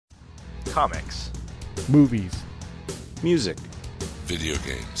comics, movies, music, video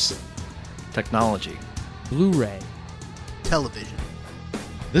games, technology, Blu-ray, television.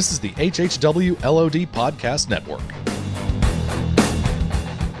 This is the HHW LOD Podcast Network.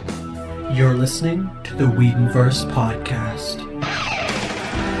 You're listening to the Whedonverse Podcast,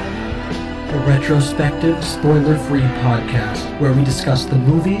 a retrospective, spoiler-free podcast where we discuss the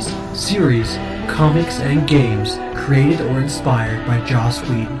movies, series, comics, and games created or inspired by Joss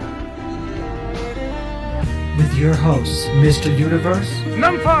Whedon. With your hosts, Mr. Universe,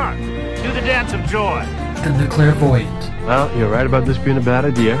 Numfar, do the dance of joy, and the Clairvoyant. Well, you're right about this being a bad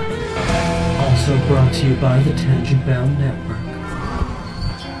idea. Also brought to you by the Tangent Bound Network.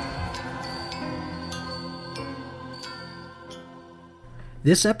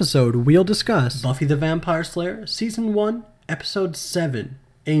 This episode, we'll discuss Buffy the Vampire Slayer, Season 1, Episode 7,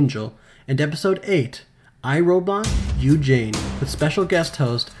 Angel, and Episode 8, I, Robot, You, Jane, with special guest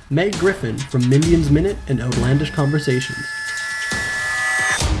host Meg Griffin from Minion's Minute and Outlandish Conversations.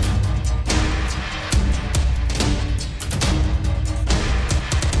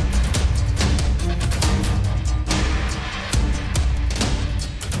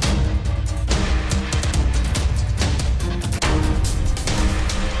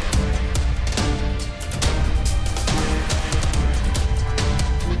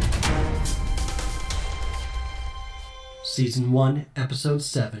 Season 1, Episode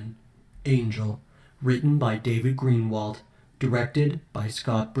 7, Angel, written by David Greenwald, directed by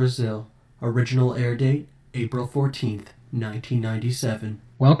Scott Brazil. Original air date, April 14th, 1997.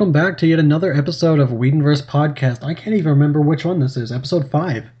 Welcome back to yet another episode of Whedonverse Podcast. I can't even remember which one this is. Episode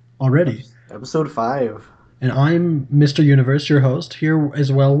 5 already. Episode 5. And I'm Mr. Universe, your host, here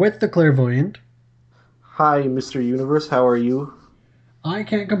as well with the Clairvoyant. Hi, Mr. Universe. How are you? I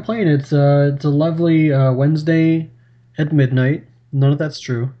can't complain. It's a lovely Wednesday at midnight. None of that's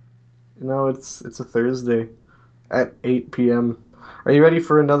true. No, it's a Thursday at 8 p.m. Are you ready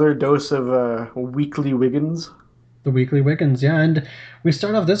for another dose of Weekly Wiggins? The Weekly Wiggins, yeah. And we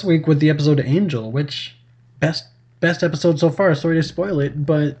start off this week with the episode Angel, which best episode so far. Sorry to spoil it,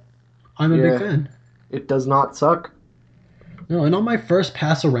 but I'm a big fan. It does not suck. No, and on my first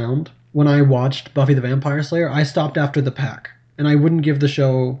pass around, when I watched Buffy the Vampire Slayer, I stopped after the pack. And I wouldn't give the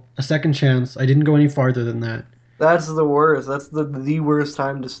show a second chance. I didn't go any farther than that. That's the worst. That's the worst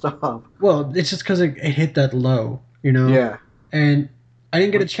time to stop. Well, it's just because it hit that low, you know? Yeah. And I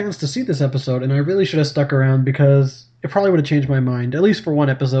didn't get a chance to see this episode, and I really should have stuck around because it probably would have changed my mind, at least for one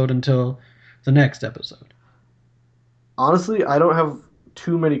episode until the next episode. Honestly, I don't have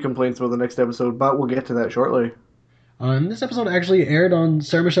too many complaints about the next episode, but we'll get to that shortly. This episode actually aired on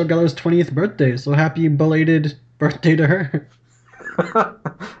Sarah Michelle Gellar's 20th birthday, so happy belated birthday to her.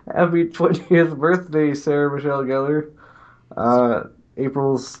 Happy 20th birthday, Sarah Michelle Gellar.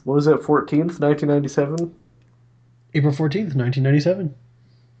 April's, 14th, 1997? April 14th, 1997.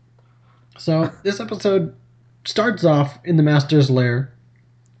 So, this episode starts off in the Master's lair.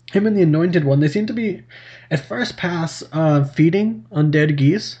 Him and the Anointed One, they seem to be, at first pass, feeding undead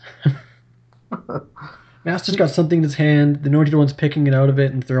geese. Master's got something in his hand, the Anointed One's picking it out of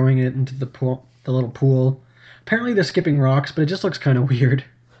it and throwing it into the little pool. Apparently they're skipping rocks, but it just looks kind of weird.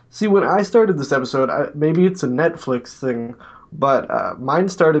 See, when I started this episode, maybe it's a Netflix thing, but mine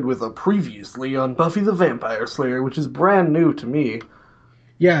started with a previously on Buffy the Vampire Slayer, which is brand new to me.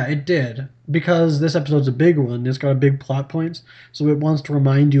 Yeah, it did. Because this episode's a big one, it's got big plot points, so it wants to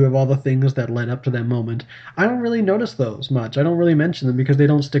remind you of all the things that led up to that moment. I don't really notice those much. I don't really mention them because they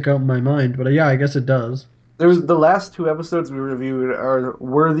don't stick out in my mind, but yeah, I guess it does. The last two episodes we reviewed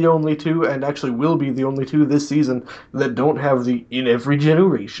were the only two, and actually will be the only two this season, that don't have the "in every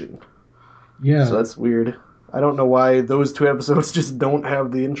generation." Yeah. So that's weird. I don't know why those two episodes just don't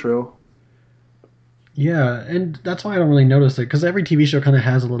have the intro. Yeah, and that's why I don't really notice it, because every TV show kind of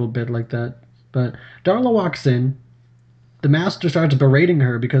has a little bit like that. But Darla walks in, the Master starts berating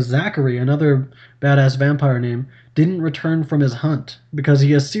her because Zachary, another badass vampire name, didn't return from his hunt because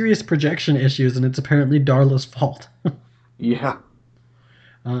he has serious projection issues and it's apparently Darla's fault. Yeah.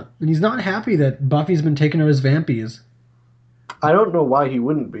 And he's not happy that Buffy's been taking out his vampies. I don't know why he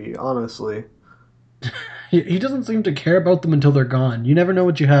wouldn't be, honestly. He doesn't seem to care about them until they're gone. You never know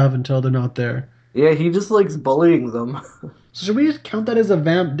what you have until they're not there. Yeah, he just likes bullying them. So should we count that as a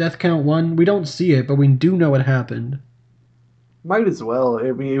vamp death count 1? We don't see it, but we do know what happened. Might as well.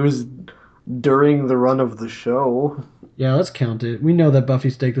 I mean, it was during the run of the show. Yeah, let's count it. We know that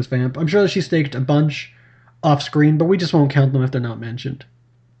Buffy staked this vamp. I'm sure that she staked a bunch off screen, but we just won't count them if they're not mentioned.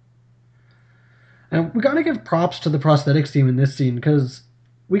 And we gotta give props to the prosthetics team in this scene, because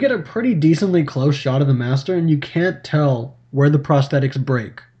we get a pretty decently close shot of the Master, and you can't tell where the prosthetics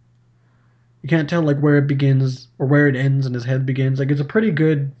break. You can't tell like where it begins or where it ends and his head begins. Like it's a pretty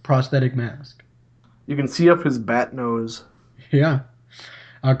good prosthetic mask. You can see up his bat nose. Yeah.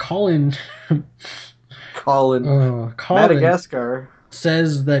 Colin Colin Madagascar.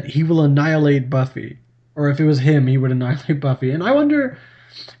 says that he will annihilate Buffy. Or if it was him, he would annihilate Buffy. And I wonder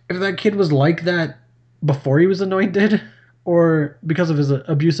if that kid was like that before he was anointed, or because of his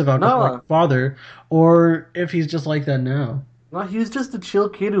abusive alcoholic father, or if he's just like that now. No, he was just a chill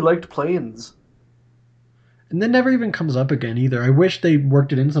kid who liked planes. And that never even comes up again either. I wish they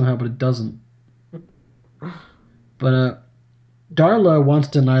worked it in somehow, but it doesn't. But Darla wants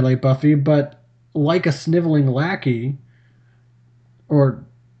to annihilate Buffy, but like a sniveling lackey, or...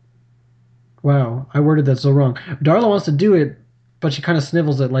 Wow, I worded that so wrong. Darla wants to do it, but she kind of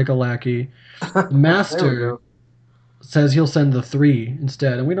snivels it like a lackey. Master says he'll send the 3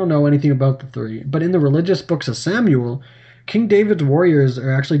 instead, and we don't know anything about the 3. But in the religious books of Samuel, King David's warriors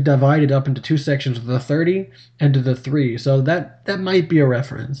are actually divided up into 2 sections, the 30 and the 3. So that might be a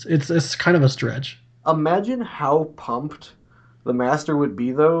reference. It's kind of a stretch. Imagine how pumped the Master would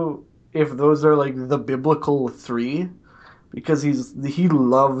be, though, if those are like the biblical 3. Because he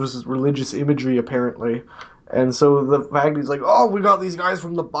loves religious imagery, apparently. And so the fact he's like, oh, we got these guys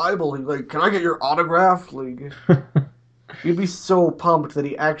from the Bible. He's like, can I get your autograph? Like, he'd be so pumped that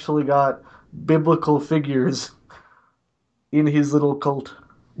he actually got biblical figures in his little cult.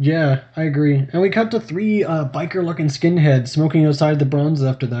 Yeah, I agree. And we cut to 3 biker-looking skinheads smoking outside the bronze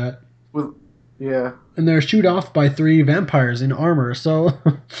after that. Yeah. And they're shooed off by 3 vampires in armor. So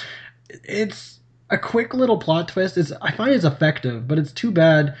it's a quick little plot twist. I find it's effective, but it's too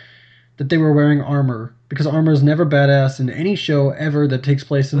bad that they were wearing armor, because armor is never badass in any show ever that takes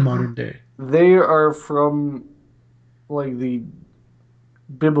place in modern day. They are from like the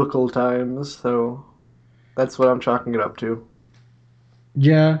biblical times, so that's what I'm chalking it up to.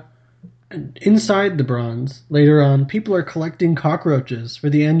 Yeah. And inside the bronze, later on, people are collecting cockroaches for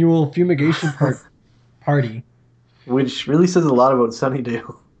the annual fumigation party. Which really says a lot about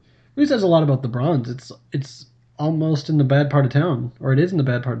Sunnydale. It says a lot about the bronze. It's almost in the bad part of town, or it is in the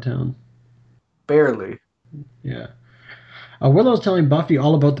bad part of town. Barely. Yeah. Willow's telling Buffy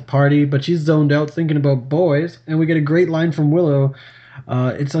all about the party, but she's zoned out thinking about boys, and we get a great line from Willow.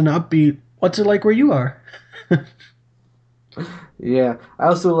 It's an upbeat, what's it like where you are? Yeah. I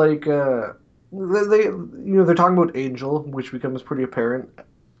also like, they're talking about Angel, which becomes pretty apparent.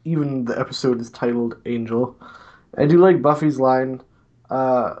 Even the episode is titled Angel. I do like Buffy's line,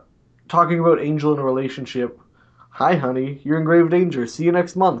 talking about Angel in a relationship. Hi, honey, you're in grave danger. See you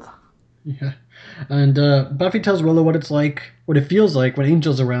next month. Yeah. And Buffy tells Willow what it feels like when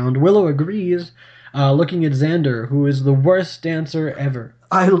Angel's around. Willow agrees, looking at Xander, who is the worst dancer ever.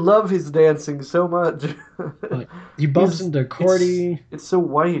 I love his dancing so much. He bumps into Cordy. It's so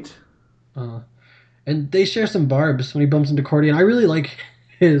white. And they share some barbs when he bumps into Cordy, and I really like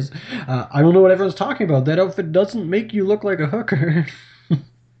his, I don't know what everyone's talking about. That outfit doesn't make you look like a hooker.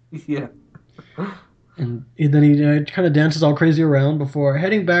 Yeah. And then he kind of dances all crazy around before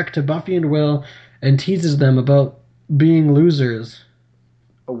heading back to Buffy and Will and teases them about being losers.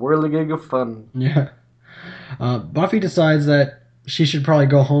 A whirligig of fun. Yeah. Buffy decides that she should probably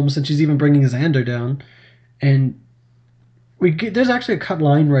go home since she's even bringing Xander down. And there's actually a cut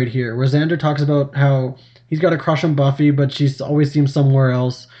line right here where Xander talks about how he's got a crush on Buffy, but she always seems somewhere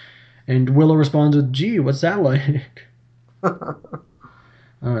else. And Willow responds with, gee, what's that like?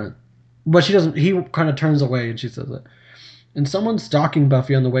 But she doesn't. He kind of turns away and she says it. And someone's stalking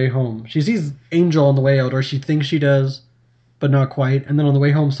Buffy on the way home. She sees Angel on the way out, or she thinks she does, but not quite. And then on the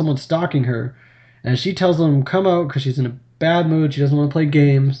way home, someone's stalking her. And she tells them, come out, because she's in a bad mood. She doesn't want to play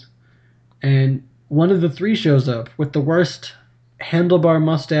games. And one of the 3 shows up with the worst handlebar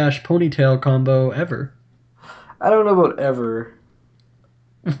mustache ponytail combo ever. I don't know about ever.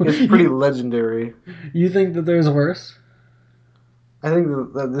 It's pretty legendary. You think that there's worse? I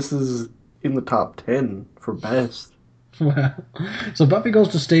think that this is in the top 10 for best. Wow. So Buffy goes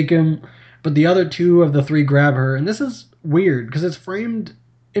to stake him, but the other 2 of the 3 grab her. And this is weird, because it's framed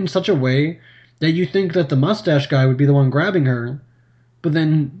in such a way that you think that the mustache guy would be the one grabbing her, but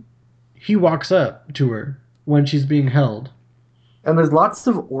then he walks up to her when she's being held. And there's lots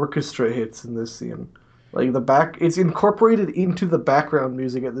of orchestra hits in this scene. Like it's incorporated into the background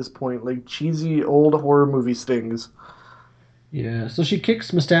music at this point, like cheesy old horror movie stings. Yeah, so she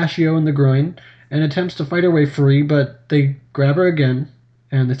kicks Mustachio in the groin and attempts to fight her way free, but they grab her again,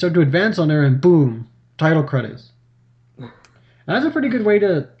 and they start to advance on her, and boom, title credits. That's a pretty good way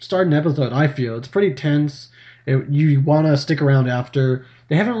to start an episode, I feel. It's pretty tense. You want to stick around after.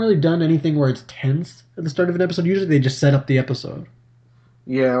 They haven't really done anything where it's tense at the start of an episode. Usually they just set up the episode.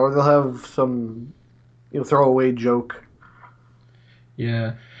 Yeah, or they'll have some throwaway joke.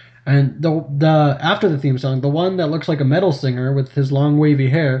 Yeah. And the after the theme song, the one that looks like a metal singer with his long wavy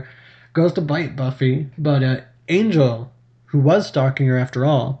hair goes to bite Buffy, but Angel, who was stalking her after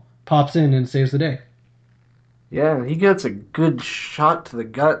all, pops in and saves the day. Yeah, he gets a good shot to the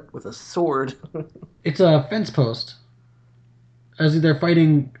gut with a sword. It's a fence post. As they're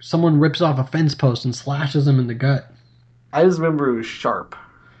fighting, someone rips off a fence post and slashes him in the gut. I just remember it was sharp.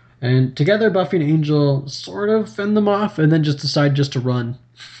 And together, Buffy and Angel sort of fend them off and then just decide just to run.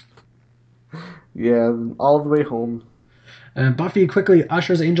 Yeah, all the way home. And Buffy quickly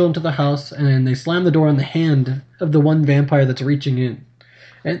ushers Angel into the house and they slam the door on the hand of the one vampire that's reaching in.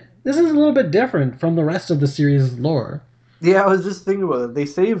 And this is a little bit different from the rest of the series' lore. Yeah, I was just thinking about it. They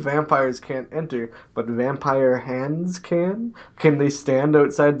say vampires can't enter, but vampire hands can? Can they stand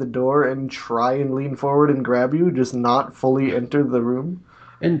outside the door and try and lean forward and grab you, just not fully enter the room?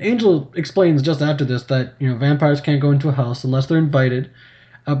 And Angel explains just after this that, vampires can't go into a house unless they're invited.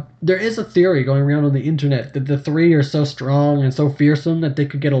 There is a theory going around on the internet that the three are so strong and so fearsome that they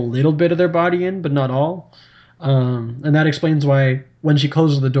could get a little bit of their body in, but not all. And that explains why when she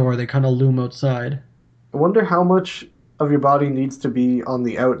closes the door, they kind of loom outside. I wonder how much of your body needs to be on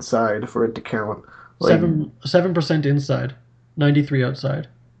the outside for it to count. Like, 7% inside, 93 outside.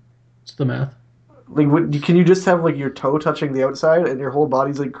 It's the math. can you just have like your toe touching the outside and your whole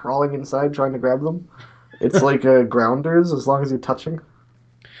body's like crawling inside trying to grab them? It's like grounders as long as you're touching.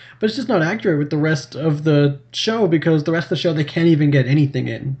 But it's just not accurate with the rest of the show because the rest of the show they can't even get anything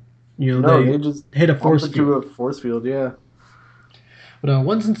in. No, They they just hit a bump force into field. a force field, yeah. But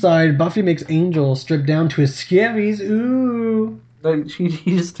once inside, Buffy makes Angel strip down to his skivvies. Ooh. Like, he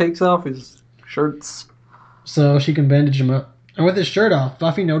just takes off his shirts. So she can bandage him up. And with his shirt off,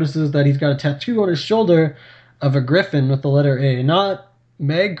 Buffy notices that he's got a tattoo on his shoulder of a griffin with the letter A. Not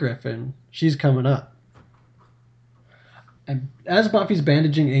Meg Griffin. She's coming up. And as Buffy's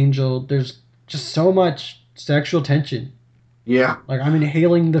bandaging Angel, there's just so much sexual tension. Yeah, Like, I'm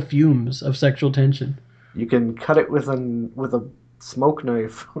inhaling the fumes of sexual tension. you can cut it with a smoke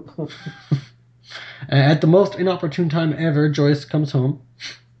knife. At the most inopportune time ever, Joyce comes home.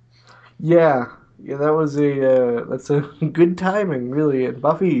 Yeah, yeah, that's a good timing, really. And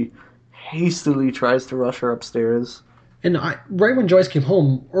Buffy hastily tries to rush her upstairs. And right when Joyce came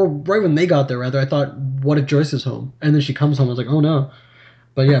home, or right when they got there, rather, I thought, what if Joyce is home? And then she comes home, I was like, oh no.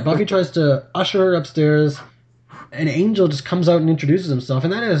 But yeah, Buffy tries to usher her upstairs, and Angel just comes out and introduces himself,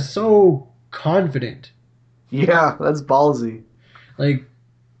 and that is so confident. Yeah, that's ballsy. Like,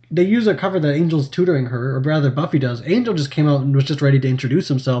 they use a cover that Angel's tutoring her, or rather Buffy does. Angel just came out and was just ready to introduce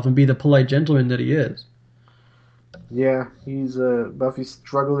himself and be the polite gentleman that he is. Yeah, he's Buffy's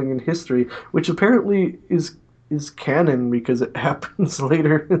struggling in history, which apparently is canon because it happens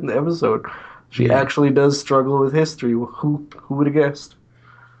later in the episode. She Yeah. actually does struggle with history. Who would have guessed?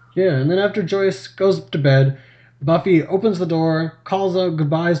 Yeah, and then after Joyce goes to bed, Buffy opens the door, calls out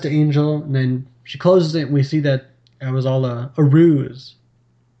goodbyes to Angel, and then she closes it, and we see that it was all a ruse,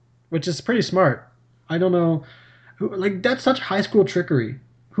 which is pretty smart. I don't know, that's such high school trickery.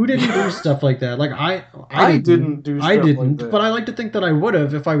 Who didn't do stuff like that? Like I didn't do I stuff like didn't, that. but I like to think that I would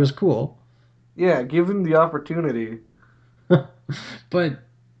have if I was cool. Yeah, give him the opportunity. But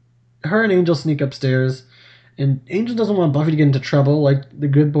her and Angel sneak upstairs, and Angel doesn't want Buffy to get into trouble like the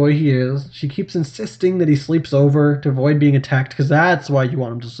good boy he is. She keeps insisting that he sleeps over to avoid being attacked, because that's why you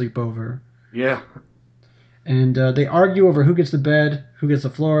want him to sleep over. Yeah. And they argue over who gets the bed, who gets the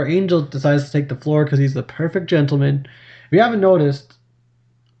floor. Angel decides to take the floor because he's the perfect gentleman. If you haven't noticed,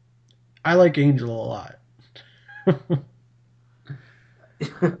 I like Angel a lot.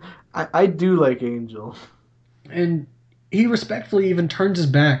 I do like Angel. And he respectfully even turns his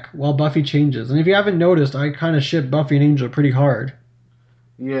back while Buffy changes. And if you haven't noticed, I kind of ship Buffy and Angel pretty hard.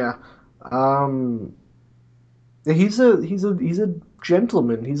 Yeah. Um he's a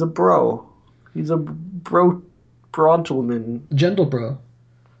gentleman. He's a bro. He's a Brontleman. Gentle bro.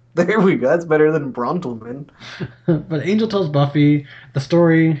 There we go. That's better than Brontleman. But Angel tells Buffy the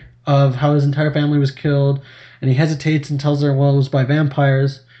story of how his entire family was killed, and he hesitates and tells her, well, it was by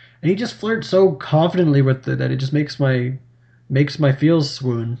vampires. And he just flirts so confidently with it that it just makes my feels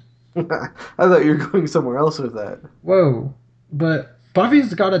swoon. I thought you were going somewhere else with that. Whoa. But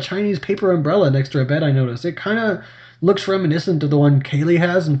Buffy's got a Chinese paper umbrella next to her bed, I noticed. It kind of looks reminiscent of the one Kaylee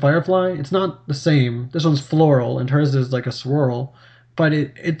has in Firefly. It's not the same. This one's floral, and hers is like a swirl. But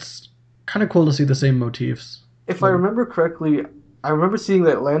it's kind of cool to see the same motifs. If I remember correctly, I remember seeing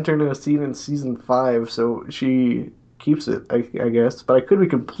that lantern in a scene in season 5, so she keeps it, I guess. But I could be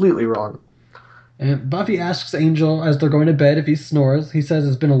completely wrong. And Buffy asks Angel as they're going to bed if he snores. He says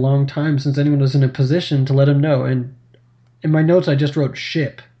it's been a long time since anyone was in a position to let him know. And in my notes, I just wrote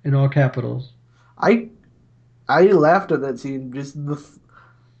ship in all capitals. I laughed at that scene, just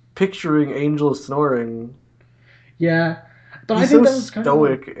picturing Angel snoring. Yeah, but I He's think so that was kind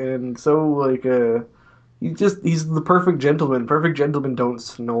stoic and so like he's the perfect gentleman. Perfect gentlemen don't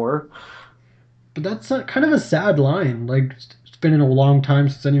snore. But that's kind of a sad line. Like, it's been in a long time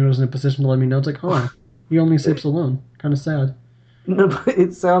since anyone was in a position to let me know. It's like, oh, he only sleeps alone. Kind of sad. No, but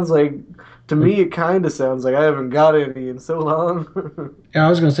it sounds like, to me, it kind of sounds like I haven't got any in so long. Yeah, I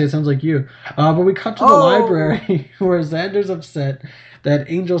was going to say it sounds like you. But we cut to the Oh! library where Xander's upset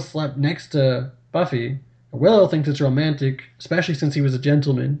that Angel slept next to Buffy. Willow thinks it's romantic, especially since he was a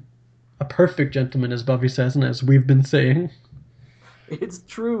gentleman. A perfect gentleman, as Buffy says, and as we've been saying. It's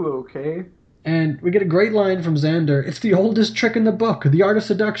true, okay? And we get a great line from Xander. It's the oldest trick in the book, the art of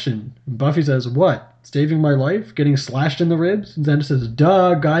seduction. And Buffy says, what? Saving my life? Getting slashed in the ribs? And Xander says,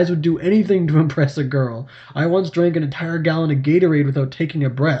 duh, guys would do anything to impress a girl. I once drank an entire gallon of Gatorade without taking a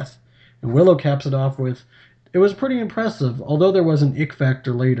breath. And Willow caps it off with, it was pretty impressive, although there was an ick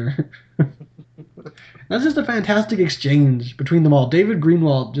factor later. That's just a fantastic exchange between them all. David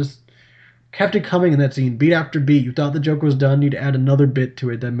Greenwald just kept it coming in that scene, beat after beat. You thought the joke was done, you'd add another bit to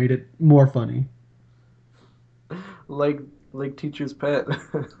it that made it more funny. Like Teacher's Pet.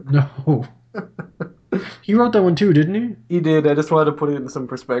 No. He wrote that one too, didn't he? He did. I just wanted to put it in some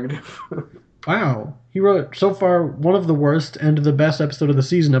perspective. Wow. He wrote, so far, one of the worst and the best episode of the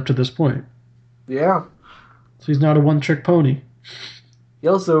season up to this point. Yeah. So he's not a one-trick pony. He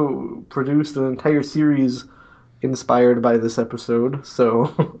also produced an entire series inspired by this episode,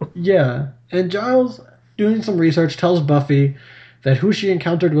 so... Yeah. And Giles, doing some research, tells Buffy that who she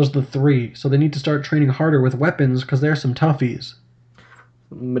encountered was the Three, so they need to start training harder with weapons because they're some toughies.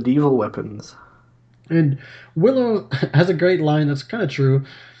 Medieval weapons. And Willow has a great line that's kind of true.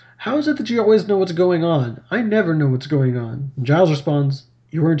 How is it that you always know what's going on? I never know what's going on. And Giles responds,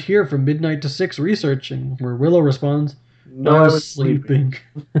 you weren't here from midnight to 6 researching, where Willow responds, No, I was sleeping.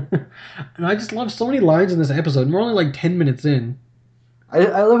 And I just love so many lines in this episode, and we're only like 10 minutes in.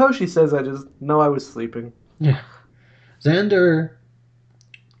 I love how she says that, just, no, I was sleeping. Yeah. Xander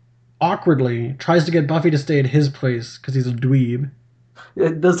awkwardly tries to get Buffy to stay at his place because he's a dweeb.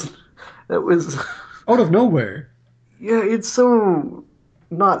 It doesn't... That was... Out of nowhere. Yeah, it's so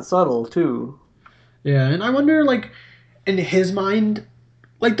not subtle, too. Yeah, and I wonder, like, in his mind,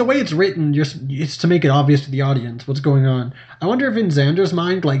 like, the way it's written, it's to make it obvious to the audience what's going on. I wonder if in Xander's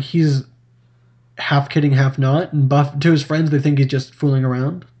mind, like, he's half kidding, half not, and to his friends, they think he's just fooling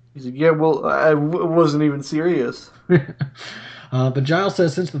around. He's like, yeah, well, I wasn't even serious. But Giles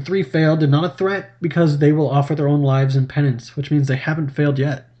says since the Three failed, they're not a threat because they will offer their own lives in penance, which means they haven't failed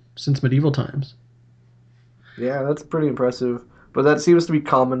yet since medieval times. Yeah, that's pretty impressive. But that seems to be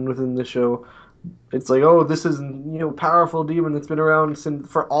common within the show. It's like, oh, this is, powerful demon that's been around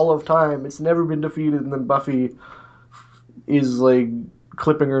for all of time. It's never been defeated, and then Buffy is, like,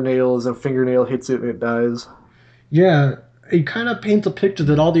 clipping her nails, and a fingernail hits it, and it dies. Yeah, it kind of paints a picture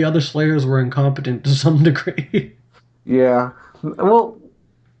that all the other Slayers were incompetent to some degree. Yeah. Well,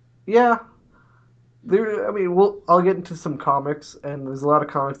 yeah. I'll get into some comics, and there's a lot of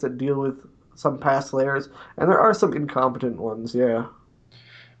comics that deal with some past Slayers, and there are some incompetent ones, yeah.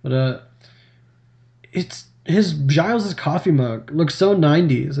 But, Giles' coffee mug looks so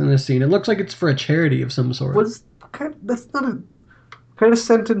 90s in this scene. It looks like it's for a charity of some sort. That's not a... What kind of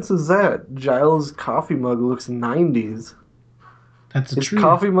sentence is that? Giles' coffee mug looks 90s. That's His true.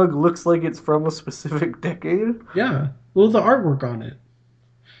 coffee mug looks like it's from a specific decade? Yeah. Well, the artwork on it.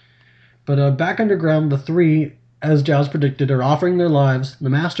 But back underground, the Three, as Giles predicted, are offering their lives. The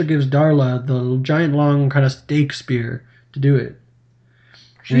Master gives Darla the giant long kind of stake spear to do it.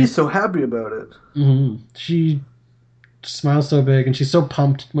 She's so happy about it. Mm-hmm. She smiles so big, and she's so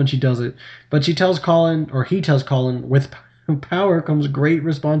pumped when she does it. But he tells Colin, with power comes great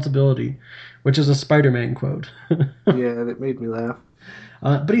responsibility, which is a Spider-Man quote. Yeah, that made me laugh.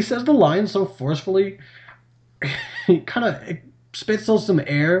 But he says the line so forcefully, he kind of spits out some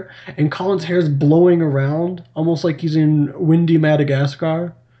air, and Colin's hair's blowing around, almost like he's in windy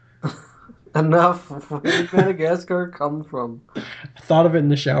Madagascar. Enough. Where did Madagascar come from? I thought of it in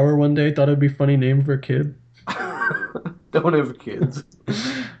the shower one day, thought it'd be a funny name for a kid. Don't have kids.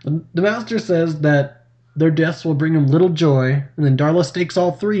 The Master says that their deaths will bring him little joy, and then Darla stakes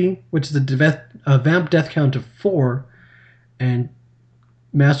all 3, which is a vamp death count of 4, and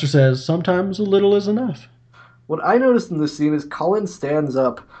Master says sometimes a little is enough. What I noticed in this scene is Colin stands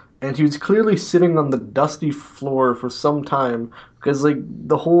up, and he was clearly sitting on the dusty floor for some time because like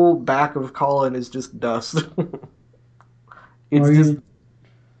the whole back of Colin is just dust. It's Are just you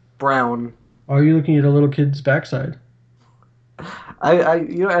brown. are you looking at a little kid's backside?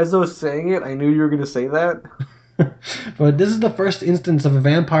 As I was saying it, I knew you were gonna say that. But this is the first instance of a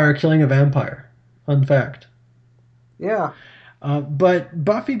vampire killing a vampire. Fun fact. Yeah, But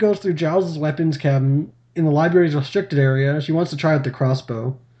Buffy goes through Giles' weapons cabinet in the library's restricted area. She wants to try out the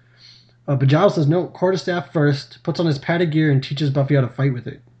crossbow. But Giles says no, quarterstaff first, puts on his padded gear and teaches Buffy how to fight with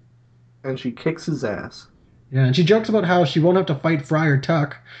it. and she kicks his ass. Yeah, and she jokes about how she won't have to fight Friar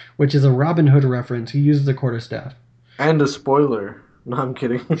Tuck, which is a Robin Hood reference. He uses the quarterstaff. And a spoiler. No, I'm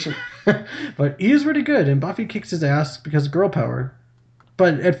kidding. But he is really good, and Buffy kicks his ass because of girl power.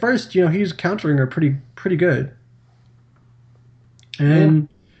 But at first, he's countering her pretty good. And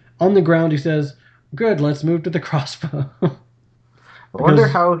on the ground, he says, "Good, let's move to the crossbow." I wonder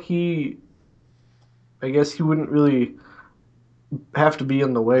how he. I guess he wouldn't really have to be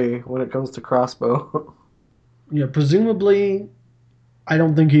in the way when it comes to crossbow. Yeah, presumably, I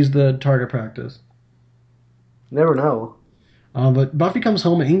don't think he's the target practice. Never know. But Buffy comes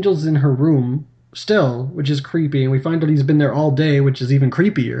home, Angel's in her room still, which is creepy, and we find out he's been there all day, which is even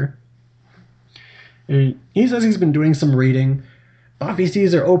creepier. And he says he's been doing some reading. Buffy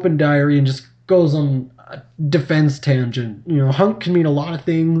sees her open diary and just goes on a defense tangent. Hunk can mean a lot of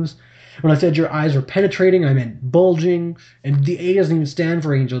things. When I said your eyes were penetrating, I meant bulging. And the A doesn't even stand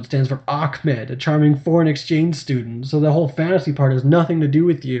for Angel. It stands for Ahmed, a charming foreign exchange student. So the whole fantasy part has nothing to do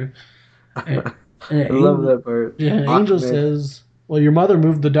with you. And I love that part. Yeah, Angel says, well, your mother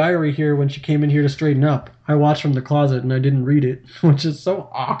moved the diary here when she came in here to straighten up. I watched from the closet and I didn't read it, which is so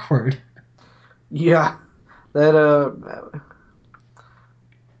awkward. Yeah, that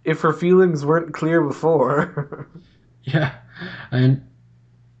if her feelings weren't clear before. Yeah, and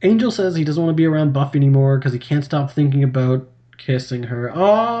Angel says he doesn't want to be around Buffy anymore because he can't stop thinking about kissing her.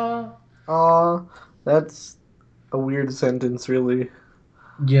 Aww. Aw, that's a weird sentence, really.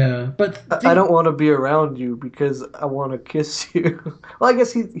 Yeah, but I don't want to be around you because I want to kiss you. Well, I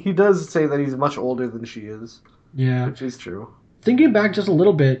guess he does say that he's much older than she is, yeah. which is true. Thinking back just a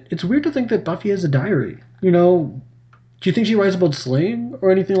little bit, it's weird to think that Buffy has a diary. Do you think she writes about slaying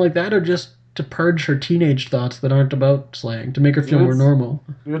or anything like that, or just to purge her teenage thoughts that aren't about slaying, to make her feel more normal?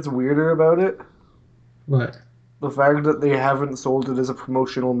 You know what's weirder about it? What? The fact that they haven't sold it as a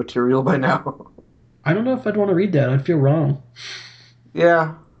promotional material by now. I don't know if I'd want to read that. I'd feel wrong.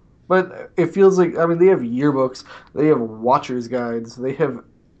 Yeah, but it feels like, I mean, they have yearbooks, they have watcher's guides, they have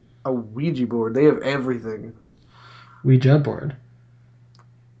a Ouija board, they have everything. Ouija board.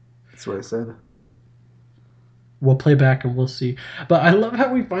 That's what I said. We'll play back and we'll see. But I love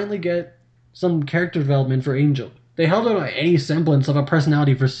how we finally get some character development for Angel. They held out any semblance of a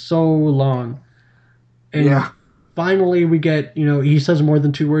personality for so long. And Yeah. finally we get, he says more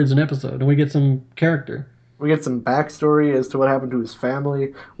than 2 words an episode, and we get some character. We get some backstory as to what happened to his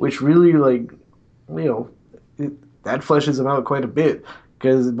family, which really, that fleshes him out quite a bit.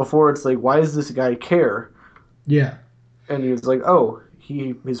 Because before it's like, why does this guy care? Yeah. And he was like, oh,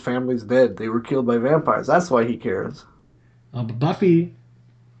 his family's dead. They were killed by vampires. That's why he cares. But Buffy,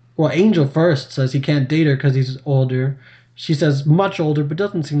 Angel first says he can't date her because he's older. She says much older, but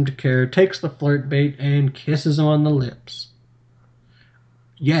doesn't seem to care, takes the flirt bait, and kisses him on the lips.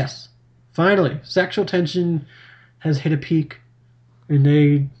 Yes. Finally, sexual tension has hit a peak, and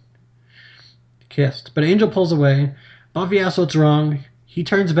they kissed. But Angel pulls away. Buffy asks what's wrong. He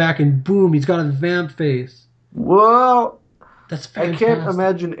turns back, and boom, he's got a vamp face. Whoa! That's I fantastic. can't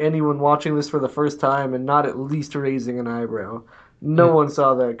imagine anyone watching this for the first time and not at least raising an eyebrow. No one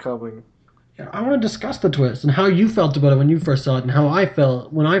saw that coming. Yeah, I want to discuss the twist and how you felt about it when you first saw it and how I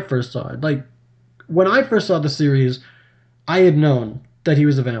felt when I first saw it. Like, when I first saw the series, I had known that he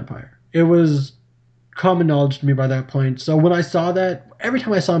was a vampire. It was common knowledge to me by that point. So when I saw that, every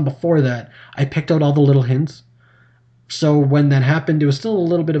time I saw him before that, I picked out all the little hints. So when that happened, it was still a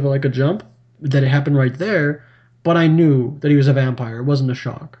little bit of a jump that it happened right there, but I knew that he was a vampire. It wasn't a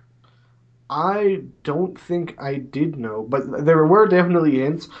shock. I don't think I did know, but there were definitely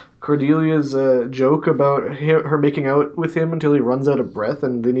hints. Cordelia's joke about her making out with him until he runs out of breath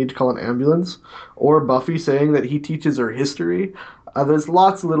and they need to call an ambulance, or Buffy saying that he teaches her history. There's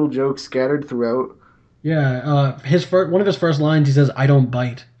lots of little jokes scattered throughout. Yeah, one of his first lines, he says, "I don't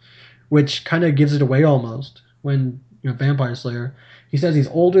bite," which kind of gives it away almost when, Vampire Slayer. He says he's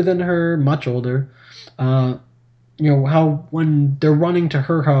older than her, much older. How when they're running to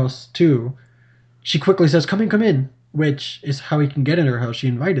her house too, she quickly says, come in, which is how he can get in her house. She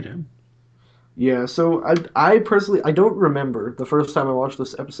invited him. Yeah, so I personally I don't remember the first time I watched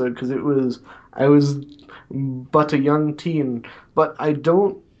this episode because I was but a young teen, but I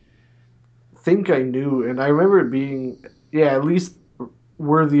don't think I knew, and I remember it being yeah at least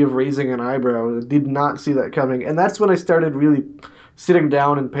worthy of raising an eyebrow. I did not see that coming, and that's when I started really sitting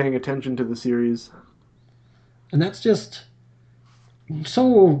down and paying attention to the series. And that's just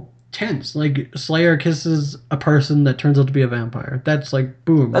so tense. Like Slayer kisses a person that turns out to be a vampire. That's like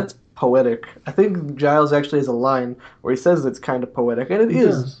boom. That's poetic. I think Giles actually has a line where he says it's kind of poetic, and it He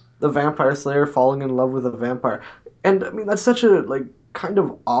is does. the vampire slayer falling in love with a vampire. And I mean that's such a like kind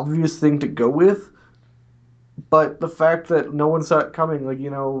of obvious thing to go with, but the fact that no one saw it coming, like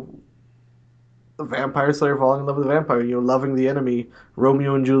the vampire slayer falling in love with a vampire, loving the enemy,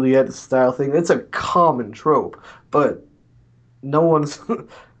 Romeo and Juliet style thing, it's a common trope, but no one's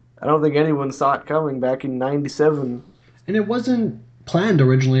I don't think anyone saw it coming back in 97. And it wasn't planned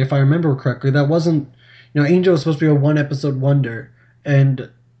originally, if I remember correctly. That wasn't, Angel was supposed to be a one episode wonder, and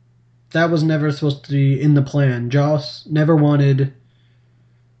that was never supposed to be in the plan. Joss never wanted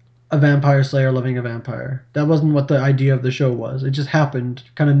a vampire slayer loving a vampire. That wasn't what the idea of the show was. It just happened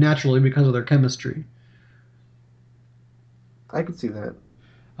kind of naturally because of their chemistry. I could see that.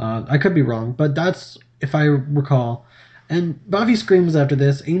 I could be wrong, but that's if I recall. And Buffy screams after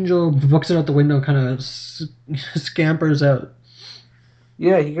this. Angel books it out the window, kind of scampers out.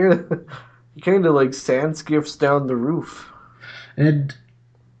 Yeah, he kind of like sand skiffs down the roof. And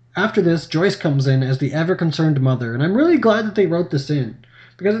after this, Joyce comes in as the ever concerned mother, and I'm really glad that they wrote this in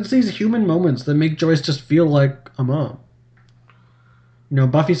because it's these human moments that make Joyce just feel like a mom.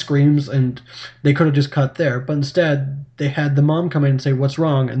 Buffy screams, and they could have just cut there, but instead they had the mom come in and say what's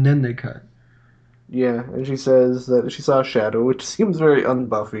wrong, and then they cut. Yeah, and she says that she saw a shadow, which seems very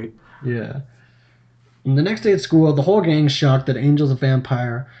unBuffy. Yeah. And the next day at school, the whole gang's shocked that Angel's a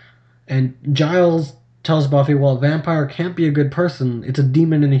vampire, and Giles tells Buffy, well, a vampire can't be a good person. It's a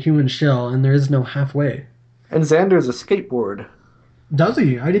demon in a human shell, and there is no halfway. And Xander's a skateboard. Does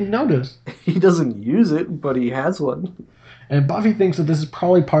he? I didn't notice. He doesn't use it, but he has one. And Buffy thinks that this is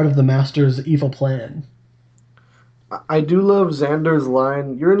probably part of the Master's evil plan. I do love Xander's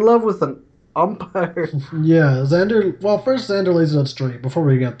line, "You're in love with an umpire." Yeah, Xander... Well, first Xander lays it out straight before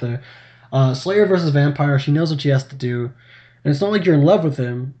we get there. Slayer versus vampire, she knows what she has to do. And it's not like you're in love with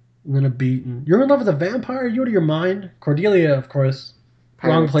him, and then a beaten. You're in love with a vampire? You out of your mind? Cordelia, of course.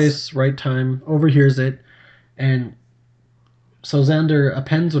 Wrong Panics. place, right time. Overhears it. And so Xander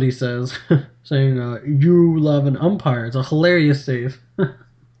appends what he says, saying, you love an umpire. It's a hilarious save.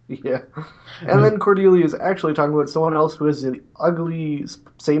 Yeah. And then Cordelia is actually talking about someone else who has an ugly,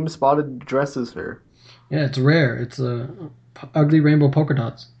 same spotted dress as her. Yeah, it's rare. It's ugly rainbow polka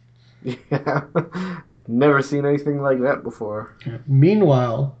dots. Yeah. Never seen anything like that before. Yeah.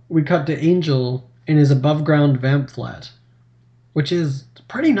 Meanwhile, we cut to Angel in his above-ground vamp flat, which is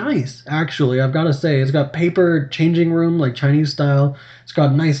pretty nice, actually, I've got to say. It's got paper changing room, like Chinese style. It's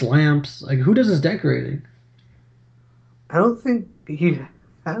got nice lamps. Like, who does his decorating? I don't think he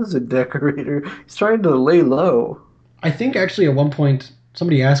has a decorator. He's trying to lay low. I think, actually, at one point,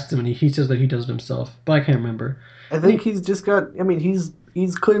 somebody asks him, and he says that he does it himself, but I can't remember. I think he's just got. I mean,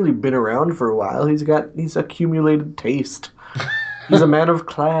 he's clearly been around for a while. He's accumulated taste. He's a man of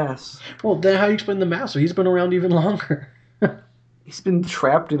class. Well, then how do you explain the Master? He's been around even longer. He's been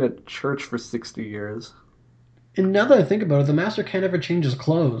trapped in a church for 60 years. And now that I think about it, the Master can't ever change his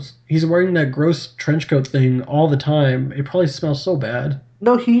clothes. He's wearing that gross trench coat thing all the time. It probably smells so bad.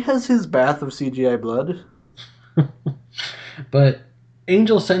 No, he has his bath of CGI blood. But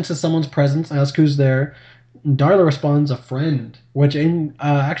Angel senses someone's presence, asks who's there. Darla responds, a friend, which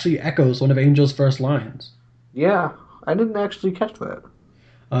actually echoes one of Angel's first lines. Yeah, I didn't actually catch that.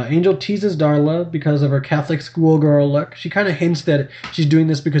 Angel teases Darla because of her Catholic schoolgirl look. She kind of hints that she's doing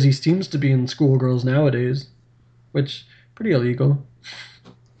this because he seems to be in schoolgirls nowadays, which pretty illegal.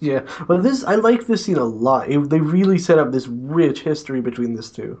 Yeah, but I like this scene a lot. They really set up this rich history between these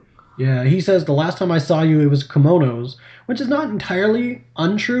two. Yeah, he says, the last time I saw you, it was kimonos, which is not entirely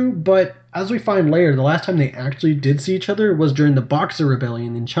untrue, but as we find later, the last time they actually did see each other was during the Boxer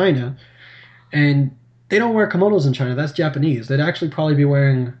Rebellion in China, and they don't wear kimonos in China. That's Japanese. They'd actually probably be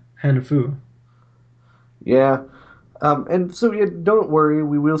wearing hanafu. Yeah, and so yeah, don't worry,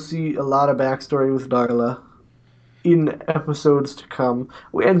 we will see a lot of backstory with Darla in episodes to come.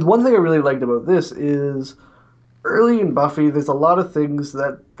 And one thing I really liked about this is early in Buffy, there's a lot of things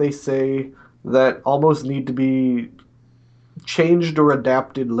that they say that almost need to be changed or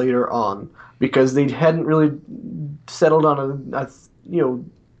adapted later on because they hadn't really settled on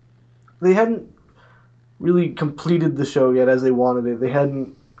they hadn't really completed the show yet as they wanted it. They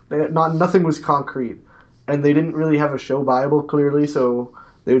hadn't Nothing was concrete, and they didn't really have a show Bible clearly, so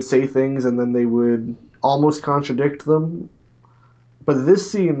they would say things and then they would almost contradict them. But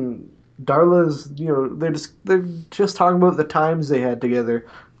this scene, Darla's, they're just talking about the times they had together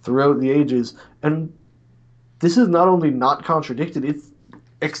throughout the ages, and this is not only not contradicted, it's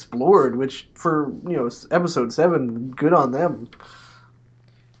explored, which for episode 7, good on them.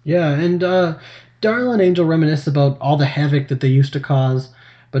 Yeah, and Darla and Angel reminisce about all the havoc that they used to cause,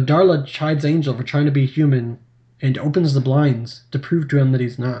 but Darla chides Angel for trying to be human and opens the blinds to prove to him that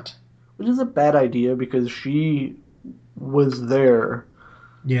he's not. Which is a bad idea because she was there.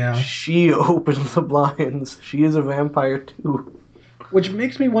 Yeah. She opened the blinds. She is a vampire too. Which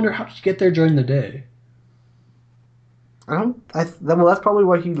makes me wonder how did she get there during the day? Well, that's probably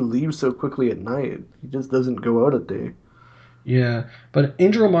why he leaves so quickly at night. He just doesn't go out at day. Yeah, but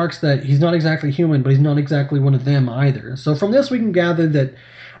Angel remarks that he's not exactly human, but he's not exactly one of them either. So from this we can gather that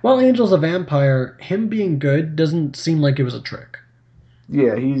while Angel's a vampire, him being good doesn't seem like it was a trick.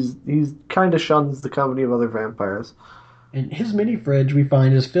 Yeah, he's kind of shuns the company of other vampires. And his mini fridge, we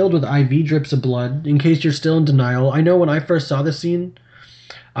find, is filled with IV drips of blood, in case you're still in denial. I know when I first saw this scene,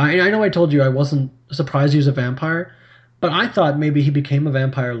 and I know I told you I wasn't surprised he was a vampire, but I thought maybe he became a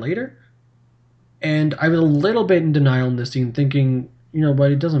vampire later. And I was a little bit in denial in this scene, thinking,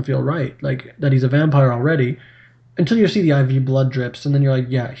 but it doesn't feel right, like, that he's a vampire already, until you see the IV blood drips, and then you're like,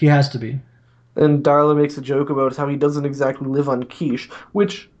 yeah, he has to be. And Darla makes a joke about how he doesn't exactly live on quiche,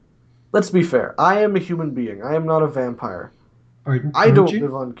 which, let's be fair, I am a human being. I am not a vampire. I don't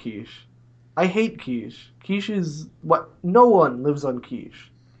live on quiche. I hate quiche. Quiche is what no one lives on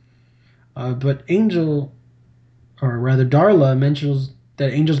quiche. But Angel, or rather Darla, mentions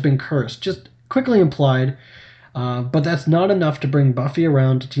that Angel's been cursed, just quickly implied, but that's not enough to bring Buffy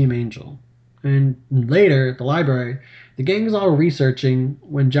around to Team Angel. And later, at the library, the gang is all researching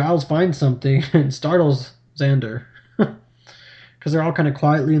when Giles finds something and startles Xander. Because they're all kind of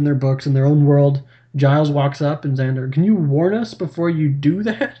quietly in their books, in their own world. Giles walks up and Xander, can you warn us before you do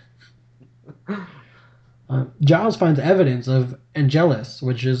that? Giles finds evidence of Angelus,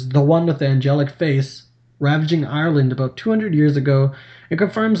 which is the one with the angelic face, ravaging Ireland about 200 years ago. It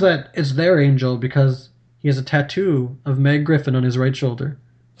confirms that it's their Angel because he has a tattoo of Meg Griffin on his right shoulder.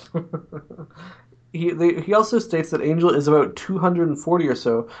 He also states that Angel is about 240 or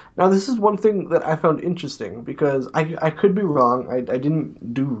so. Now, this is one thing that I found interesting because I could be wrong. I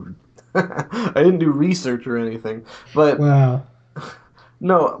didn't do I didn't do research or anything, but wow.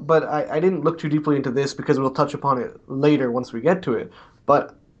 No, but I didn't look too deeply into this because we'll touch upon it later once we get to it.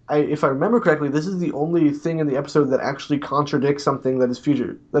 But if I remember correctly, this is the only thing in the episode that actually contradicts something that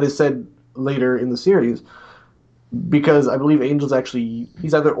is said later in the series. Because I believe Angel's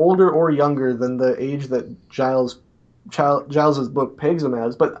he's either older or younger than the age that Giles's book pegs him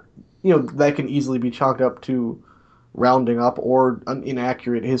as, but that can easily be chalked up to rounding up or an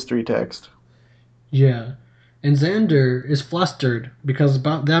inaccurate history text. Yeah. And Xander is flustered because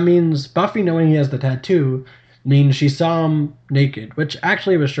that means Buffy knowing he has the tattoo means she saw him naked, which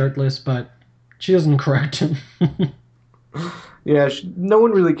actually was shirtless, but she doesn't correct him. Yeah, no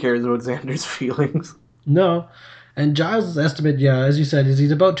one really cares about Xander's feelings. No. And Giles' estimate, yeah, as you said, is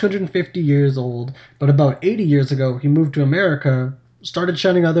he's about 250 years old, but about 80 years ago he moved to America, started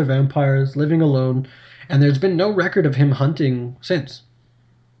shunning other vampires, living alone, and there's been no record of him hunting since.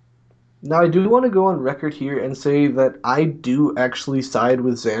 Now, I do want to go on record here and say that I do actually side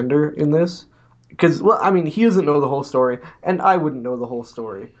with Xander in this. Because, well, I mean, he doesn't know the whole story, and I wouldn't know the whole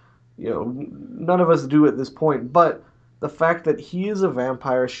story. None of us do at this point, but the fact that he is a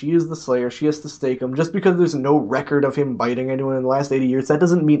vampire, she is the slayer, she has to stake him, just because there's no record of him biting anyone in the last 80 years, that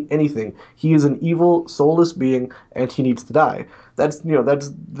doesn't mean anything. He is an evil, soulless being, and he needs to die. Those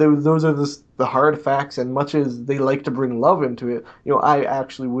are the hard facts, and much as they like to bring love into it, I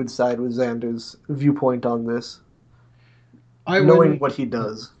actually would side with Xander's viewpoint on this, knowing what he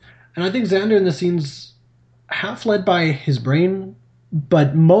does. And I think Xander in the scene's half led by his brain,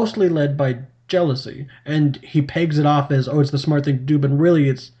 but mostly led by jealousy. And he pegs it off as, it's the smart thing to do, but really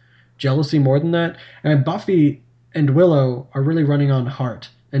it's jealousy more than that. And Buffy and Willow are really running on heart.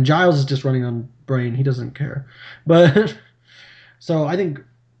 And Giles is just running on brain. He doesn't care. But so I think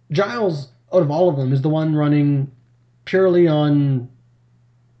Giles, out of all of them, is the one running purely on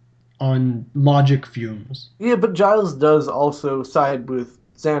logic fumes. Yeah, but Giles does also side with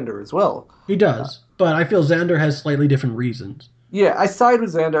Xander as well. He does, but I feel Xander has slightly different reasons. Yeah, I side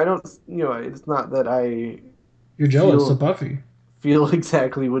with Xander. I don't, it's not that You're jealous of Buffy. Feel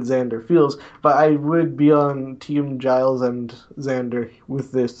exactly what Xander feels, but I would be on Team Giles and Xander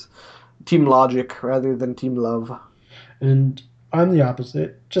with this. Team logic rather than team love. And I'm the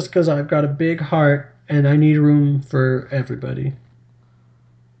opposite, just because I've got a big heart and I need room for everybody.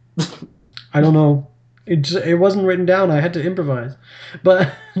 I don't know. It wasn't written down. I had to improvise.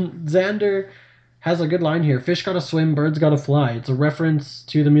 But Xander has a good line here. Fish gotta swim, birds gotta fly. It's a reference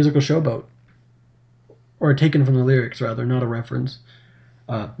to the musical Showboat. Or taken from the lyrics, rather, not a reference.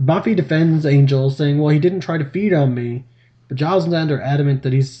 Buffy defends Angel, saying, well, he didn't try to feed on me. But Giles and Xander are adamant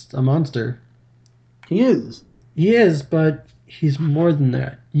that he's a monster. He is. He is, but he's more than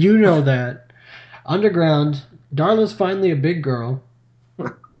that. You know that. Underground, Darla's finally a big girl.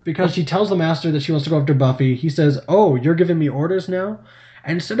 Because she tells the Master that she wants to go after Buffy. He says, oh, you're giving me orders now?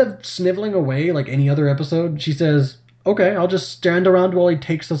 And instead of sniveling away like any other episode, she says, okay, I'll just stand around while he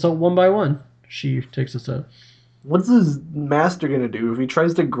takes us out one by one. She takes us out. What's his master gonna do? If he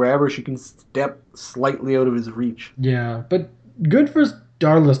tries to grab her, she can step slightly out of his reach. Yeah, but good for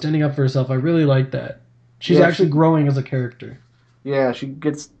Darla standing up for herself. I really like that. She's actually growing as a character. Yeah, she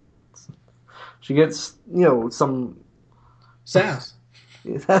gets, some sass.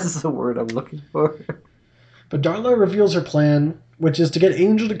 That's the word I'm looking for. But Darla reveals her plan, which is to get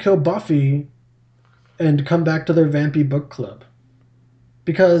Angel to kill Buffy and come back to their vampy book club.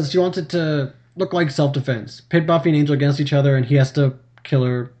 Because she wants it to look like self-defense. Pit Buffy and Angel against each other, and he has to kill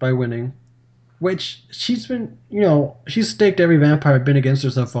her by winning. Which, she's been, she's staked every vampire been against her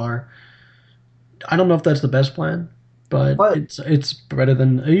so far. I don't know if that's the best plan, but it's better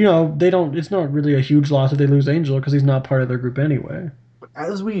than, it's not really a huge loss if they lose Angel, because he's not part of their group anyway.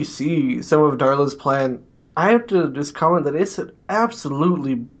 As we see some of Darla's plan, I have to just comment that it's an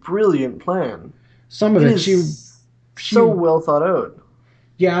absolutely brilliant plan. Some of it she so well thought out.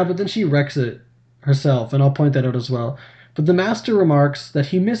 Yeah, but then she wrecks it herself, and I'll point that out as well. But the Master remarks that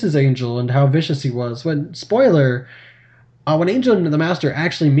he misses Angel and how vicious he was. When, spoiler, when Angel and the Master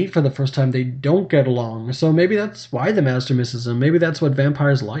actually meet for the first time, they don't get along. So maybe that's why the Master misses him. Maybe that's what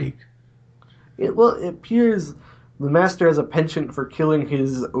vampires like. It appears the Master has a penchant for killing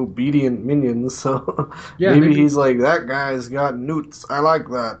his obedient minions, so yeah, maybe he's like, that guy's got newts. I like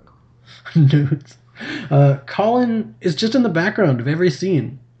that. Newts. Colin is just in the background of every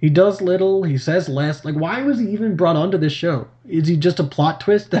scene. He does little, he says less. Like, why was he even brought onto this show? Is he just a plot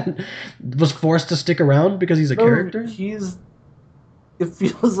twist that was forced to stick around because he's a character? It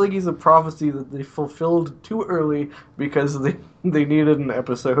feels like he's a prophecy that they fulfilled too early because they needed an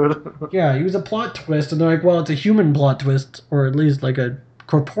episode. Yeah, he was a plot twist, and they're like, well, it's a human plot twist, or at least like a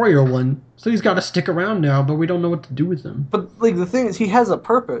corporeal one. So he's got to stick around now, but we don't know what to do with him. But like the thing is, he has a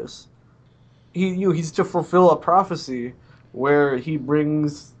purpose. He's to fulfill a prophecy where he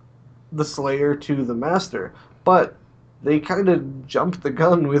brings the Slayer to the Master, but they kind of jumped the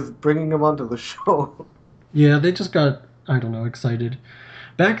gun with bringing him onto the show. Yeah, they just got, I don't know, excited.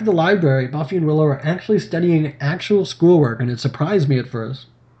 Back at the library, Buffy and Willow are actually studying actual schoolwork, and it surprised me at first.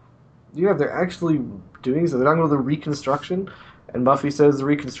 Yeah, they're actually doing so. They're talking about the reconstruction, and Buffy says the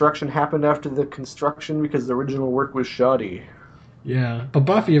reconstruction happened after the construction because the original work was shoddy. Yeah, but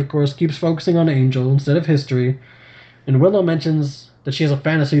Buffy, of course, keeps focusing on Angel instead of history, and Willow mentions that she has a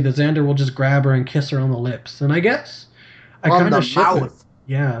fantasy that Xander will just grab her and kiss her on the lips. And I guess I kind of ship it.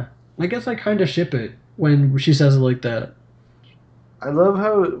 Yeah, I guess I kind of ship it when she says it like that. I love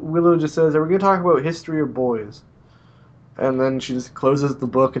how Willow just says, are we going to talk about history or boys? And then she just closes the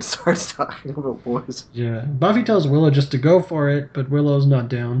book and starts talking about boys. Yeah, Buffy tells Willow just to go for it, but Willow's not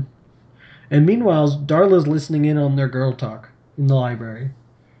down. And meanwhile, Darla's listening in on their girl talk in the library.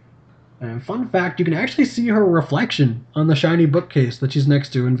 And fun fact, you can actually see her reflection on the shiny bookcase that she's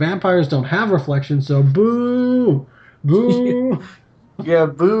next to, and vampires don't have reflections, so boo! Boo! Yeah,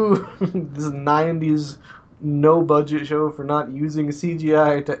 boo! This 90s no-budget show for not using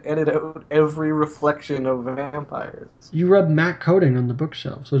CGI to edit out every reflection of vampires. You rub matte coating on the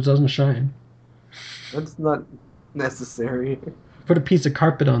bookshelf so it doesn't shine. That's not necessary. Put a piece of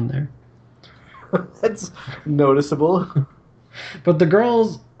carpet on there. That's noticeable. But the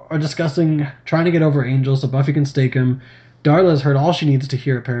girls are discussing trying to get over Angel so Buffy can stake him. Darla's heard all she needs to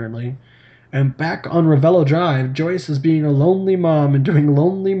hear, apparently. And back on Ravello Drive, Joyce is being a lonely mom and doing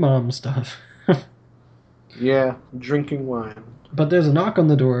lonely mom stuff. Yeah, drinking wine. But there's a knock on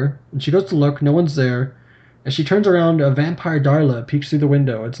the door, and she goes to look, no one's there. As she turns around, a vampire Darla peeks through the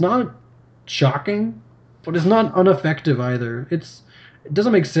window. It's not shocking, but it's not ineffective either. It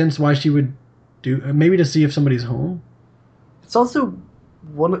doesn't make sense why she would do, maybe to see if somebody's home. It's also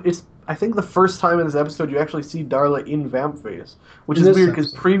I think the first time in this episode you actually see Darla in vamp face, which is weird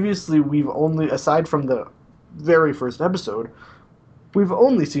because previously we've only, aside from the very first episode, we've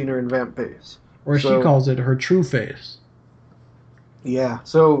only seen her in vamp face. Or she calls it her true face. Yeah,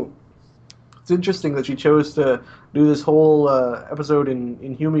 so it's interesting that she chose to do this whole episode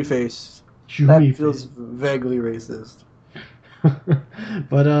in Humy face. Humy That feels face. vaguely racist.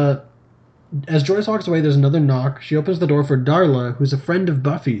 But as Joyce walks away, there's another knock. She opens the door for Darla, who's a friend of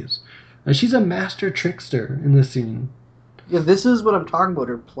Buffy's. And she's a master trickster in this scene. Yeah, this is what I'm talking about.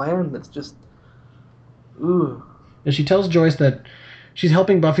 Her plan that's just... Ooh. And she tells Joyce that she's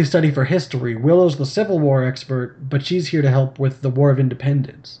helping Buffy study for history. Willow's the Civil War expert, but she's here to help with the War of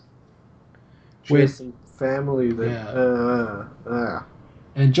Independence. She has some family that... Yeah.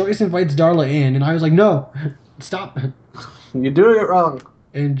 And Joyce invites Darla in, and I was like, no, stop. You're doing it wrong.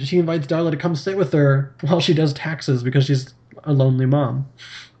 And she invites Darla to come sit with her while she does taxes because she's a lonely mom.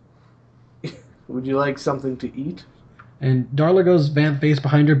 Would you like something to eat? And Darla goes vamp-face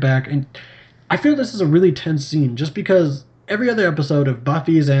behind her back, and I feel this is a really tense scene, just because every other episode of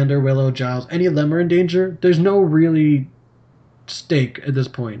Buffy, Xander, Willow, Giles, any of them are in danger, there's no really stake at this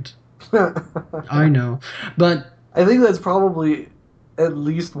point. I know. But I think that's probably at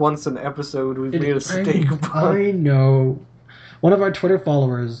least once an episode we've made a stake. I know. One of our Twitter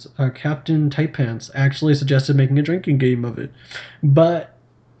followers, Captain Tight Pants, actually suggested making a drinking game of it. But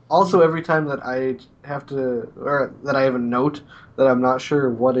also, every time that I have to, or that I have a note that I'm not sure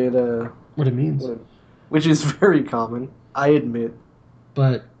what it means. Which is very common, I admit.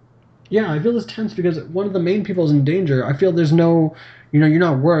 But yeah, I feel this tense because one of the main people is in danger. I feel there's no, you're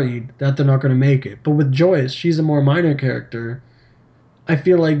not worried that they're not going to make it. But with Joyce, she's a more minor character. I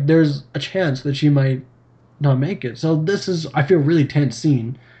feel like there's a chance that she might not make it. So this is, I feel, really tense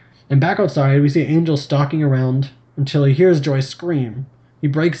scene. And back outside, we see Angel stalking around until he hears Joyce scream. He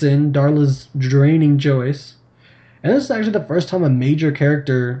breaks in, Darla's draining Joyce. And this is actually the first time a major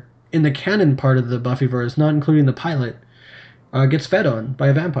character in the canon part of the Buffyverse, not including the pilot, gets fed on by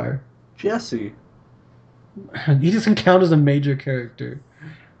a vampire. Jesse. He doesn't count as a major character.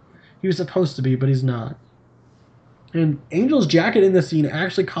 He was supposed to be, but he's not. And Angel's jacket in this scene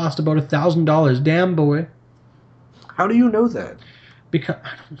actually cost about $1,000. Damn, boy. How do you know that? Because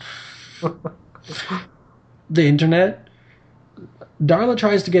the internet. Darla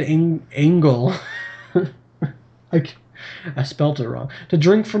tries to get Angle. I spelt it wrong. To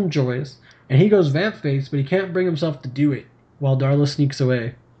drink from Joyce, and he goes vamp-face, but he can't bring himself to do it while Darla sneaks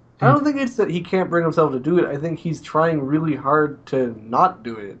away. I don't think it's that he can't bring himself to do it. I think he's trying really hard to not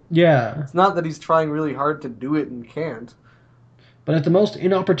do it. Yeah. It's not that he's trying really hard to do it and can't. But at the most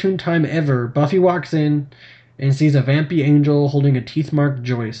inopportune time ever, Buffy walks in and sees a vampy Angel holding a teeth-marked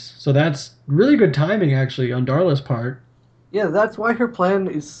Joyce. So that's really good timing, actually, on Darla's part. Yeah, that's why her plan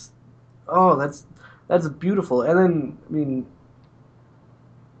is... Oh, that's beautiful. And then, I mean...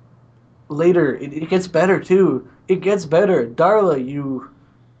 Later, it gets better, too. It gets better. Darla, you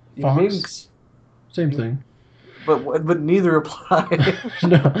Fox? minx. Same thing. But neither apply.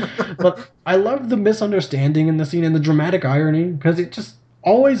 No. But I love the misunderstanding in the scene and the dramatic irony, because it just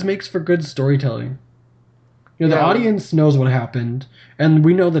always makes for good storytelling. The audience knows what happened, and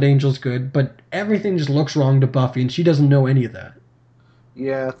we know that Angel's good, but everything just looks wrong to Buffy, and she doesn't know any of that.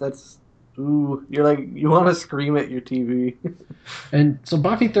 Yeah, that's... Ooh, you're like, you want to scream at your TV. And so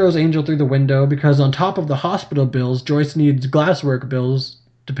Buffy throws Angel through the window, because on top of the hospital bills, Joyce needs glasswork bills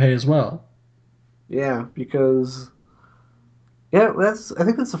to pay as well. Yeah, because... Yeah, I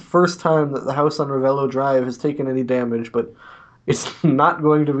think that's the first time that the house on Ravello Drive has taken any damage, but it's not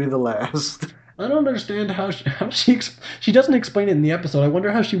going to be the last. I don't understand how she doesn't explain it in the episode. I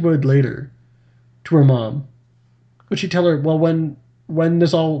wonder how she would later to her mom. Would she tell her, well, when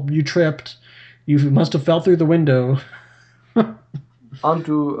you tripped, you must have fell through the window.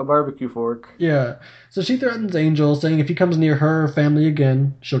 Onto a barbecue fork. Yeah. So she threatens Angel, saying if he comes near her family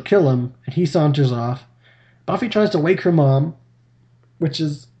again, she'll kill him, and he saunters off. Buffy tries to wake her mom, which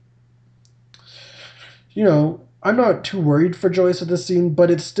is, I'm not too worried for Joyce at this scene, but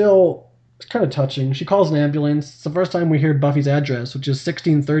it's kind of touching. She calls an ambulance. It's the first time we hear Buffy's address, which is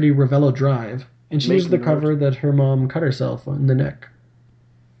 1630 Ravello Drive. And she uses the cover that her mom cut herself in the neck.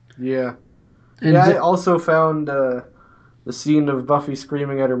 Yeah. And I also found the scene of Buffy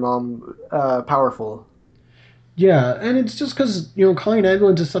screaming at her mom powerful. Yeah, and it's just because, calling an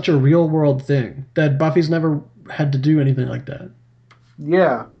ambulance is such a real-world thing that Buffy's never had to do anything like that.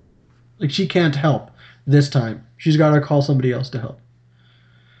 Yeah. Like, she can't help this time. She's got to call somebody else to help.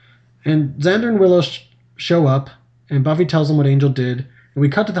 And Xander and Willow show up, and Buffy tells them what Angel did. And we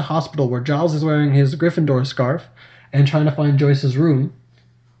cut to the hospital where Giles is wearing his Gryffindor scarf and trying to find Joyce's room.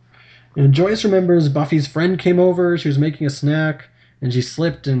 And Joyce remembers Buffy's friend came over, she was making a snack, and she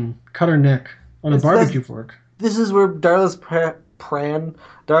slipped and cut her neck on a barbecue fork. This is where Darla's plan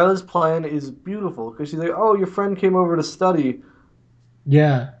is beautiful, because she's like, oh, your friend came over to study.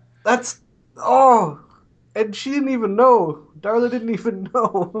 Yeah. That's... Oh! And she didn't even know. Darla didn't even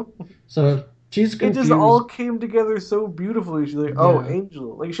know. So she's It just all confused. came together so beautifully. She's like, "Oh, Yeah.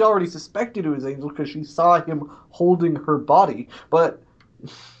 Angel." Like she already suspected it was Angel because she saw him holding her body. But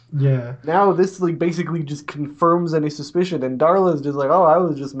Yeah. now this like basically just confirms any suspicion, and Darla's just like, "Oh, I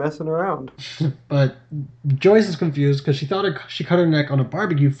was just messing around." But Joyce is confused because she thought she cut her neck on a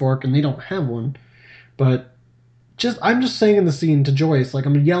barbecue fork and they don't have one. But I'm just saying in the scene to Joyce, like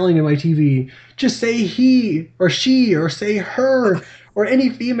I'm yelling at my TV, just say he or she or say her or any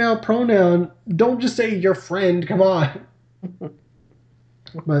female pronoun. Don't just say your friend. Come on.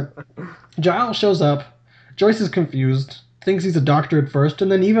 But Giles shows up. Joyce is confused, thinks he's a doctor at first,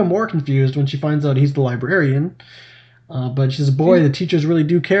 and then even more confused when she finds out he's the librarian. But she says, boy, She, the teachers really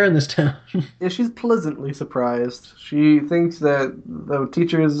do care in this town. yeah, she's pleasantly surprised. She thinks that the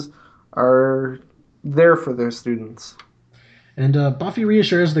teachers are there for their students. And Buffy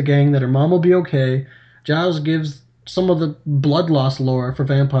reassures the gang that her mom will be okay. Giles gives some of the blood loss lore for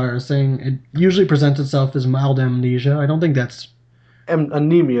vampires, saying it usually presents itself as mild amnesia. I don't think that's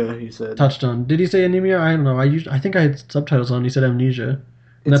Anemia, he said. touched on. Did he say anemia? I don't know. I think I had subtitles on. He said amnesia, and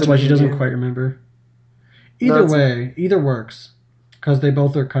It's that's why she doesn't anemia. quite remember. No, Either it's way, either works because they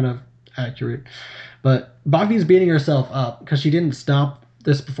both are kind of accurate. But Buffy's beating herself up because she didn't stop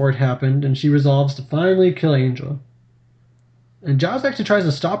this before it happened, and she resolves to finally kill Angel. And Giles actually tries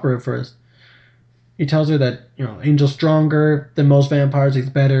to stop her at first. He tells her that, Angel's stronger than most vampires, he's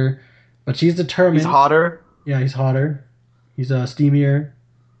better. But she's determined. he's hotter, Yeah, he's hotter. He's steamier,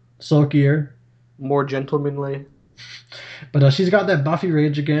 silkier. more gentlemanly. But she's got that Buffy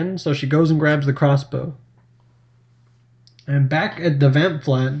rage again, so she goes and grabs the crossbow. And back at the vamp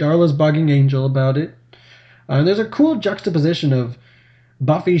flat, Darla's bugging Angel about it. And there's a cool juxtaposition of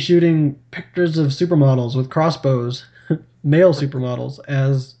Buffy shooting pictures of supermodels with crossbows, male supermodels,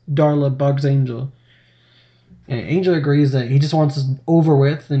 as Darla bugs Angel. And Angel agrees that he just wants this over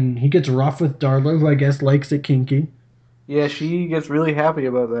with, and he gets rough with Darla, who I guess likes it kinky. Yeah, she gets really happy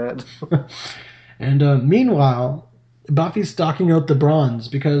about that. And meanwhile, Buffy's stalking out the Bronze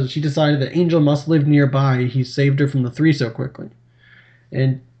because she decided that Angel must live nearby. He saved her from the three so quickly.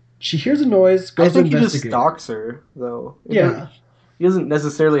 And she hears a noise, I goes to think he just investigate. stalks her, though. Yeah. He doesn't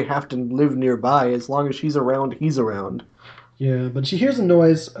necessarily have to live nearby. As long as she's around, he's around. Yeah, but she hears a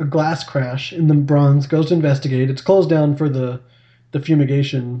noise, a glass crash in the Bronze, goes to investigate. It's closed down for the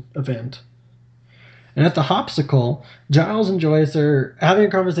fumigation event. And at the Hopsicle, Giles and Joyce are having a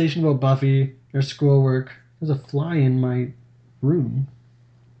conversation about Buffy, their schoolwork. There's a fly in my room.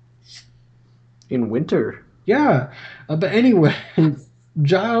 In winter. Yeah, but anyway,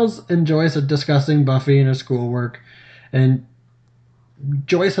 Giles and Joyce are discussing Buffy and her schoolwork, and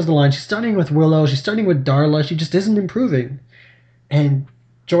Joyce has the line, she's studying with Willow, she's studying with Darla, she just isn't improving. And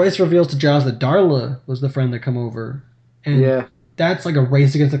Joyce reveals to Giles that Darla was the friend that come over. And Yeah. that's like a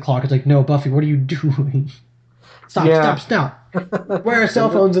race against the clock. It's like, no, Buffy, what are you doing? Stop, Yeah. stop. Where are cell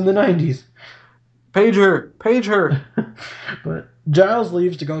phones in the 90s? Page her! Page her! But Giles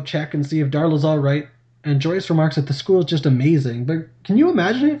leaves to go check and see if Darla's all right, and Joyce remarks that the school is just amazing. But can you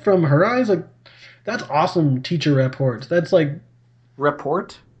imagine it from her eyes? Like, that's awesome teacher reports. That's like,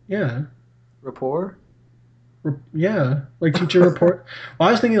 Report? yeah, Rapport? yeah, like teacher report. Well,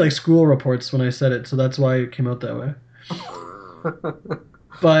 I was thinking like school reports when I said it, so that's why it came out that way.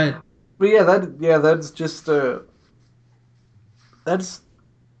 But But that's just that's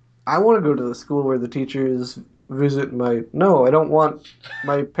I want to go to the school where the teachers visit my no, I don't want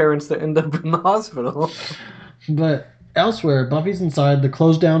my parents to end up in the hospital. But elsewhere, Buffy's inside the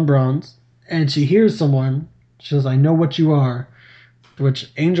closed down Bronze, and she hears someone. She says, I know what you are. To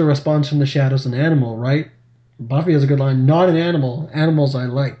which Angel responds from the shadows, an animal, right? Buffy has a good line, not an animal, animals I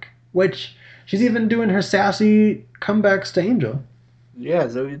like. Which, she's even doing her sassy comebacks to Angel. Yeah,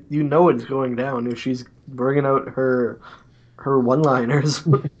 so you know it's going down if she's bringing out her one-liners.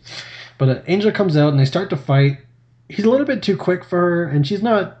 But Angel comes out and they start to fight. He's a little bit too quick for her, and she's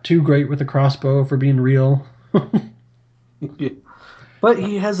not too great with a crossbow for being real. But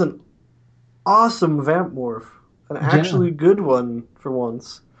he has an awesome vamp morph, an actually good one for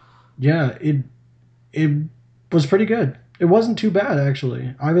once. Yeah, it was pretty good. It wasn't too bad,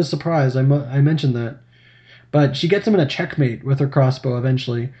 actually. I was surprised. I mentioned that. But she gets him in a checkmate with her crossbow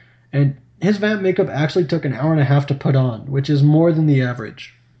eventually, and his vamp makeup actually took an hour and a half to put on, which is more than the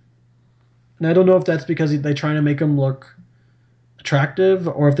average. And I don't know if that's because they're trying to make him look attractive,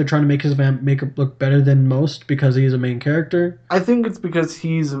 or if they're trying to make his vamp makeup look better than most because he's a main character. I think it's because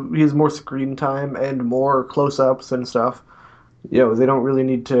he has more screen time and more close-ups and stuff. They don't really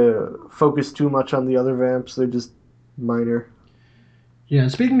need to focus too much on the other vamps. They're just minor. Yeah,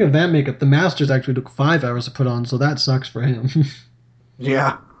 and speaking of vamp makeup, the Masters actually took 5 hours to put on, so that sucks for him.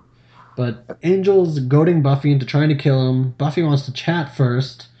 Yeah. But Angel's goading Buffy into trying to kill him. Buffy wants to chat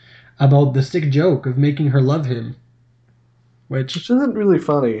first about the sick joke of making her love him. Which Which, isn't really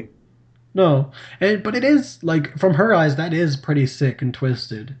funny. no. But it is, like, from her eyes, that is pretty sick and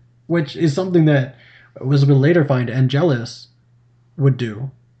twisted. Which is something that was we'll later find Angelus would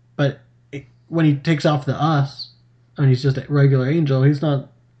do. But when he takes off the us, and he's just a regular Angel, he's not,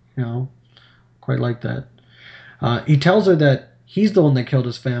 quite like that. He tells her that he's the one that killed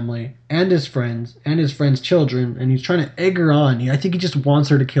his family and his friends' children, and he's trying to egg her on. I think he just wants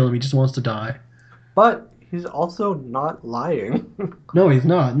her to kill him. He just wants to die. But he's also not lying. No, he's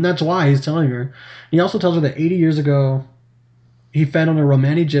not, and that's why he's telling her. He also tells her that 80 years ago, he fed on a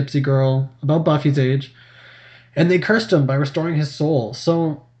Romani gypsy girl about Buffy's age, and they cursed him by restoring his soul.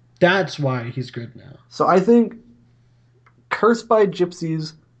 So that's why he's good now. So I think cursed by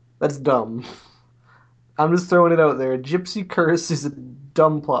gypsies, that's dumb. I'm just throwing it out there. Gypsy curse is a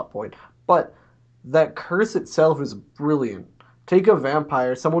dumb plot point. But that curse itself is brilliant. Take a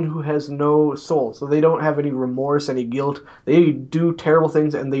vampire, someone who has no soul, so they don't have any remorse, any guilt. They do terrible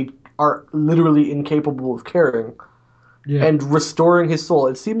things and they are literally incapable of caring. Yeah. And restoring his soul.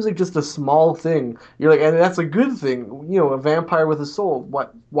 It seems like just a small thing. You're like, and that's a good thing. A vampire with a soul.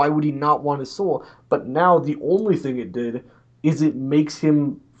 Why would he not want his soul? But now the only thing it did is it makes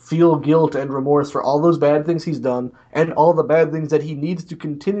him feel guilt and remorse for all those bad things he's done and all the bad things that he needs to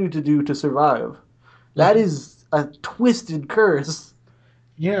continue to do to survive. That is a twisted curse.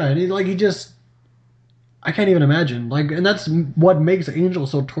 Yeah, and he just I can't even imagine. And that's what makes Angel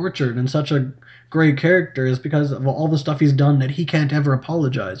so tortured and such a great character is because of all the stuff he's done that he can't ever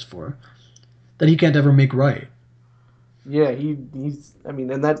apologize for, that he can't ever make right. Yeah, he's. I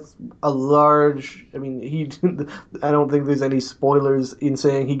mean, and that's a large. I mean, he. I don't think there's any spoilers in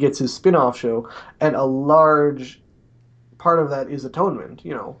saying he gets his spin-off show, and a large part of that is atonement.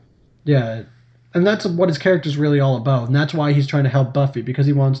 Yeah, and that's what his character's really all about, and that's why he's trying to help Buffy because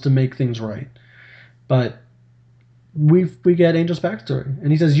he wants to make things right. But we get Angel's backstory,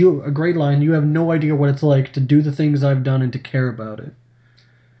 and he says, "You a great line. You have no idea what it's like to do the things I've done and to care about it."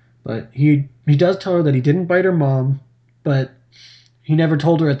 But he does tell her that he didn't bite her mom, but he never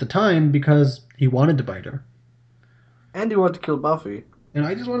told her at the time because he wanted to bite her. And he wanted to kill Buffy. And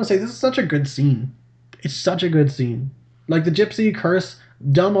I just want to say, this is such a good scene. It's such a good scene. Like the gypsy curse,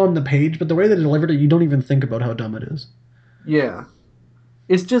 dumb on the page, but the way they delivered it, you don't even think about how dumb it is. Yeah.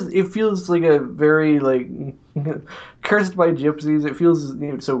 It's just, it feels like a very, cursed by gypsies. It feels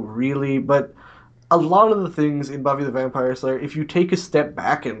so really, but a lot of the things in Buffy the Vampire Slayer, if you take a step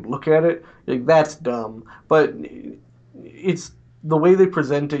back and look at it, you're like, that's dumb. But it's the way they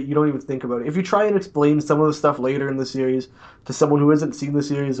present it, you don't even think about it. If you try and explain some of the stuff later in the series to someone who hasn't seen the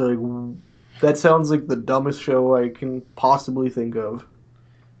series, they're like, that sounds like the dumbest show I can possibly think of.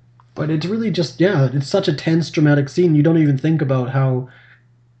 But it's really just, it's such a tense, dramatic scene, you don't even think about how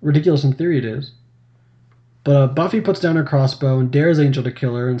ridiculous in theory it is. But Buffy puts down her crossbow and dares Angel to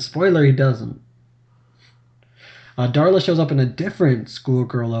kill her, and spoiler, he doesn't. Darla shows up in a different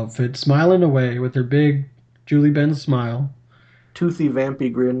schoolgirl outfit, smiling away with her big Julie Benz smile. Toothy,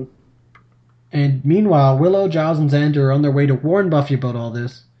 vampy grin. And meanwhile, Willow, Giles, and Xander are on their way to warn Buffy about all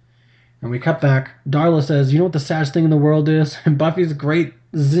this. And we cut back. Darla says, "You know what the saddest thing in the world is?" And Buffy's great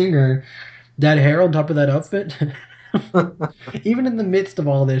zinger. That hair on top of that outfit. Even in the midst of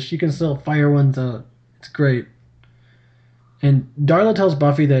all this, she can still fire ones out. It's great. And Darla tells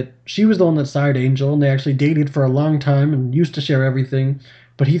Buffy that she was the one that sired Angel, and they actually dated for a long time and used to share everything,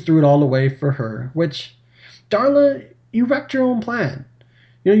 but he threw it all away for her. Which, Darla, you wrecked your own plan.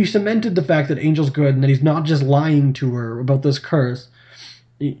 You cemented the fact that Angel's good and that he's not just lying to her about this curse.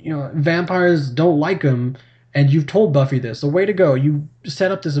 Vampires don't like him, and you've told Buffy this. So way to go. You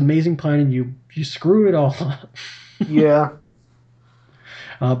set up this amazing plan and you screw it all up. Yeah.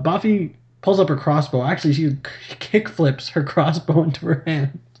 Buffy pulls up her crossbow. Actually, she kick flips her crossbow into her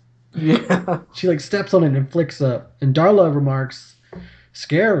hand. Yeah. She steps on it and flicks up. And Darla remarks,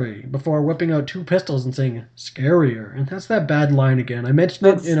 "Scary," before whipping out 2 pistols and saying, "Scarier." And that's that bad line again. I mentioned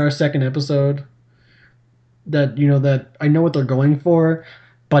it in our second episode that, that I know what they're going for,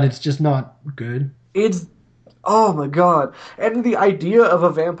 but it's just not good. It's, oh my god. And the idea of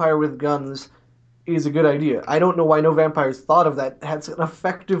a vampire with guns is a good idea. I don't know why no vampires thought of that. That's an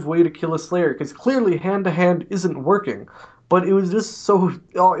effective way to kill a Slayer, because clearly hand-to-hand isn't working. But it was just so,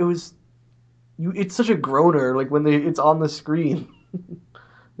 it's such a groaner, when it's on the screen.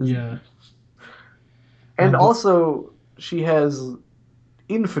 Yeah. And also, she has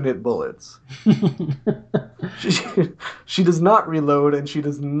infinite bullets. She, she does not reload and she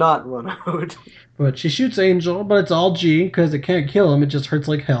does not run out. But she shoots Angel, but it's all G because it can't kill him. It just hurts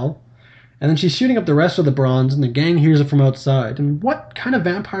like hell. And then she's shooting up the rest of the bronze, and the gang hears it from outside. And what kind of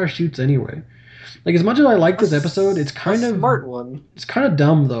vampire shoots anyway? Like, as much as I like this episode, it's kind of smart one. It's kind of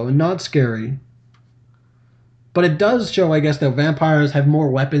dumb though, and not scary. But it does show, I guess, that vampires have more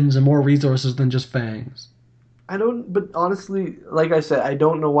weapons and more resources than just fangs. But honestly, like I said, I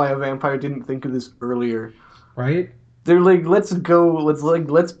don't know why a vampire didn't think of this earlier. Right? They're like, let's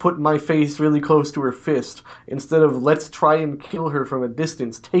put my face really close to her fist instead of let's try and kill her from a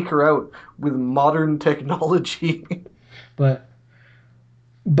distance, take her out with modern technology. But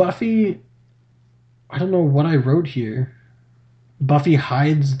Buffy, I don't know what I wrote here. Buffy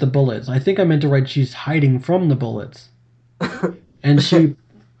hides the bullets. I think I meant to write she's hiding from the bullets. And she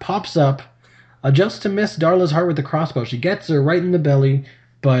pops up just to miss Darla's heart with the crossbow. She gets her right in the belly,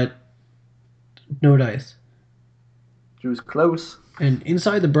 but no dice. She was close. And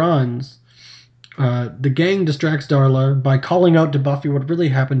inside the bronze, the gang distracts Darla by calling out to Buffy what really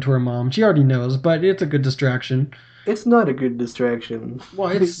happened to her mom. She already knows, but it's a good distraction. It's not a good distraction. Well,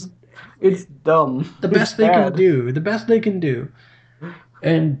 it's dumb. the best they can do. The best they can do.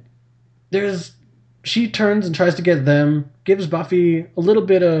 And she turns and tries to get them, gives Buffy a little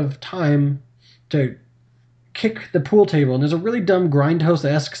bit of time to kick the pool table. And there's a really dumb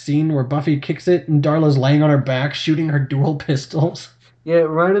Grindhouse-esque scene where Buffy kicks it and Darla's laying on her back shooting her dual pistols. Yeah, it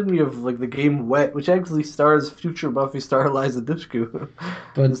reminded me of like the game Wet, which actually stars future Buffy star Eliza Dushku.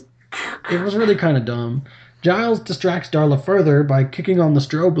 But it was really kind of dumb. Giles distracts Darla further by kicking on the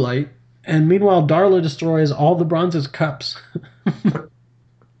strobe light, and meanwhile Darla destroys all the bronze's cups.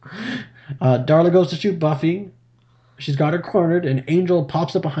 Darla goes to shoot Buffy. She's got her cornered, and Angel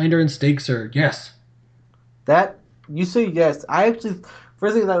pops up behind her and stakes her. Yes. That, you say yes. I actually,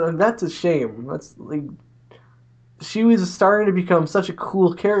 first thing, that's a shame. That's like, she was starting to become such a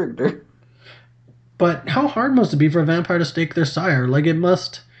cool character. But how hard must it be for a vampire to stake their sire? Like, it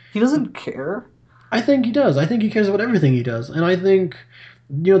must... He doesn't care. I think he does. I think he cares about everything he does. And I think,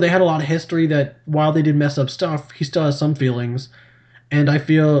 they had a lot of history that while they did mess up stuff, he still has some feelings. And I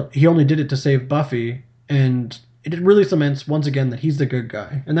feel he only did it to save Buffy. And it really cements, once again, that he's the good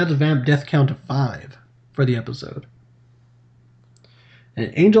guy. And that's a vamp death count of 5 for the episode.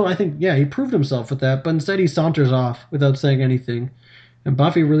 And Angel, I think, he proved himself with that. But instead he saunters off without saying anything. And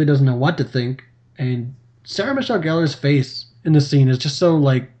Buffy really doesn't know what to think. And Sarah Michelle Gellar's face in the scene is just so,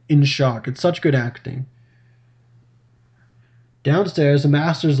 in shock. It's such good acting. Downstairs, the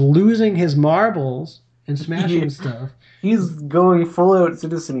Master's losing his marbles and smashing stuff. He's going full out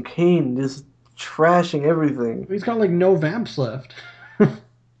Citizen Kane, just trashing everything. He's got, no vamps left.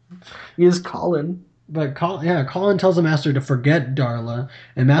 He is Colin. But Colin tells the Master to forget Darla.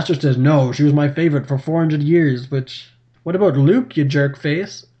 And Master says, no, she was my favorite for 400 years, which... What about Luke, you jerk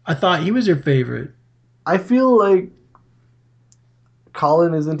face? I thought he was your favorite. I feel like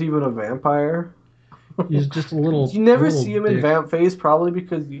Colin isn't even a vampire. He's just a little... You never see him dick. in vamp face, probably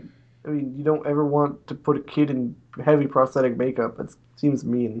because you don't ever want to put a kid in heavy prosthetic makeup. It seems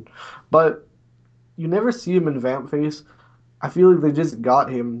mean. But you never see him in vamp face. I feel like they just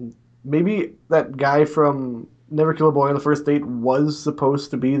got him. Maybe that guy from Never Kill a Boy on the First Date was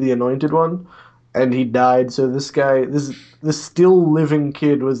supposed to be the anointed one, and he died. So this guy, this still living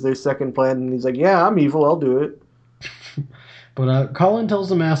kid, was their second plan, and he's like, "Yeah, I'm evil. I'll do it." But Colin tells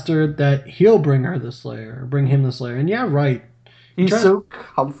the Master that he'll bring him the Slayer, and right. He's so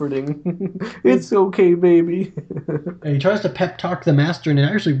comforting. It's okay, baby. And he tries to pep talk the Master, and it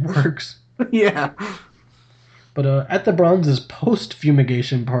actually works. Yeah. But at the Bronze's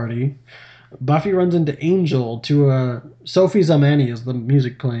post-fumigation party, Buffy runs into Angel to Sophie Zamani is the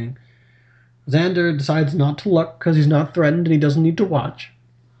music playing. Xander decides not to look because he's not threatened and he doesn't need to watch.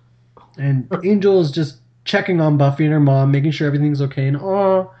 And Angel is just checking on Buffy and her mom, making sure everything's okay, and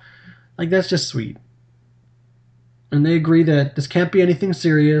that's just sweet. And they agree that this can't be anything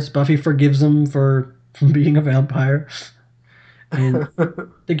serious. Buffy forgives him for being a vampire. And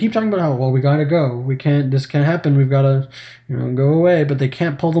they keep talking about how, we gotta go. This can't happen. We've gotta, go away. But they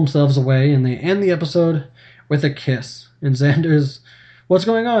can't pull themselves away, and they end the episode with a kiss. And Xander's, what's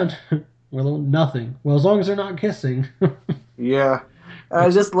going on? Well, nothing. Well, as long as they're not kissing. Yeah. I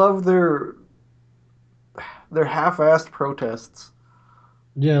just love their half-assed protests.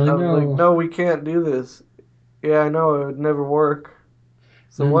 Yeah, no, we can't do this. Yeah, I know, it would never work.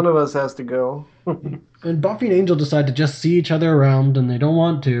 So one of us has to go. And Buffy and Angel decide to just see each other around, and they don't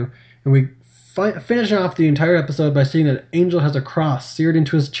want to. And we finishing off the entire episode by seeing that Angel has a cross seared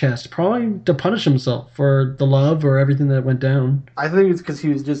into his chest, probably to punish himself for the love or everything that went down. I think it's because he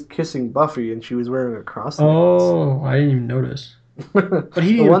was just kissing Buffy and she was wearing a cross. Oh, I didn't even notice. But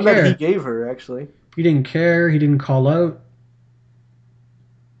he didn't the one care. that he gave her, actually. He didn't care. He didn't call out.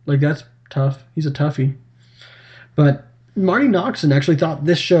 Like, that's tough. He's a toughie. But Marty Noxon actually thought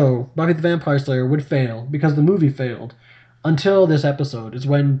this show, Buffy the Vampire Slayer, would fail because the movie failed. Until this episode is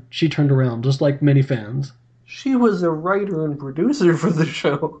when she turned around, just like many fans. She was a writer and producer for the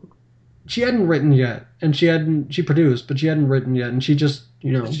show. She hadn't written yet, and she produced, but she hadn't written yet, and she just, She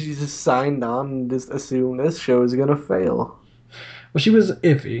just signed on and just assumed this show is gonna fail. Well, she was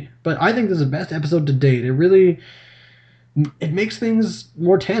iffy, but I think this is the best episode to date. It makes things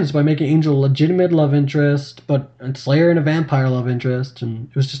more tense by making Angel a legitimate love interest, but Slayer and a vampire love interest, and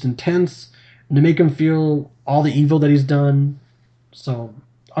it was just intense, and to make him feel all the evil that he's done. So,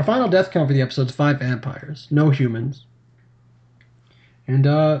 our final death count for the episode is 5 vampires, no humans. And,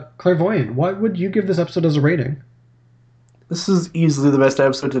 Clairvoyant, what would you give this episode as a rating? This is easily the best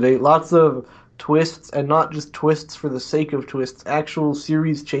episode to date. Lots of twists, and not just twists for the sake of twists, actual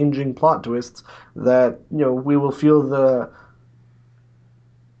series-changing plot twists that, we will feel the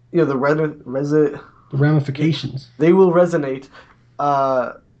ramifications. They will resonate,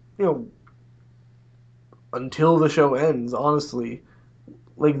 until the show ends, honestly.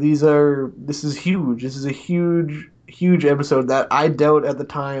 Like, this is huge. This is a huge, huge episode that I doubt at the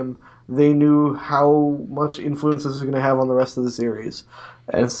time they knew how much influence this was going to have on the rest of the series.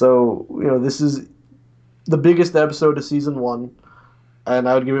 And so, this is the biggest episode of season 1, and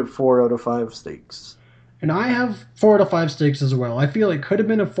I would give it 4 out of 5 stakes. And I have 4 out of 5 stakes as well. I feel it could have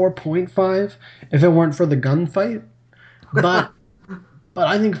been a 4.5 if it weren't for the gunfight, but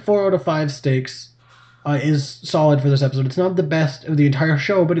I think 4 out of 5 stakes is solid for this episode. It's not the best of the entire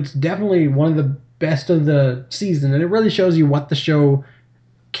show, but it's definitely one of the best of the season, and it really shows you what the show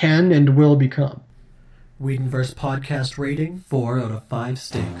can and will become. Whedonverse podcast rating 4 out of 5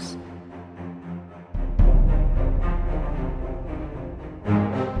 stakes.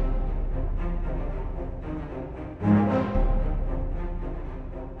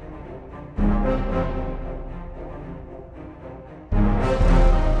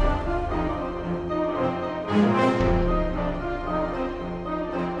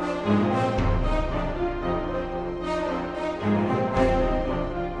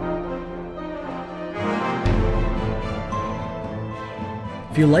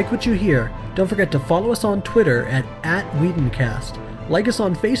 If you like what you hear, don't forget to follow us on Twitter at @WhedonCast, like us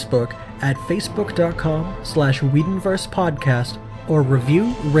on Facebook at facebook.com/WhedonversePodcast, or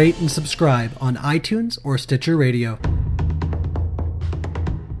review, rate, and subscribe on iTunes or Stitcher Radio.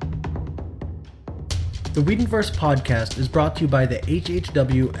 The Whedonverse Podcast is brought to you by the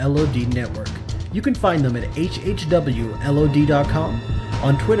HHW LOD Network. You can find them at hhwlod.com,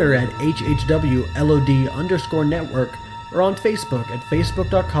 on Twitter at hhwlod_network, or on Facebook at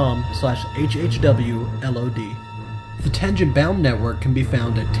facebook.com/hhwlod. The Tangent Bound Network can be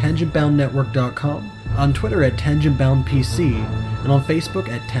found at tangentboundnetwork.com, on Twitter at tangentboundpc, and on Facebook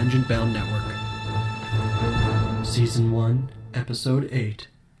at Tangent Bound Network. Season 1, Episode 8,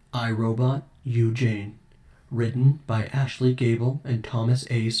 I, Robot, You, Jane. Written by Ashley Gable and Thomas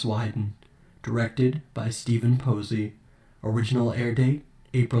A. Swiden. Directed by Stephen Posey. Original air date,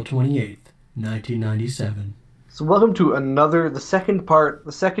 April 28th, 1997. So welcome to the second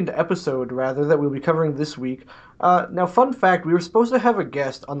episode, rather, that we'll be covering this week. Now, fun fact, we were supposed to have a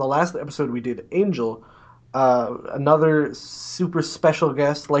guest on the last episode we did, Angel, another super special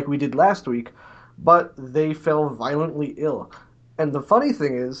guest like we did last week, but they fell violently ill. And the funny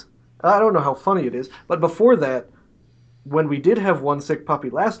thing is, I don't know how funny it is, but before that, when we did have one sick puppy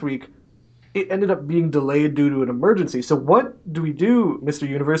last week, it ended up being delayed due to an emergency. So what do we do, Mr.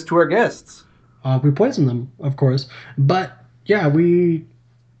 Universe, to our guests? We poisoned them, of course. But, yeah,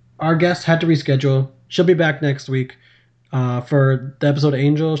 our guest had to reschedule. She'll be back next week for the episode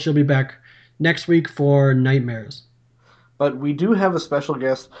Angel. She'll be back next week for Nightmares. But we do have a special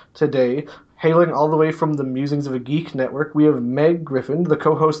guest today, hailing all the way from the Musings of a Geek Network. We have Meg Griffin, the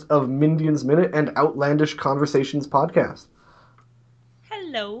co-host of Mindian's Minute and Outlandish Conversations podcast.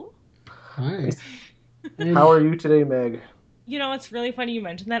 Hello. Hi. How are you today, Meg? You know, it's really funny you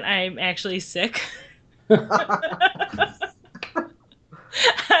mentioned that. I'm actually sick. I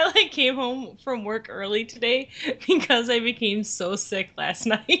came home from work early today because I became so sick last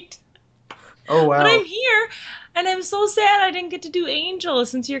night. Oh, wow. But I'm here, and I'm so sad I didn't get to do Angel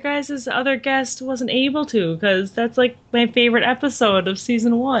since your guys' other guest wasn't able to, because that's my favorite episode of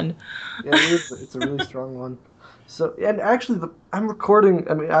season 1. Yeah, it is. It's a really strong one. So, and actually, I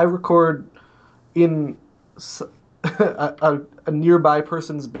record in a nearby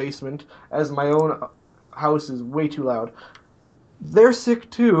person's basement, as my own house is way too loud. They're sick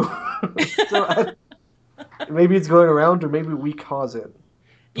too. Maybe it's going around, or maybe we cause it.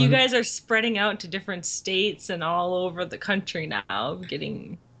 You guys are spreading out to different states and all over the country now,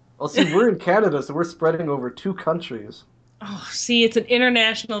 getting... Well, see, we're in Canada, so we're spreading over 2 countries. Oh, see, it's an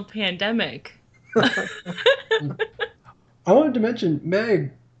international pandemic. I wanted to mention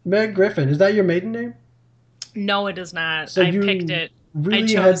Meg Griffin. Is that your maiden name? No, it is not. So I you picked it.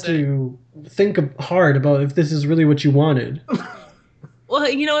 Really I had chose to think hard about if this is really what you wanted. Well,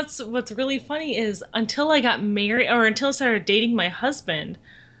 you know what's really funny is until I got married, or until I started dating my husband,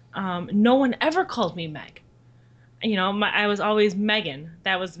 no one ever called me Meg. You know, I was always Megan.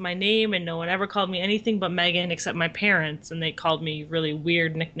 That was my name, and no one ever called me anything but Megan except my parents, and they called me really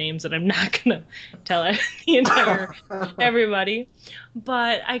weird nicknames that I'm not gonna tell the entire everybody.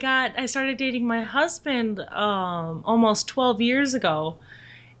 But I started dating my husband almost 12 years ago,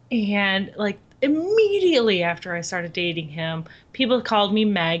 and like immediately after I started dating him, people called me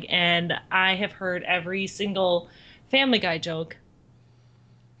Meg, and I have heard every single Family Guy joke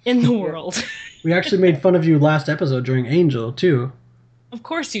in the world. We actually made fun of you last episode during Angel, too. Of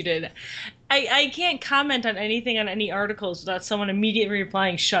course you did. I can't comment on anything on any articles without someone immediately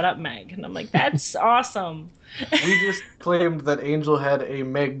replying, "Shut up, Meg." And I'm like, that's awesome. We just claimed that Angel had a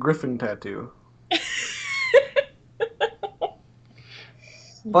Meg Griffin tattoo.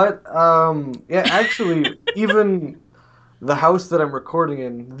 But, yeah, actually, even the house that I'm recording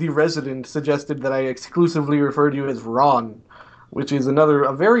in, the resident, suggested that I exclusively refer to you as Ron, which is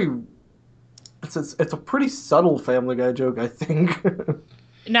it's a pretty subtle Family Guy joke, I think.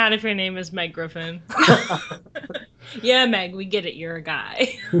 Not if your name is Meg Griffin. Yeah, Meg, we get it. You're a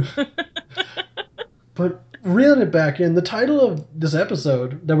guy. But reeling it back in, the title of this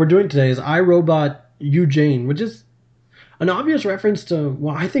episode that we're doing today is I, Robot, You, Jane, which is an obvious reference to,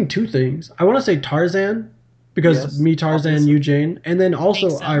 well, I think 2 things. I want to say Tarzan, because Yes, me, Tarzan, obviously. you, Jane, and then also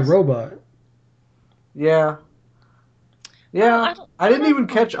Makes sense. I, Robot. Yeah. Well, I didn't even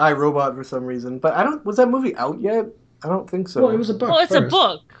catch iRobot for some reason, but was that movie out yet? I don't think so. Well, it was a book Well, it's first. a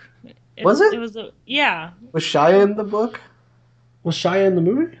book. Was it? It was yeah. Was Shia in the book? Was Shia in the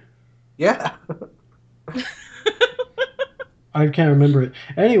movie? Yeah. I can't remember it.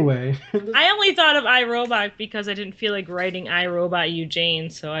 Anyway. I only thought of iRobot because I didn't feel like writing iRobot You Jane,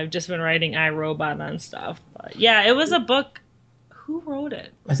 so I've just been writing iRobot on stuff. But yeah, it was a book. Who wrote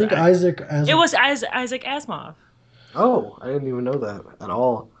it? I think Isaac Asimov. It was Isaac Asimov. Oh, I didn't even know that at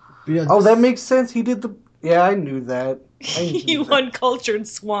all. Yeah, Oh, that makes sense. He did the... Yeah, I knew that. You uncultured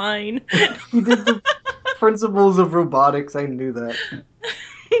swine. He did the principles of robotics. I knew that.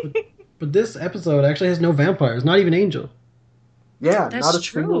 But this episode actually has no vampires, not even Angel. Yeah, That's not a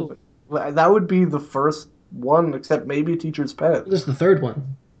true. single... That would be the first one, except maybe Teacher's Pet, This is the 3rd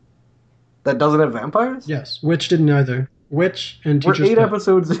one. that doesn't have vampires? Yes, Witch didn't either. Witch and We're Teacher's 8 Pet.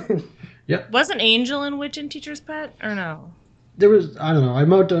 episodes in. Wasn't Angel in Witch and Teacher's Pet? Or no? There was, I don't know, I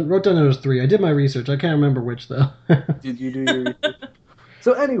wrote down there was 3. I did my research. I can't remember which, though. Did you do your research?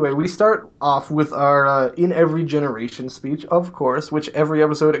 So anyway, we start off with our In Every Generation speech, of course, which every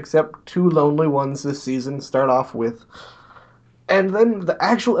episode except 2 lonely ones this season start off with. And then the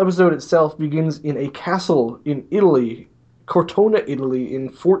actual episode itself begins in a castle in Italy, Cortona, Italy, in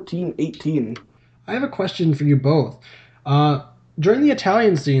 1418. I have a question for you both. During the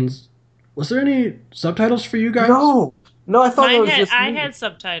Italian scenes, was there any subtitles for you guys? No, I thought that was just I me. had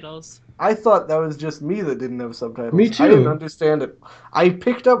subtitles. I thought that was just me that didn't have subtitles. Me too. I didn't understand it. I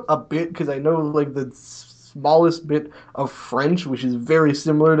picked up a bit because I know like the smallest bit of French, which is very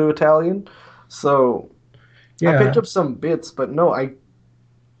similar to Italian. So I picked up some bits, but no, I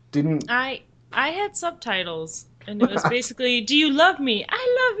didn't. I had subtitles, and it was basically, "Do you love me?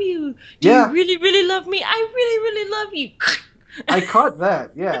 I love you. Do Yeah. you really, really love me? I really, really love you." I caught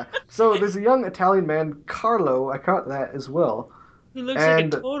that, yeah. So there's a young Italian man, Carlo. I caught that as well. Who looks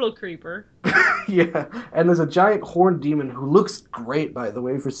And- like a total creeper. Yeah, and there's a giant horned demon who looks great, by the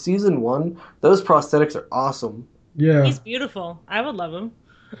way. For season 1, those prosthetics are awesome. Yeah. He's beautiful. I would love him.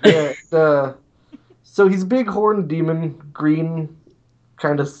 Yeah, so he's a big horned demon, green,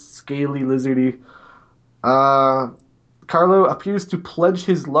 kind of scaly, lizardy. Carlo appears to pledge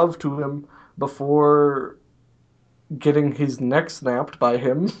his love to him before getting his neck snapped by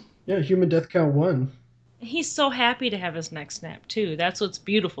him. Yeah, Human Death Count 1. He's so happy to have his neck snapped too. That's what's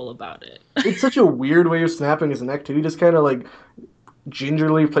beautiful about it. It's such a weird way of snapping his neck, too. He just kind of, like,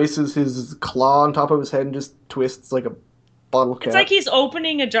 gingerly places his claw on top of his head and just twists like a bottle cap. It's like he's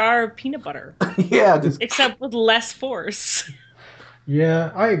opening a jar of peanut butter, Yeah, just... except with less force.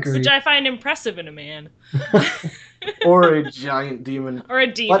 Yeah, I agree. which I find impressive in a man. Or a giant demon. Or a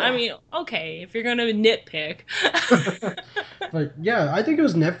demon. But- I mean, okay, if you're gonna nitpick. But yeah, I think it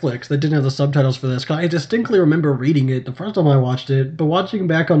was Netflix that didn't have the subtitles for this. 'Cause I distinctly remember reading it the first time I watched it, but watching it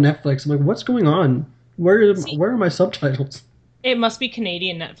back on Netflix, I'm like, what's going on? Where are my subtitles? It must be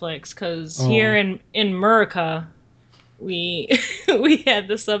Canadian Netflix, because Oh. here in America, we we had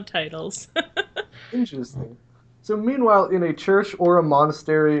the subtitles. Interesting. So meanwhile, in a church or a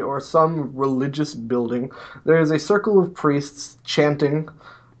monastery or some religious building, there is a circle of priests chanting,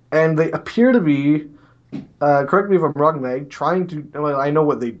 and they appear to be, correct me if I'm wrong, Meg, trying to, well, I know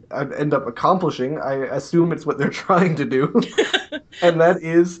what they end up accomplishing. I assume it's what they're trying to do. And that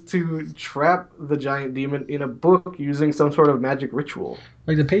is to trap the giant demon in a book using some sort of magic ritual.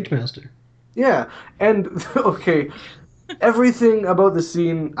 Like the Page Master. Yeah, and okay, everything about the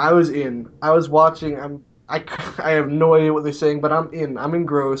scene I was in. I was watching. I have no idea what they're saying, but I'm in. I'm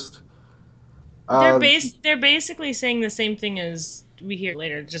engrossed. They're basically saying the same thing as we hear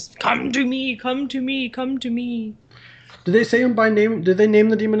later. Just come to me, come to me, come to me. Did they say him by name? Did they name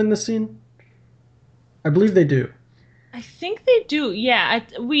the demon in this scene? I believe they do. I think they do. Yeah,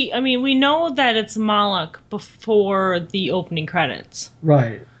 we know that it's Moloch before the opening credits,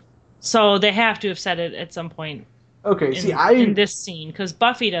 Right. so they have to have said it at some point Okay, in this scene, because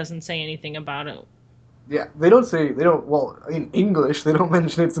Buffy doesn't say anything about it. Yeah, they don't. Well, in English, they don't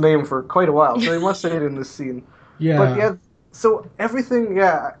mention its name for quite a while, so they must say it in this scene. Yeah. But yeah, so everything,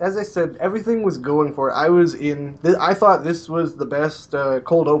 yeah, as I said, everything was going for it. I was in. I thought this was the best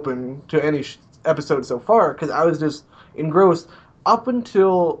cold open to any episode so far because I was just engrossed up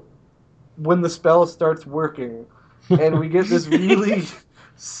until when the spell starts working, and we get this really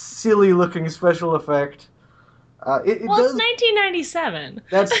silly looking special effect. It Well, does. it's 1997.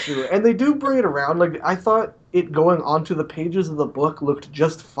 That's true, and they do bring it around. Like I thought, it going onto the pages of the book looked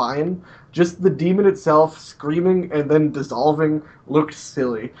just fine. Just the demon itself screaming and then dissolving looked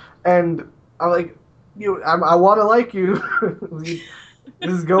silly, and I'm like, I want to like you.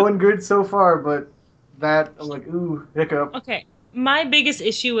 This is going good so far, but that I'm like, ooh, hiccup. Okay, my biggest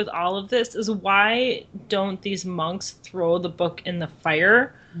issue with all of this is why don't these monks throw the book in the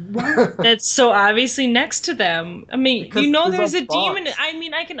fire? That's so obviously next to them. I mean, Because you know there's there's a a demon. box. I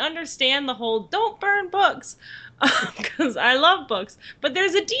mean, I can understand the whole don't burn books because I love books, but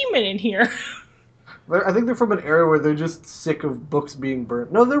there's a demon in here. I think they're from an era where they're just sick of books being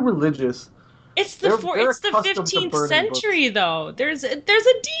burnt. No, they're religious. It's They're it's the accustomed to 15th burning century though. There's a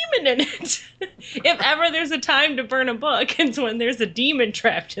demon in it. If ever there's a time to burn a book, it's when there's a demon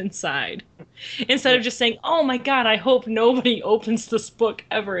trapped inside. Instead of just saying, "Oh my God, I hope nobody opens this book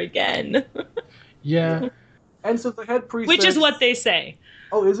ever again," Yeah. And so the head priest which says, is what they say.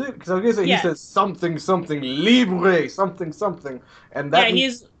 Oh, is it? Because I was gonna say Yes. he says something libre something, and that Yeah,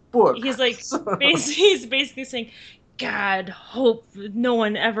 means book. he's like So- he's basically saying, God, hope no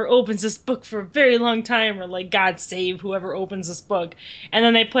one ever opens this book for a very long time, or like God save whoever opens this book. And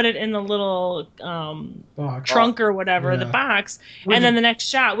then they put it in the little Box. trunk or whatever, the Yeah. box, Which and then is- the next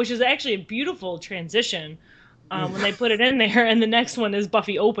shot, which is actually a beautiful transition, when they put it in there, and the next one is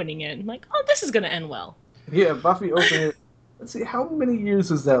Buffy opening it. I'm like, oh, this is gonna end well. Yeah, Buffy opened it. Let's see, how many years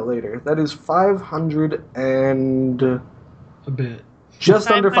is that later? That is 500 and A bit.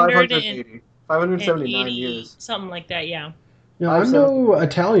 just under 500 580. 579 And 80, years. something like that. Yeah. Yeah, I'm no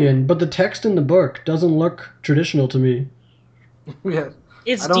Italian, but the text in the book doesn't look traditional to me. Yeah,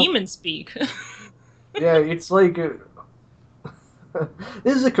 It's I don't- demon speak. yeah, it's like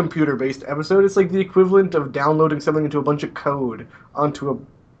this is a computer-based episode. It's like the equivalent of downloading something into a bunch of code onto a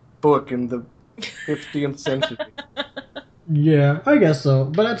book in the 15th century. Yeah, I guess so.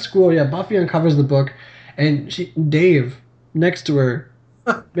 But at school, yeah, Buffy uncovers the book, and Dave, next to her,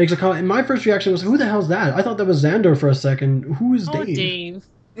 makes a comment. And my first reaction was, who the hell's that? I thought that was Xander for a second. Who is Oh, Dave? Dave.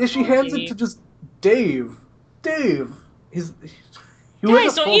 Yeah, she Oh, hands it Dave. to just Dave. He has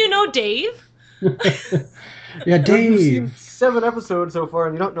Guys, a don't full- you know Dave? Yeah, You've seen Dave. 7 episodes so far,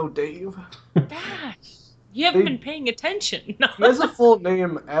 and you don't know Dave. Gosh, you haven't They- been paying attention. No. He has a full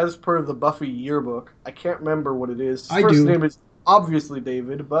name as per the Buffy yearbook. I can't remember what it is. His I first do. name is obviously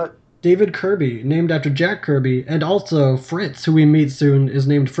David, but David Kirby, named after Jack Kirby, and also Fritz, who we meet soon, is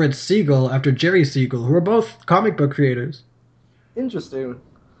named Fritz Siegel after Jerry Siegel, who are both comic book creators. interesting.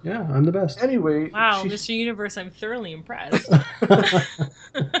 Yeah, I'm the best. Anyway, Wow, she- Mr. Universe, I'm thoroughly impressed.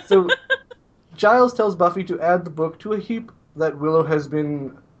 so Giles tells Buffy to add the book to a heap that Willow has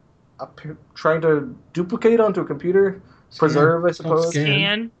been trying to duplicate onto a computer. Preserve, I It's called suppose. Scan.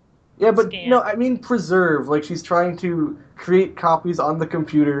 Scan. Yeah, but Scan. no, I mean preserve. Like she's trying to create copies on the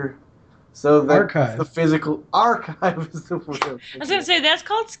computer So that Archive. the physical archive is the word. I was gonna say that's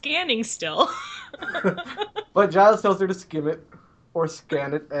called scanning still. But Giles tells her to skim it, or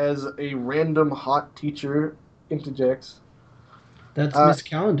scan it, as a random hot teacher interjects. That's Miss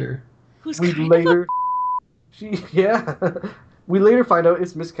Calendar. Who's We kind later, we later find out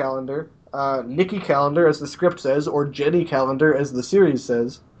it's Miss Calendar, Nikki Calendar, as the script says, or Jenny Calendar, as the series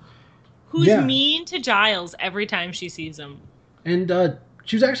says. who's Yeah. mean to Giles every time she sees him. And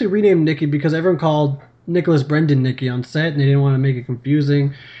she was actually renamed Nikki because everyone called Nicholas Brendan Nikki on set, and they didn't want to make it confusing.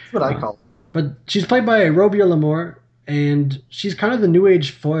 That's what I call it. But she's played by Robia Lamore, and she's kind of the new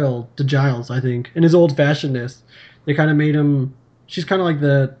age foil to Giles, I think, in his old-fashionedness. They kind of made him... She's kind of like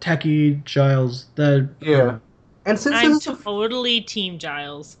the techie Giles. Yeah. And since I'm this, is totally Team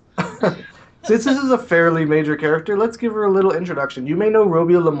Giles. since this is a fairly major character, let's give her a little introduction. You may know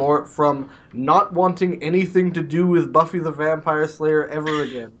Robia Lamore from not wanting anything to do with Buffy the Vampire Slayer ever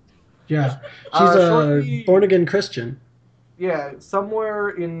again. Yeah. She's a shortly- born-again Christian. Yeah,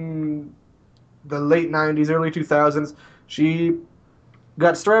 somewhere in the late 90s, early 2000s, she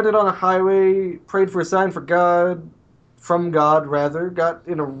got stranded on a highway, prayed for a sign from God, got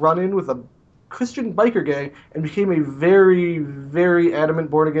in a run-in with a Christian biker gang, and became a very, very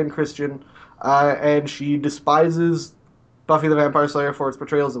adamant born-again Christian. And she despises Buffy the Vampire Slayer for its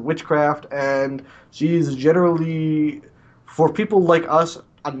portrayals of witchcraft, and she's generally, for people like us,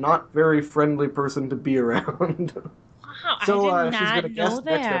 a not very friendly person to be around. Wow, So I did she's not gonna guest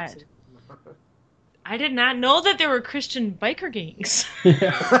know next that. episode. I did not know that there were Christian biker gangs.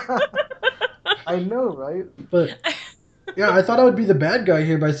 I know, right? But yeah, I thought I would be the bad guy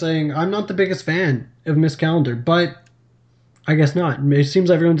here by saying I'm not the biggest fan of Miss Calendar, but I guess not. It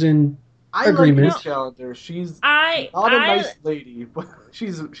seems everyone's in I like agreement. Miss Calendar. She's not a nice lady, but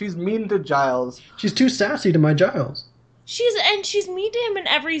she's mean to Giles. She's too sassy to my Giles. She's mean to him in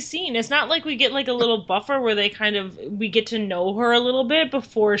every scene. It's not like we get like a little buffer where we get to know her a little bit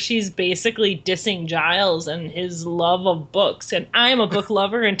before she's basically dissing Giles and his love of books. And I'm a book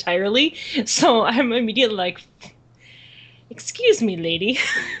lover entirely, so I'm immediately like, "Excuse me, lady."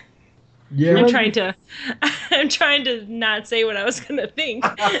 Yeah. I'm trying to not say what I was gonna think.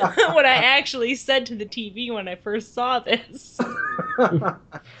 What I actually said to the TV when I first saw this.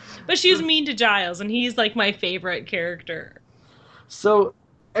 But she's mean to Giles, and he's like my favorite character. So,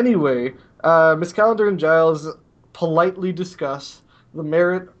 anyway, Miss Calendar and Giles politely discuss the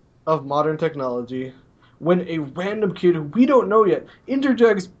merit of modern technology when a random kid who we don't know yet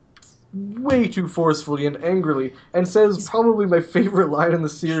interjects way too forcefully and angrily and says probably my favorite line in the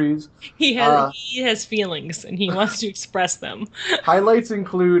series. He has feelings, and he wants to express them. Highlights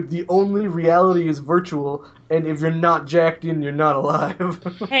include the only reality is virtual, and if you're not jacked in, you're not alive.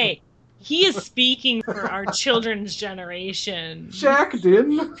 Hey, he is speaking for our children's generation. Jacked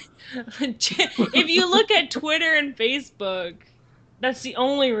in? If you look at Twitter and Facebook, that's the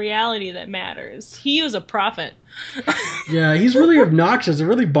only reality that matters. He was a prophet. Yeah, he's really obnoxious. It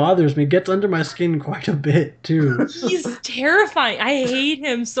really bothers me. It gets under my skin quite a bit, too. He's terrifying. I hate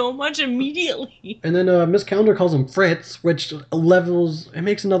him so much immediately. And then Miss Calendar calls him Fritz, which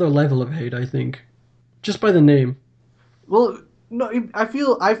makes another level of hate, I think. Just by the name. Well, no,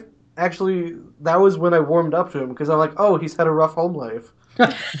 actually, that was when I warmed up to him, because I'm like, oh, he's had a rough home life.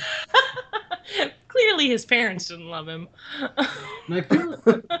 Clearly his parents didn't love him. And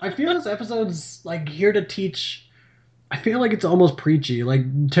I feel this episode's like here to teach. I feel like it's almost preachy.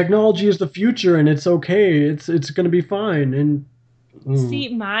 Like technology is the future and it's okay. It's going to be fine. And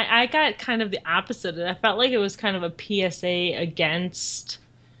see, I got kind of the opposite. I felt like it was kind of a PSA against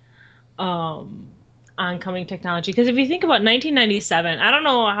oncoming technology. Because if you think about 1997, I don't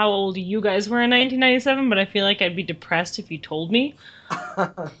know how old you guys were in 1997, but I feel like I'd be depressed if you told me.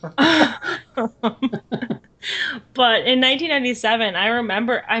 But in 1997, I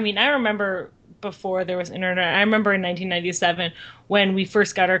remember before there was internet. I remember in 1997 when we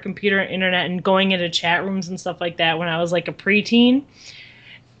first got our computer and internet and going into chat rooms and stuff like that when I was like a preteen.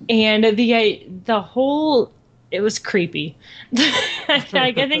 And the whole, it was creepy.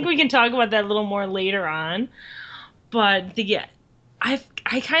 I think we can talk about that a little more later on. But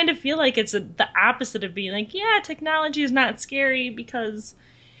I kind of feel like it's the opposite of being like, yeah, technology is not scary, because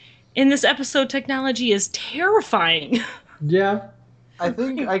in this episode, technology is terrifying. Yeah. I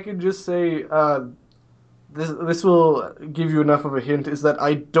think I can just say this will give you enough of a hint, is that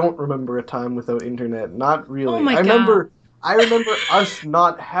I don't remember a time without internet. Not really. Oh my God. I remember us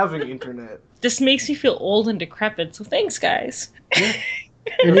not having internet. This makes me feel old and decrepit, so thanks, guys. Yeah.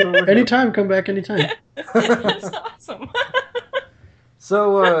 Anytime, come back anytime. That's awesome.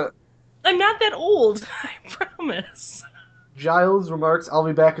 So, I'm not that old, I promise. Giles remarks, "I'll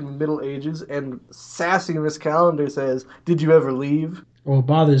be back in the Middle Ages," and sassy Miss Calendar says, "Did you ever leave?" Well, it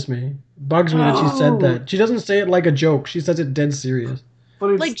bothers me. Bugs me that she said Oh. that. She doesn't say it like a joke. She says it dead serious.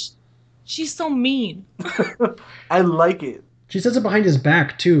 But Like, she's so mean. I like it. She says it behind his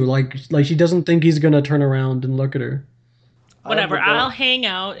back too, like she doesn't think he's gonna turn around and look at her. Whatever. I I'll hang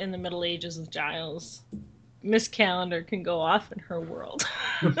out in the Middle Ages with Giles. Miss Calendar can go off in her world.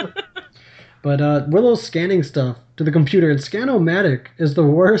 But Willow's scanning stuff to the computer. And Scanomatic is the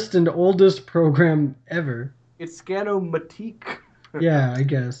worst and oldest program ever. It's Scanomatique. Yeah, I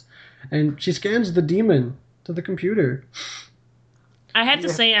guess. And she scans the demon to the computer. I have to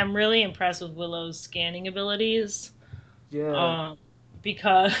Yeah. say, I'm really impressed with Willow's scanning abilities. Yeah.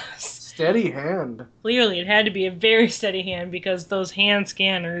 Because Steady hand. clearly it had to be a very steady hand because those hand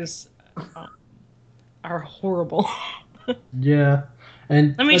scanners are horrible. Yeah.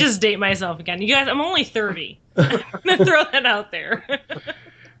 And Let me just date myself again. You guys, I'm only 30. I'm going to throw that out there.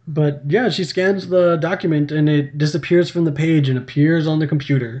 But yeah, she scans the document and it disappears from the page and appears on the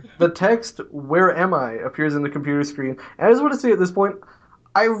computer. The text, "Where am I?" appears in the computer screen. And I just want to say at this point,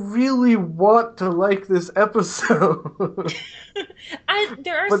 I really want to like this episode.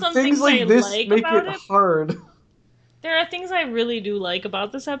 There are But some things things like I this like make about it it. hard. There are things I really do like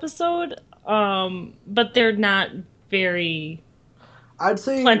about this episode, but they're not very I'd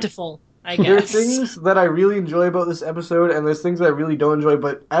say plentiful, I there are guess. things that I really enjoy about this episode, and there's things that I really don't enjoy,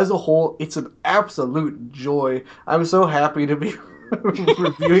 but as a whole, it's an absolute joy. I'm so happy to be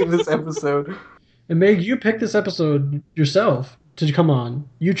reviewing this episode. And Meg, you picked this episode yourself to come on.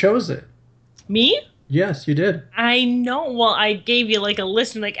 You chose it. Me? Yes, you did. I know. Well, I gave you like a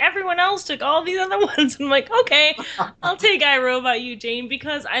list, and like everyone else took all these other ones. I'm like, okay, I'll take I Wrote About You, Jane,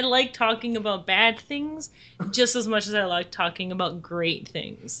 because I like talking about bad things just as much as I like talking about great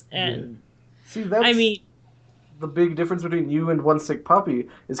things. And See, that's I mean, the big difference between you and One Sick Puppy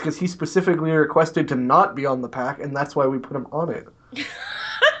is because he specifically requested to not be on the pack, and that's why we put him on it.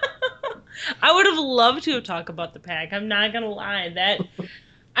 I would have loved to have talked about the pack. I'm not gonna lie.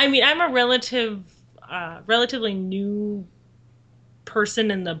 I'm a relatively new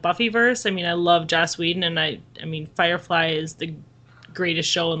person in the Buffyverse. I mean, I love Joss Whedon, and I mean, Firefly is the greatest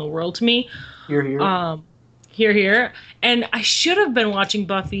show in the world to me. Here, here. Here. And I should have been watching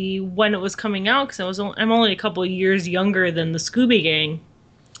Buffy when it was coming out because I'm only a couple of years younger than the Scooby Gang,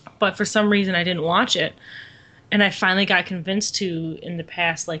 but for some reason I didn't watch it. And I finally got convinced to in the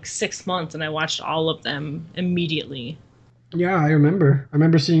past like 6 months, and I watched all of them immediately. Yeah, I remember. I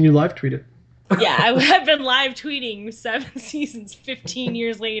remember seeing you live tweet it. Yeah, I have been live tweeting 7 seasons 15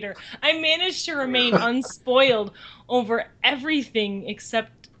 years later. I managed to remain unspoiled over everything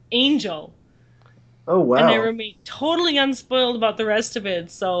except Angel. Oh, wow. And I remained totally unspoiled about the rest of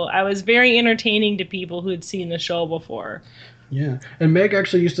it. So I was very entertaining to people who had seen the show before. Yeah. And Meg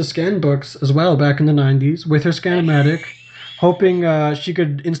actually used to scan books as well back in the 90s with her Scanomatic, hoping she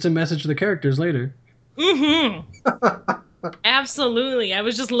could instant message the characters later. Mm-hmm. Absolutely. I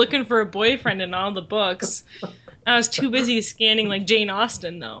was just looking for a boyfriend in all the books. I was too busy scanning like Jane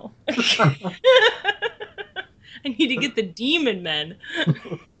Austen, though. I need to get the demon men.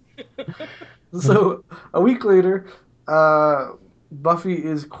 So, a week later, Buffy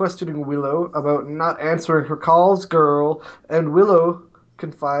is questioning Willow about not answering her calls, girl, and Willow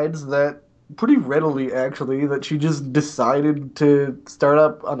confides that, pretty readily actually, that she just decided to start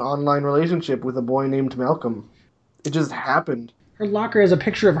up an online relationship with a boy named Malcolm. It just happened. Her locker has a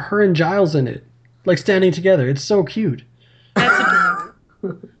picture of her and Giles in it, like standing together. It's so cute. That's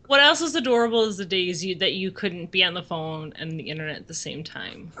adorable. What else is adorable is the days that you couldn't be on the phone and the internet at the same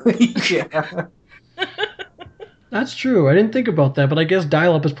time. Yeah. That's true. I didn't think about that, but I guess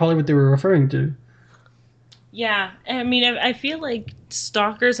dial-up is probably what they were referring to. Yeah, I mean, I feel like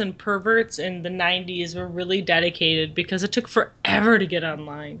stalkers and perverts in the 90s were really dedicated because it took forever to get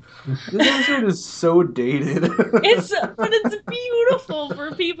online. This episode is so dated. But it's beautiful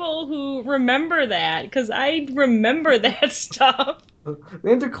for people who remember that, because I remember that stuff.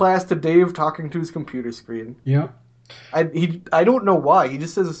 They enter class to Dave talking to his computer screen. Yeah. I don't know why. He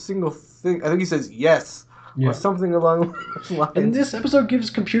just says a single thing. I think he says yes. Yeah. Or something along those lines. And this episode gives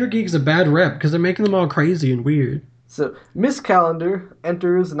computer geeks a bad rep because they're making them all crazy and weird. So, Miss Calendar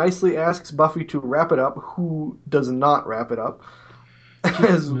enters, nicely asks Buffy to wrap it up, who does not wrap it up.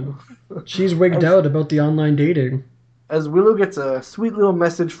 As, She's wigged out about the online dating. as Willow gets a sweet little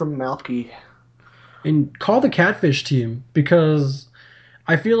message from Malky. And call the catfish team because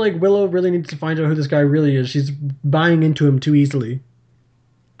I feel like Willow really needs to find out who this guy really is. She's buying into him too easily.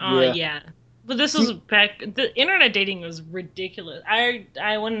 Oh, yeah. But this was back. The internet dating was ridiculous.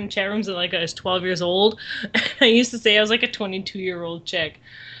 I went in chat rooms at like I was 12 years old. And I used to say I was like a 22-year-old chick,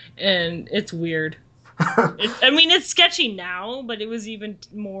 and it's weird. I mean, it's sketchy now, but it was even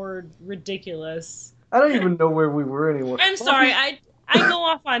more ridiculous. I don't even know where we were anymore. I'm sorry. I go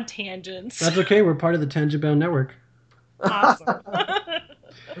off on tangents. That's okay. We're part of the Tangent Bound Network. Awesome.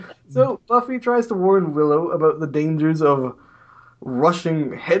 So Buffy tries to warn Willow about the dangers of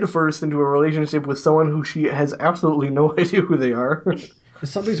rushing headfirst into a relationship with someone who she has absolutely no idea who they are.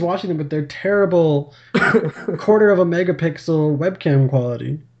 Somebody's watching them with their terrible quarter of a megapixel webcam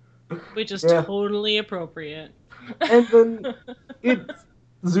quality. Which is totally appropriate. And then it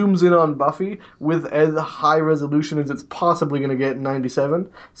zooms in on Buffy with as high resolution as it's possibly going to get in 97,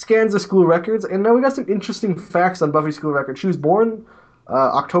 scans the school records, and now we got some interesting facts on Buffy's school record. She was born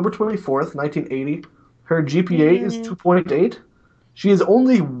October 24th, 1980. Her GPA is 2.8. She has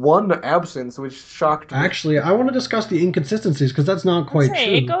only one absence, which shocked me. Actually, I want to discuss the inconsistencies because that's not quite true.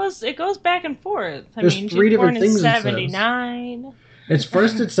 It goes back and forth. There's three different things in 79. It's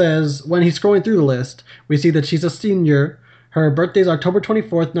first it says, when he's scrolling through the list, we see that she's a senior. Her birthday is October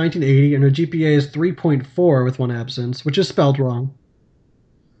 24th, 1980, and her GPA is 3.4 with one absence, which is spelled wrong.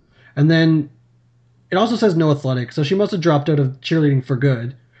 And then it also says no athletics, so she must have dropped out of cheerleading for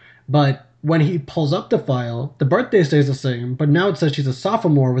good. But when he pulls up the file, the birthday stays the same, but now it says she's a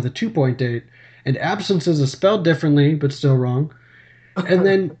sophomore with a 2.8, and absences is spelled differently, but still wrong. And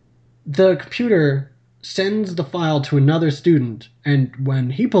then the computer sends the file to another student, and when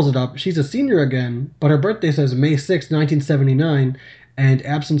he pulls it up, she's a senior again, but her birthday says May 6th, 1979, and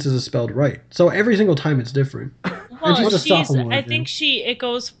absences is spelled right. So every single time it's different. Well, and she's a sophomore. I think it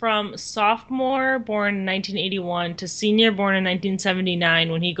goes from sophomore born in 1981 to senior born in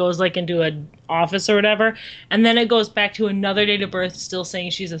 1979 when he goes like into an office or whatever, and then it goes back to another date of birth still saying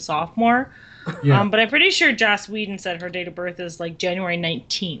she's a sophomore. Yeah. But I'm pretty sure Joss Whedon said her date of birth is like January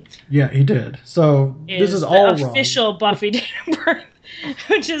 19th. Yeah, he did. So this is all the official wrong. Buffy date of birth,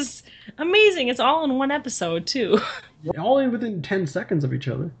 which is amazing. It's all in one episode too. All within 10 seconds of each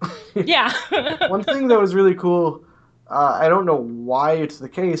other. Yeah. One thing that was really cool, I don't know why it's the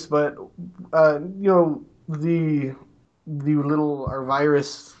case, but the little our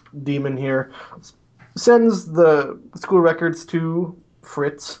virus demon here sends the school records to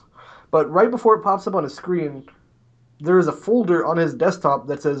Fritz. But right before it pops up on his screen, there is a folder on his desktop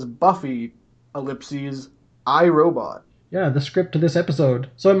that says Buffy, ellipses, iRobot. Yeah, the script to this episode.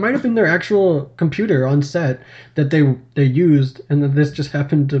 So it might have been their actual computer on set that they used, and that this just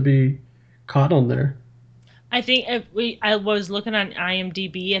happened to be caught on there. I think I was looking on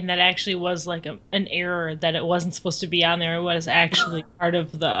IMDb, and that actually was like an error that it wasn't supposed to be on there. It was actually part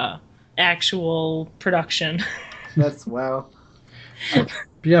of the actual production. That's wow.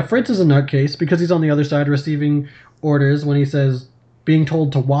 Yeah, Fritz is a nutcase because he's on the other side receiving orders when he says being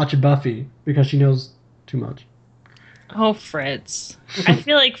told to watch Buffy because she knows too much. Oh, Fritz. I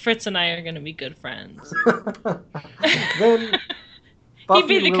feel like Fritz and I are going to be good friends. Then He'd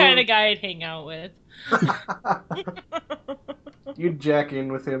be the kind of guy I'd hang out with. You'd jack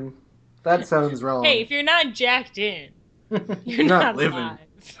in with him. That sounds wrong. Hey, if you're not jacked in, you're not not living. alive.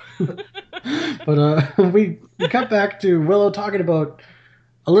 But we cut back to Willow talking about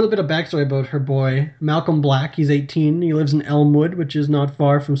a little bit of backstory about her boy, Malcolm Black. He's 18. He lives in Elmwood, which is not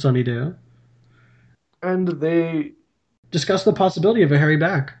far from Sunnydale. And they... discuss the possibility of a hairy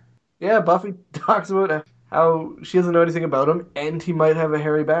back. Yeah, Buffy talks about how she doesn't know anything about him, and he might have a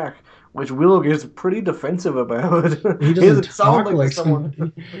hairy back, which Willow gets pretty defensive about. He doesn't talk like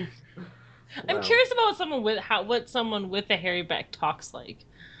someone. I'm curious about what someone with a hairy back talks like.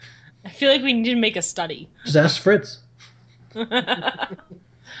 I feel like we need to make a study. Just ask Fritz.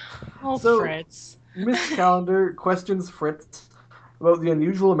 Fritz. Miss Calendar questions Fritz about the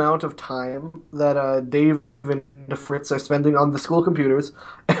unusual amount of time that Dave and Fritz are spending on the school computers,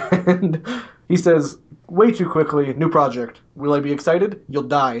 and he says, way too quickly, new project. Will I be excited? You'll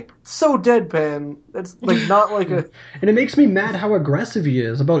die. So deadpan. That's like not like a... And it makes me mad how aggressive he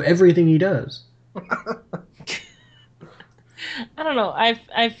is about everything he does. I don't know.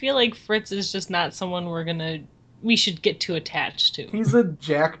 I feel like Fritz is just not someone we should get too attached to. He's a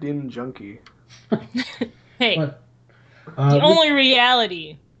jacked-in junkie. Hey, But, the only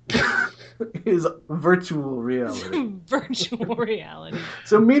reality. Is virtual reality. Virtual reality.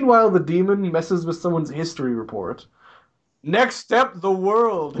 So meanwhile, the demon messes with someone's history report. Next step, the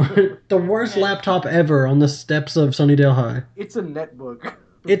world. the worst laptop ever on the steps of Sunnydale High. It's a netbook.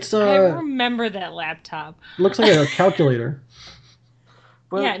 It's I remember that laptop. looks like a calculator.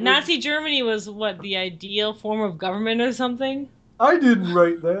 But yeah, Nazi Germany was the ideal form of government or something? I didn't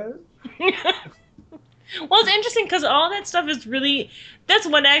write that. Well, it's interesting because all that stuff is really. That's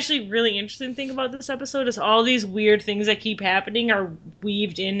one actually really interesting thing about this episode is all these weird things that keep happening are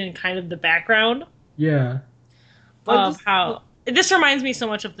weaved in kind of the background Yeah. of how. This reminds me so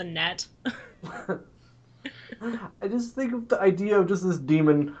much of the Net. I just think of the idea of just this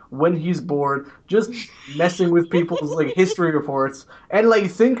demon when he's bored, just messing with people's like history reports and like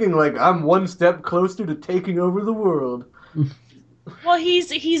thinking like I'm one step closer to taking over the world. Well,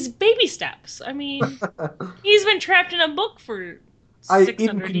 he's baby steps. I mean, he's been trapped in a book for I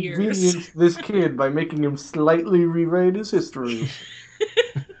 600 years. inconvenienced this kid by making him slightly rewrite his history.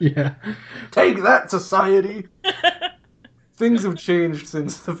 Yeah. Take that, society! Things have changed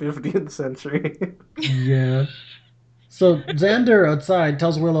since the 50th century. Yeah. So Xander outside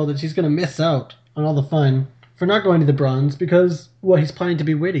tells Willow that she's going to miss out on all the fun for not going to the bronze because, well, he's planning to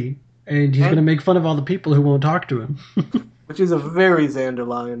be witty. And he's going to make fun of all the people who won't talk to him. Which is a very Xander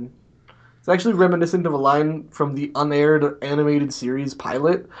line. It's actually reminiscent of a line from the unaired animated series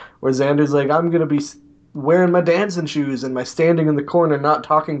pilot, where Xander's like, I'm going to be wearing my dancing shoes and my standing in the corner not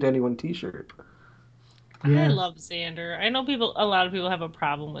talking to anyone t-shirt. Yeah. I love Xander. I know a lot of people have a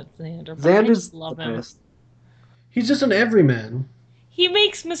problem with Xander, but I Xander's just love the him. best. He's just an everyman. He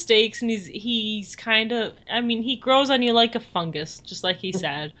makes mistakes, and he's kind of. I mean, he grows on you like a fungus, just like he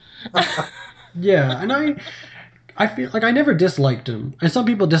said. Yeah, and I feel like I never disliked him. And some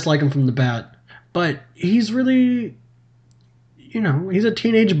people dislike him from the bat. But he's really, he's a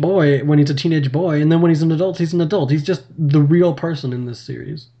teenage boy when he's a teenage boy. And then when he's an adult, he's an adult. He's just the real person in this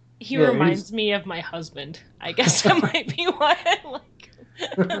series. He reminds me of my husband. I guess that might be why I like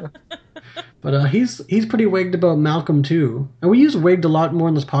him. But he's pretty wigged about Malcolm too, and we use wigged a lot more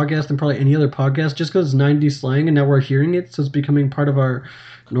in this podcast than probably any other podcast, just because it's 90s slang, and now we're hearing it, so it's becoming part of our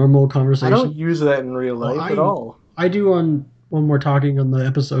normal conversation. I don't use that in real life at all. I do when we're talking on the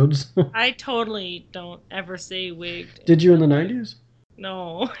episodes. I totally don't ever say wigged. Did you in the 90s?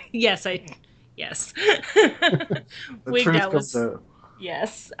 No. Yes. Yes. The Wigged. truth That was. comes out.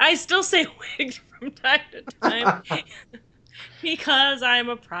 Yes, I still say wigged from time to time. Because I'm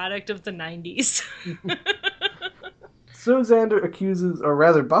a product of the 90s. So Xander accuses, or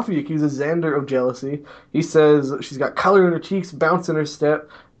rather Buffy accuses Xander of jealousy. He says she's got color in her cheeks, bounce in her step.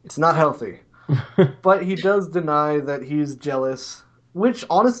 It's not healthy. But he does deny that he's jealous, which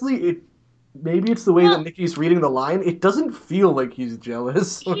honestly, maybe it's the way that Nikki's reading the line. It doesn't feel like he's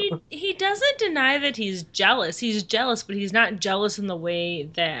jealous. he doesn't deny that he's jealous. He's jealous, but he's not jealous in the way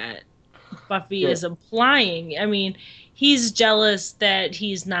that Buffy is implying. I mean, he's jealous that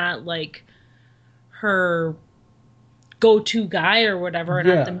he's not like her go-to guy or whatever,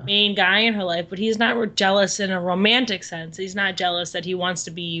 not the main guy in her life, but he's not jealous in a romantic sense. He's not jealous that he wants to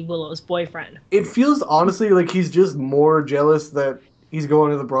be Willow's boyfriend. It feels honestly like he's just more jealous that he's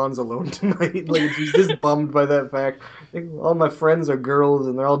going to the bronze alone tonight. Like he's just bummed by that fact. Like, all my friends are girls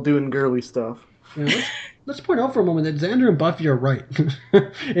and they're all doing girly stuff. Yeah, let's point out for a moment that Xander and Buffy are right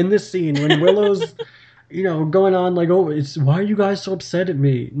in this scene when Willow's, going on like, oh, it's why are you guys so upset at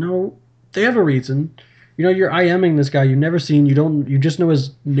me? No, they have a reason. You're IMing this guy you've never seen. You just know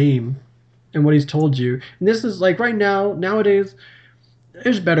his name and what he's told you. And this is like right now, nowadays,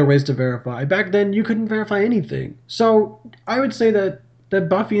 there's better ways to verify. Back then, you couldn't verify anything. So I would say that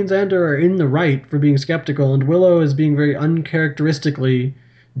Buffy and Xander are in the right for being skeptical, and Willow is being very uncharacteristically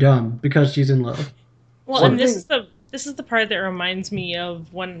dumb because she's in love. Well, and this is the part that reminds me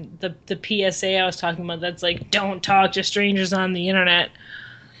of when the PSA I was talking about. That's like, don't talk to strangers on the internet.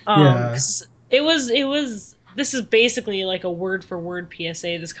 Yeah. It was. This is basically like a word for word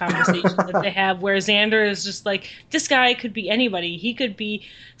PSA. This conversation that they have, where Xander is just like, this guy could be anybody. He could be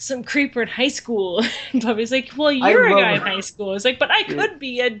some creeper in high school. And Buffy's like, well, you're a guy in high school. It's like, but I could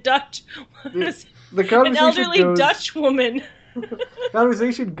be a Dutch, an elderly Dutch woman.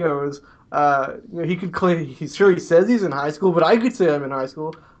 Conversation goes, he could claim, he says he's in high school, but I could say I'm in high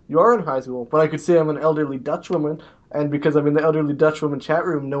school. You are in high school, but I could say I'm an elderly Dutch woman, and because I'm in the elderly Dutch woman chat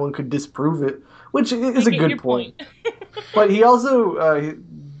room, no one could disprove it, which is a good point. But he also,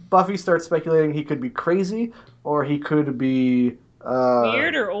 Buffy starts speculating he could be crazy, or he could be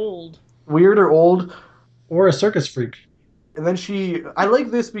weird or old. Or a circus freak. And then I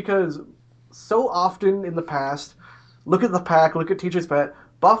like this because so often in the past, look at the pack, look at Teacher's Pet,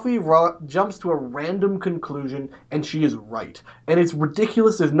 Buffy jumps to a random conclusion, and she is right. And it's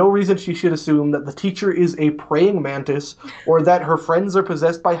ridiculous. There's no reason she should assume that the teacher is a praying mantis, or that her friends are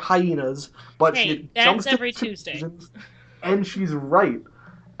possessed by hyenas. But she jumps to every Tuesday. And she's right.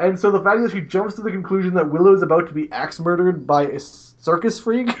 And so the fact that she jumps to the conclusion that Willow is about to be axe murdered by a circus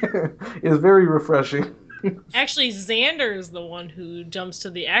freak is very refreshing. Actually, Xander is the one who jumps to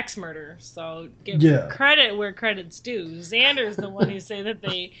the axe murder. So give Yeah. credit where credit's due. Xander is the one who say that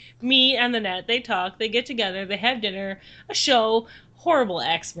they meet on the net, they talk, they get together, they have dinner, a show, horrible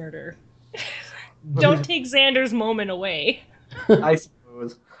axe murder. Don't take Xander's moment away. I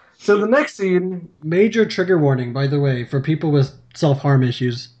suppose. So the next scene, Major trigger warning, by the way, for people with self-harm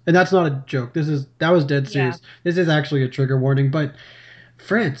issues. And that's not a joke. That was dead serious. Yeah. This is actually a trigger warning, but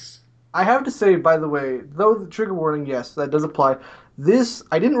Fritz. I have to say, by the way, though the trigger warning, yes, that does apply. This,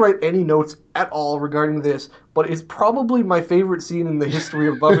 I didn't write any notes at all regarding this, but it's probably my favorite scene in the history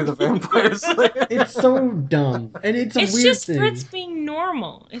of Buffy the Vampire Slayer. It's so dumb. And it's a It's weird just thing. Fritz being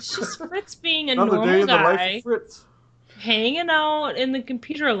normal. It's just Fritz being a Another day normal in the life guy, of Fritz. hanging out in the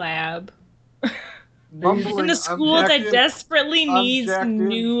computer lab. Mumbling, In the "I'm school jacked that in, desperately I'm needs jacked in."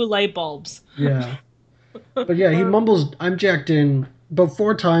 new light bulbs. Yeah. But yeah, he mumbles, "I'm jacked in," about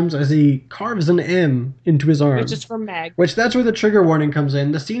 4 times as he carves an M into his arm. Which is from Meg. Which that's where the trigger warning comes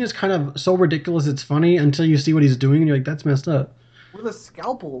in. The scene is kind of so ridiculous it's funny until you see what he's doing and you're like, that's messed up. With a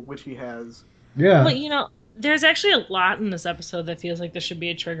scalpel, which he has. Yeah. Well, you know, there's actually a lot in this episode that feels like there should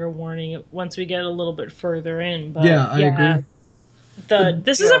be a trigger warning once we get a little bit further in. But Yeah, I agree.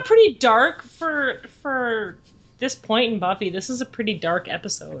 This is a pretty dark for this point in Buffy. This is a pretty dark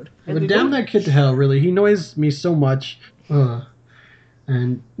episode. But damn that kid to hell, really. He annoys me so much. Ugh.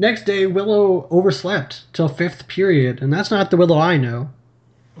 And next day, Willow overslept till 5th period, and that's not the Willow I know.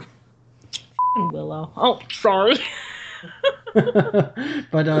 Willow. Oh, sorry.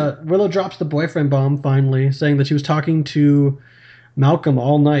 But Willow drops the boyfriend bomb finally, saying that she was talking to Malcolm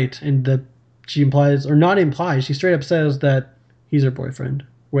all night, and that she implies, or not implies, she straight up says that he's her boyfriend.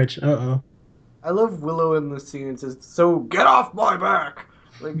 Which, uh-oh. I love Willow in this scene. It says, "So get off my back!"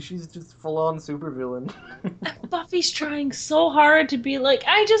 Like, she's just full-on supervillain. Buffy's trying so hard to be like,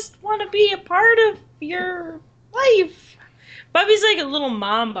 I just want to be a part of your life. Buffy's like a little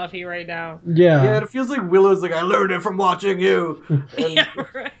mom Buffy right now. Yeah. Yeah, it feels like Willow's like, "I learned it from watching you." And Yeah,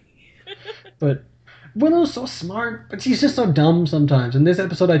 right. But Willow's so smart, but she's just so dumb sometimes. And this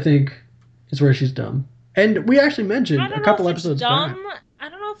episode, I think, is where she's dumb. And we actually mentioned I don't a know couple if it's episodes dumb. back. I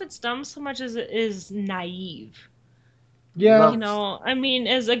don't know if it's dumb so much as it is naive. Yeah. You know, I mean,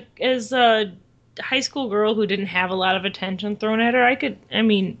 as a high school girl who didn't have a lot of attention thrown at her,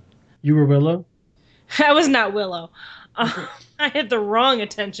 You were Willow? I was not Willow. I had the wrong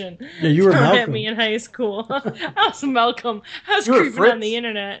attention Yeah, you were thrown at Malcolm. me in high school. I was Malcolm. I was You were creeping Fritz. on the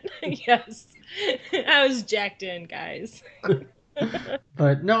internet. Yes. I was jacked in, guys.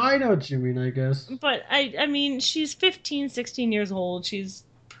 But no, I know what you mean, I guess. But I mean, she's 15, 16 years old. She's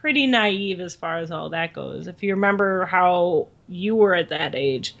pretty naive as far as all that goes. If you remember how you were at that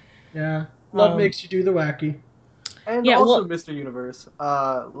age. Yeah. Love Um, makes you do the wacky. And Yeah, also, well- Mr. Universe,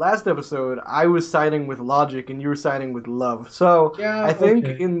 last episode, I was siding with logic and you were siding with love. So, Yeah, I think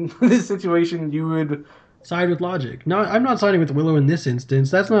okay. in this situation, you would... Side with logic. No, I'm not siding with Willow in this instance.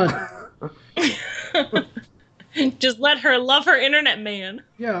 That's not... Just let her love her internet man.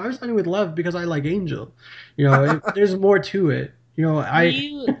 Yeah, I'm siding with love because I like Angel. You know, there's more to it. You know, Are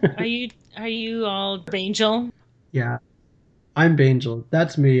you all Angel? Yeah. I'm Bangel.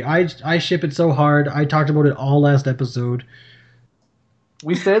 That's me. I ship it so hard. I talked about it all last episode.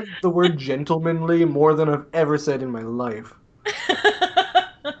 We said the word gentlemanly more than I've ever said in my life.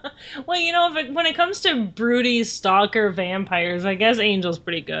 Well, you know, when it comes to broody stalker vampires, I guess Angel's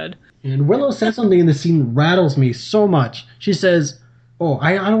pretty good. And Willow says something in the scene rattles me so much. She says, oh,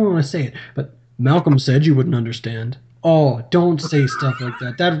 I don't want to say it, but Malcolm said you wouldn't understand. Oh, don't say stuff like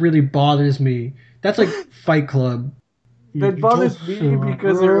that. That really bothers me. That's like Fight Club. That bothers me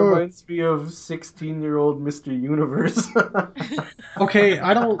because it reminds me of 16-year-old Mr. Universe. Okay,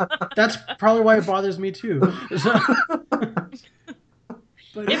 that's probably why it bothers me too.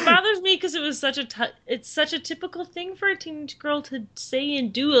 But It bothers me because it was it's such a typical thing for a teenage girl to say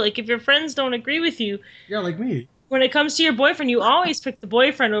and do. Like, if your friends don't agree with you, yeah, like me. when it comes to your boyfriend, you always pick the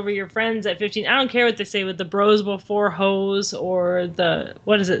boyfriend over your friends at 15. I don't care what they say with the bros before hoes or the,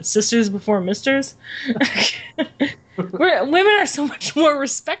 what is it, sisters before misters? Women are so much more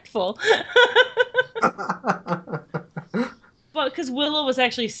respectful. But because Willow was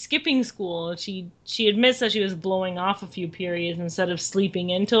actually skipping school, she admits that she was blowing off a few periods instead of sleeping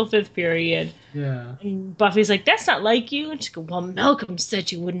in till 5th period. Yeah. And Buffy's like, that's not like you. And she goes, well, Malcolm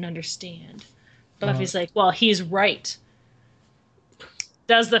said you wouldn't understand. Buffy's like, well, he's right.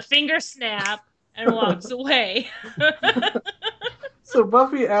 Does the finger snap and walks away. So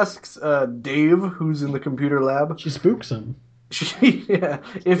Buffy asks Dave, who's in the computer lab, She spooks him.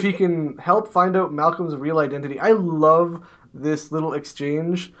 if he can help find out Malcolm's real identity. I love this little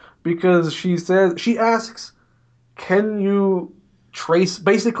exchange because she asks, "Can you trace?"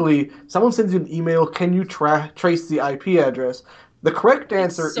 Basically, someone sends you an email. Can you trace the IP address? The correct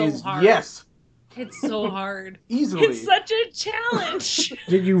answer so is hard. yes, It's so hard. easily. It's such a challenge.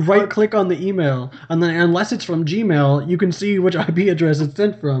 You right click on the email, and then unless it's from Gmail, you can see which IP address it's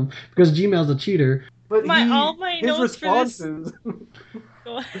sent from because Gmail's a cheater. But All my his notes for this- responses.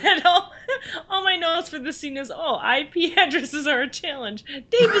 Go ahead. All my notes for this scene is, IP addresses are a challenge.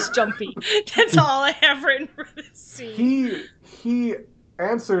 Dave is jumpy. That's all I have written for this scene. He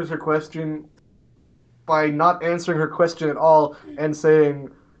answers her question by not answering her question at all and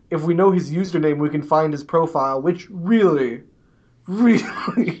saying, if we know his username, we can find his profile, which really.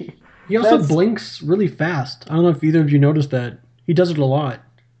 He also blinks really fast. I don't know if either of you noticed that. He does it a lot.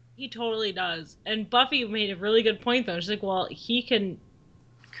 He totally does. And Buffy made a really good point, though. She's like, well, he can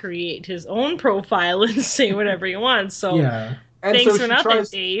create his own profile and say whatever he wants. So Yeah. And thanks so for she nothing,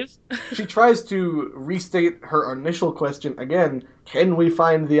 Dave. She tries to restate her initial question again. Can we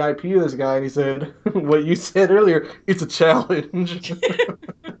find the IP of this guy? And he said, what you said earlier, it's a challenge.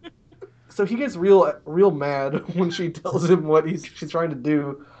 So he gets real mad when she tells him what she's trying to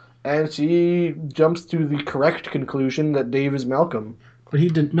do. And she jumps to the correct conclusion that Dave is Malcolm. But he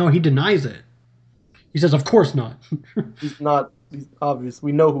denies it. He says, of course not. He's not. He's obvious.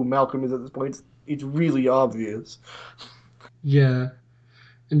 We know who Malcolm is at this point. It's really obvious. Yeah.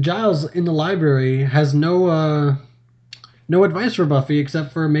 And Giles in the library has no advice for Buffy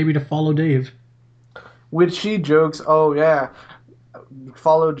except for maybe to follow Dave. Which she jokes, oh yeah,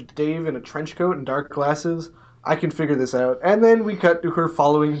 followed Dave in a trench coat and dark glasses. I can figure this out. And then we cut to her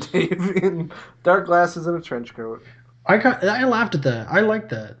following Dave in dark glasses and a trench coat. I laughed at that. I like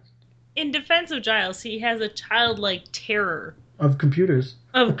that. In defense of Giles, he has a childlike terror Of computers.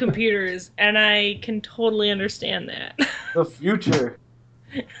 and I can totally understand that. The future.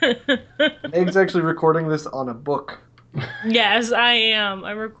 Meg's actually recording this on a book. Yes, I am.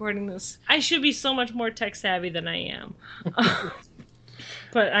 I'm recording this. I should be so much more tech savvy than I am.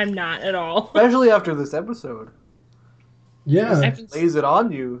 But I'm not at all. Especially after this episode. Yeah. This lays it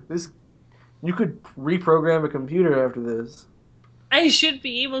on you. You could reprogram a computer after this. I should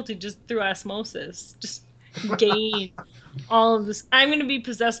be able to just through osmosis, just gain all of this. I'm going to be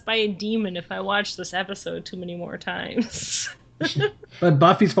possessed by a demon if I watch this episode too many more times. But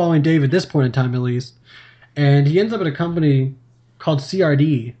Buffy's following Dave at this point in time, at least. And he ends up at a company called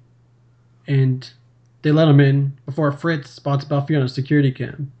CRD. And they let him in before Fritz spots Buffy on a security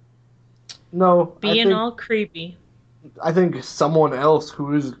cam. No. Being all creepy. I think someone else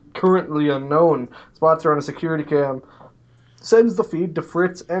who is currently unknown spots her on a security cam, sends the feed to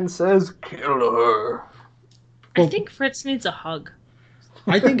Fritz, and says, kill her. I think Fritz needs a hug.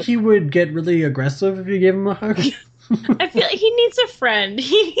 I think he would get really aggressive if you gave him a hug. I feel like he needs a friend.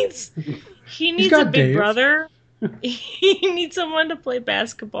 He needs got a big Dave. brother. He needs someone to play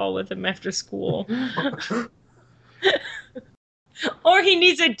basketball with him after school. Or he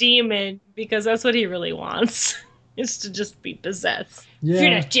needs a demon, because that's what he really wants. Is to just be possessed. Yeah. If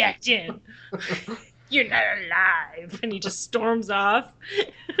you're not jacked in, you're not alive. And he just storms off.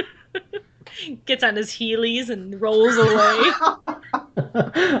 Gets on his Heelys and rolls away.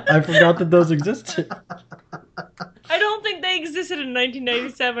 I forgot that those existed. I don't think they existed in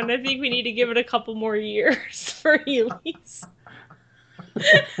 1997. I think we need to give it a couple more years for Heelys.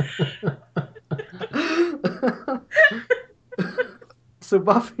 So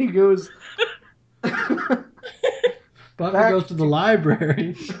Buffy goes Buffy Back goes to the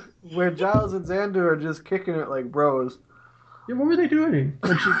library. where Giles and Xander are just kicking it like bros. Yeah, what were they doing?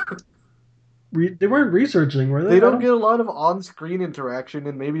 They weren't researching, were they? They don't get a lot of on-screen interaction,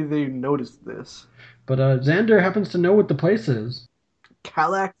 and maybe they noticed this. But Xander happens to know what the place is.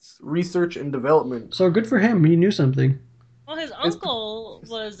 Calax Research and Development. So good for him. He knew something. Well, his uncle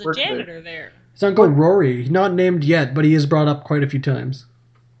was a worked there. janitor there. His uncle Rory, not named yet, but he is brought up quite a few times.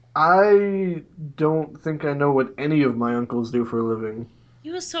 I don't think I know what any of my uncles do for a living. He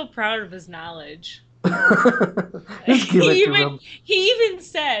was so proud of his knowledge. Just give it to him. He even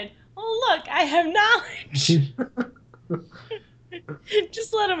said, "Oh, look, I have knowledge."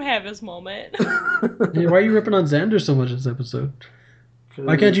 Just let him have his moment. Hey, why are you ripping on Xander so much this episode?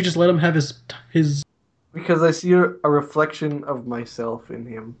 Why can't you just let him have his... Because I see a reflection of myself in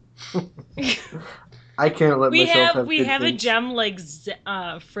him. I can't let myself have we good have a things. gem like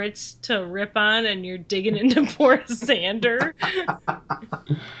Fritz to rip on, and you're digging into poor Xander.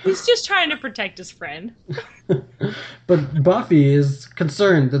 He's just trying to protect his friend. But Buffy is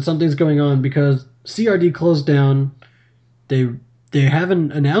concerned that something's going on because CRD closed down. They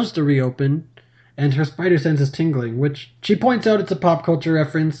haven't announced a reopen, and her spider sense is tingling, which she points out it's a pop culture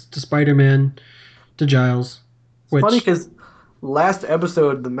reference to Spider-Man, to Giles. It's funny because last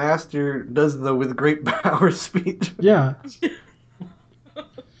episode, the Master does the with great power speech. Yeah.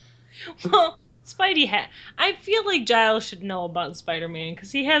 Well, I feel like Giles should know about Spider-Man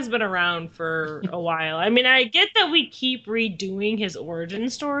because he has been around for a while. I mean, I get that we keep redoing his origin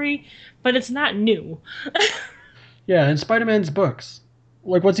story, but it's not new. Yeah, and Spider-Man's books.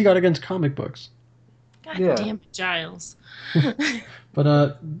 Like, what's he got against comic books? God Yeah. damn it, Giles.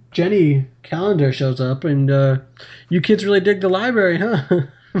 But Jenny Calendar shows up, and you kids really dig the library, huh?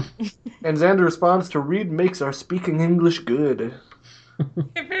 And Xander responds to Reed makes our speaking English good.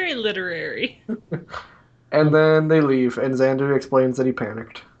 They're very literary. And then they leave, and Xander explains that he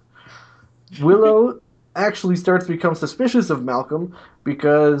panicked. Willow actually starts to become suspicious of Malcolm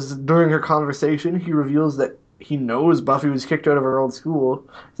because during her conversation, he reveals that he knows Buffy was kicked out of her old school.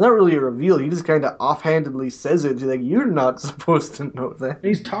 It's not really a reveal. He just kind of offhandedly says it. She's like, "You're not supposed to know that." And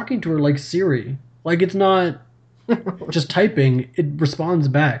he's talking to her like Siri. Like, it's not just typing. It responds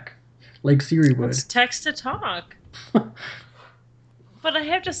back like Siri would. It's text to talk. But I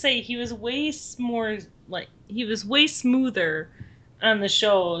have to say, he was way smoother on the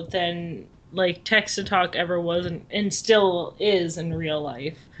show than like text to talk ever was, and still is in real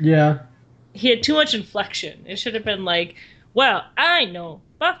life. Yeah. He had too much inflection. It should have been like, "Well, I know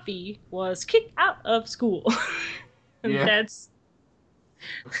Buffy was kicked out of school," and Yeah. that's.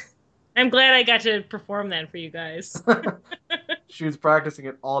 I'm glad I got to perform that for you guys. She was practicing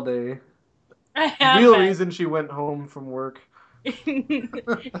it all day. I have Real been. reason she went home from work.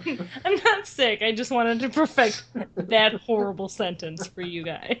 I'm not sick. I just wanted to perfect that horrible sentence for you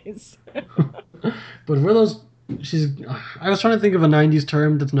guys. But Willow's, I was trying to think of a 90s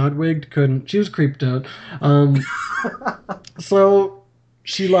term that's not wigged, couldn't. She was creeped out. So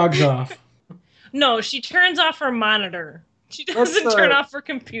she logs off. No, she turns off her monitor. She doesn't Let's, turn off her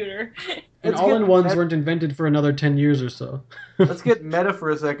computer. And Let's all-in-ones get- weren't invented for another 10 years or so. Let's get meta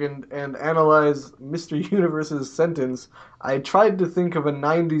for a second and analyze Mr. Universe's sentence. I tried to think of a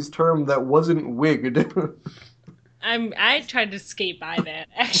 90s term that wasn't wigged. I tried to skate by that,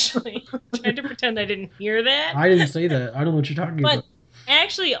 actually. Tried to pretend I didn't hear that. I didn't say that. I don't know what you're talking But about.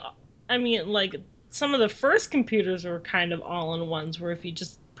 actually, I mean, like, some of the first computers were kind of all-in-ones, where if you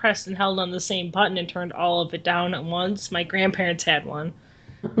just pressed and held on the same button and turned all of it down at once. My grandparents had one.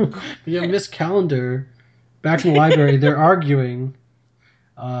 Yeah, Miss Calendar, back in the library, they're arguing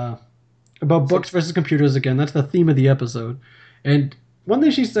about books versus computers again. That's the theme of the episode. And one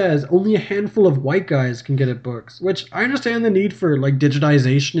thing she says, only a handful of white guys can get at books, which I understand the need for like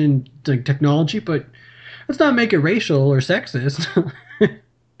digitization and like, technology, but let's not make it racial or sexist.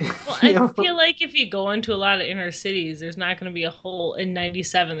 Well, I feel like if you go into a lot of inner cities, there's not going to be in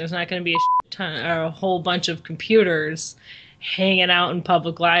 97, there's not going to be a whole bunch of computers hanging out in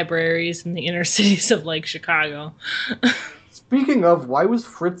public libraries in the inner cities of like Chicago. Speaking of, why was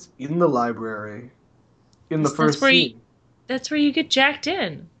Fritz in the library in the first scene? That's where you get jacked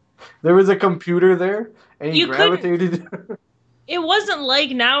in. There was a computer there, and he You couldn't- gravitated. It wasn't like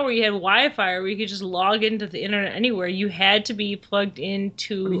now where you had Wi-Fi where you could just log into the internet anywhere. You had to be plugged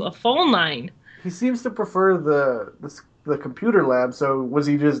into a phone line. He seems to prefer the computer lab. So was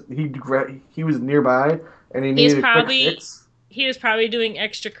he just he was nearby and he needed a quick fix? He was probably doing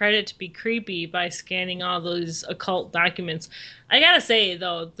extra credit to be creepy by scanning all those occult documents. I gotta say,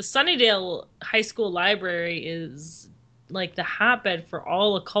 though, the Sunnydale High School Library is like the hotbed for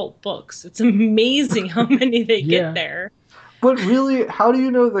all occult books. It's amazing how many they get there. But really, how do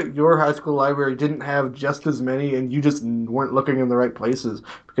you know that your high school library didn't have just as many and you just weren't looking in the right places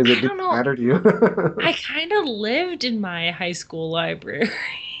because it didn't matter to you? I kind of lived in my high school library.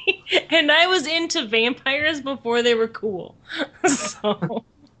 And I was into vampires before they were cool. So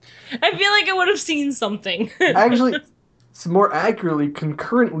I feel like I would have seen something. Actually, more accurately,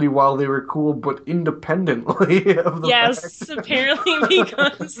 concurrently while they were cool, but independently of the Yes, fact. apparently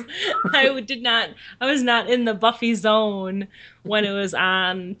because I was not in the Buffy zone when it was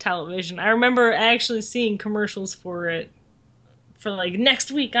on television. I remember actually seeing commercials for it for like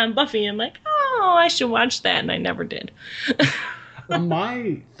next week on Buffy. I'm like, oh, I should watch that, and I never did. Well,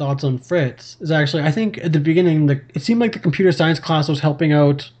 my thoughts on Fritz is actually, I think at the beginning, it seemed like the computer science class was helping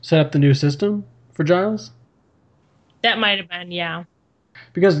out set up the new system for Giles. That might have been, yeah.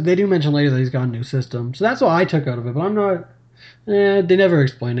 Because they do mention later that he's got a new system. So that's what I took out of it, but I'm not... they never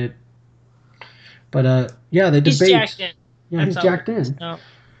explain it. But, yeah, they debate... He's jacked in. Yeah, he's jacked in. No.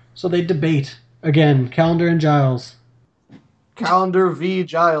 So they debate. Again, Calendar and Giles. Calendar v.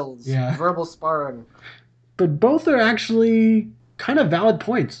 Giles. Yeah. Verbal sparring. But both are actually kind of valid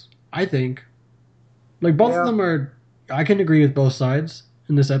points, I think. Like, both Yeah. of them are... I can agree with both sides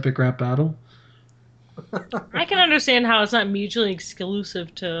in this epic rap battle. I can understand how it's not mutually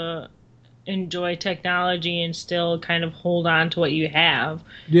exclusive to enjoy technology and still kind of hold on to what you have.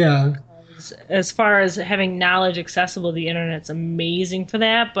 Yeah. As far as having knowledge accessible, the internet's amazing for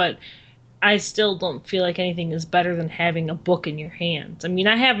that, but I still don't feel like anything is better than having a book in your hands. I mean,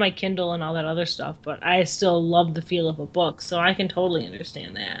 I have my Kindle and all that other stuff, but I still love the feel of a book, so I can totally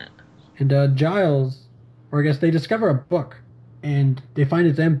understand that. And Giles, or I guess they discover a book, and they find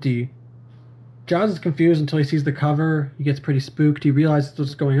it's empty. Giles is confused until he sees the cover. He gets pretty spooked. He realizes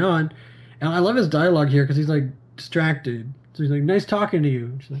what's going on. And I love his dialogue here because he's like distracted. So he's like, "Nice talking to you."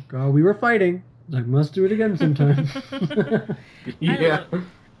 And she's like, "Oh, we were fighting." He's like, "Must do it again sometime." Yeah.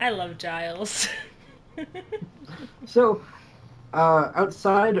 I love Giles. So,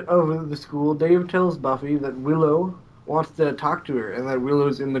 outside of the school, Dave tells Buffy that Willow wants to talk to her and that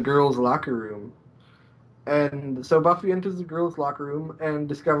Willow's in the girls' locker room. And so Buffy enters the girls' locker room and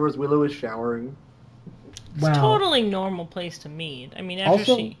discovers Willow is showering. It's Wow. totally normal place to meet. I mean, after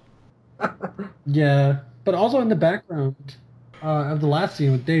Also- she... Yeah, but also in the background of the last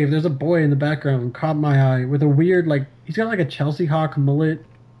scene with Dave, there's a boy in the background caught my eye with a weird, like, he's got like a Chelsea Hawk mullet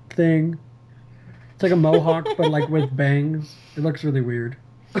thing. It's like a mohawk, but like with bangs. It looks really weird.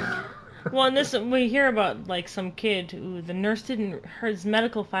 Well, in this, we hear about, like, some kid who the nurse didn't... His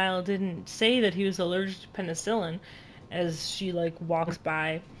medical file didn't say that he was allergic to penicillin as she, like, walks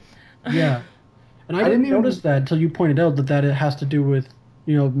by. Yeah. And I I didn't didn't even- notice that until you pointed out that it has to do with,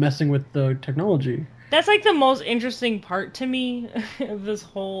 messing with the technology. That's like the most interesting part to me of this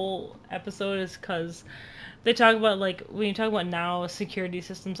whole episode is because they talk about, like, when you talk about now security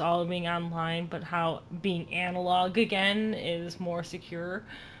systems all being online, but how being analog again is more secure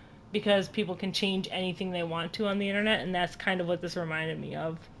because people can change anything they want to on the internet, and that's kind of what this reminded me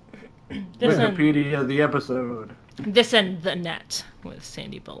of. This and Wikipedia, the episode. The Net with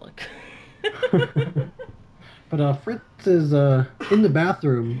Sandy Bullock. But Fritz is in the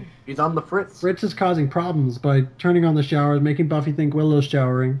bathroom. He's on the fritz. Fritz is causing problems by turning on the showers, making Buffy think Willow's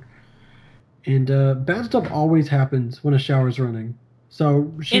showering. And bad stuff always happens when a shower's running.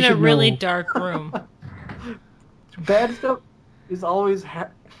 So she In a should really know. dark room. Bad stuff is always.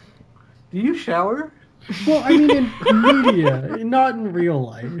 Do you shower? Well, I mean in media, not in real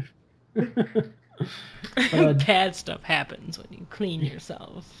life. Bad stuff happens when you clean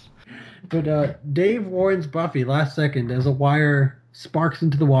yourself. But Dave warns Buffy last second as a wire sparks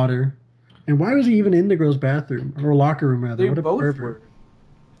into the water. And why was he even in the girls' bathroom? Or locker room, rather. They What a both pervert. were.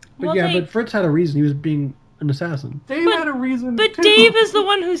 But Well, yeah, they- but Fritz had a reason. He was being an assassin. Dave had a reason. But too. Dave is the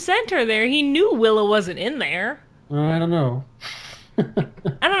one who sent her there. He knew Willow wasn't in there. I don't know.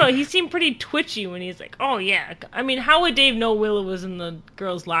 I don't know. He seemed pretty twitchy when he's like, "Oh yeah." I mean, how would Dave know Willow was in the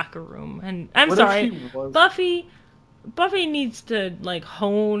girls' locker room? And I'm What if sorry, she was? Buffy needs to like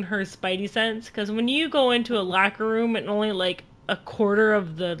hone her spidey sense because when you go into a locker room and only like a quarter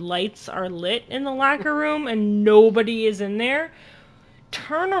of the lights are lit in the locker room and nobody is in there,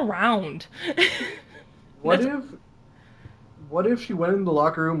 turn around. What if she went in the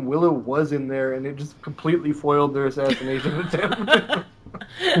locker room, Willow was in there, and it just completely foiled their assassination attempt?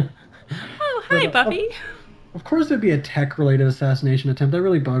 Oh, hi, Buffy. Of course there'd be a tech-related assassination attempt. That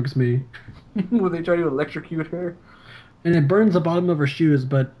really bugs me. When they try to electrocute her? And it burns the bottom of her shoes,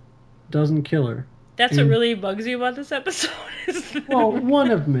 but doesn't kill her. That's what And- really bugs you about this episode. Well, one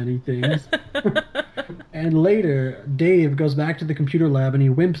of many things. And later, Dave goes back to the computer lab and he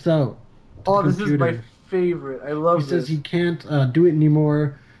wimps out. to Oh, the this is my computer. favorite. I love He says this. he can't do it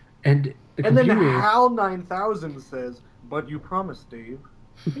anymore, and the And then computer. HAL 9000 says, "But you promised, Dave."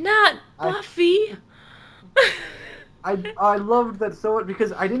 Not I- Buffy. I loved that so much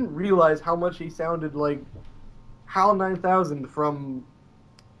because I didn't realize how much he sounded like HAL 9000 from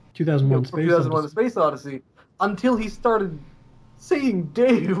 2001: from Space 2001: Odyssey. Space Odyssey until he started saying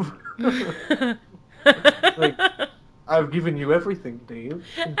Dave. Like, I've given you everything, Dave.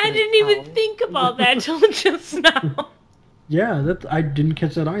 I didn't even think about that till just now. Yeah, I didn't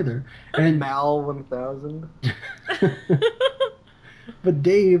catch that either. And Mal 1000. but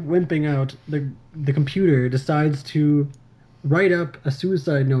Dave, wimping out, the computer decides to write up a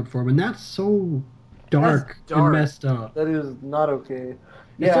suicide note for him, and that's so dark, That's dark. and messed up. That is not okay.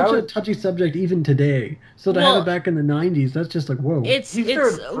 It's Yeah, such I a was- touchy subject even today. So to have Well- it back in the 90s, that's just like, whoa. It's He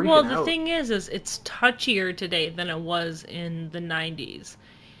started the freaking out. thing is it's touchier today than it was in the 90s.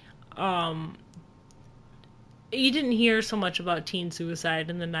 You didn't hear so much about teen suicide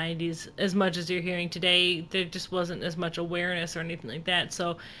in the 90s as much as you're hearing today. There just wasn't as much awareness or anything like that.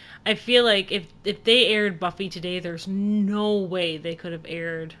 So I feel like if they aired Buffy today, there's no way they could have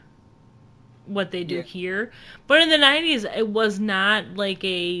aired what they do Yeah. here. But in the 90s, it was not like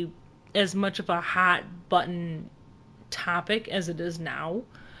as much of a hot button topic as it is now.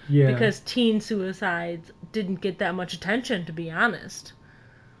 Yeah. Because teen suicides didn't get that much attention, to be honest.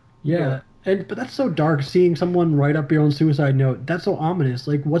 Yeah. But that's so dark, seeing someone write up your own suicide note. That's so ominous.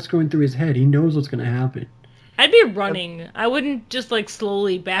 Like, what's going through his head? He knows what's going to happen. I'd be running. I wouldn't just like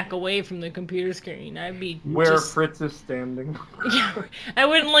slowly back away from the computer screen. I'd be Where just, Fritz is standing. yeah, I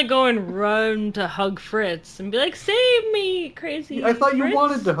wouldn't like go and run to hug Fritz and be like, "Save me, crazy!" I thought you Fritz."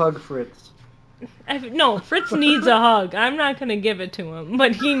 wanted to hug Fritz. No, Fritz needs a hug. I'm not gonna give it to him,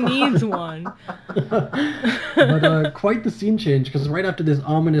 but he needs one. But quite the scene change, because right after this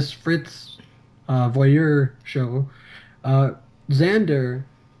ominous Fritz voyeur show, Xander,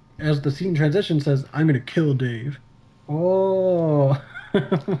 as the scene transitions, says, "I'm gonna kill Dave." Oh.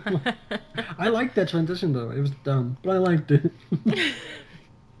 I liked that transition, though. It was dumb, but I liked it.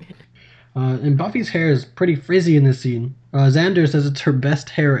 And Buffy's hair is pretty frizzy in this scene. Xander says it's her best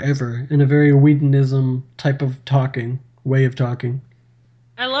hair ever, in a very Whedonism type of way of talking.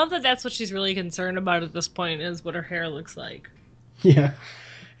 I love that that's what she's really concerned about at this point, is what her hair looks like. Yeah.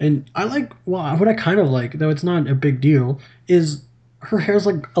 And what I kind of like, though it's not a big deal, is her hair's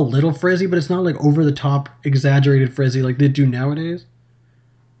like a little frizzy, but it's not like over the top, exaggerated frizzy like they do nowadays.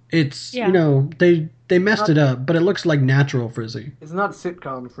 It's, Yeah. they messed it up, but it looks like natural frizzy. It's not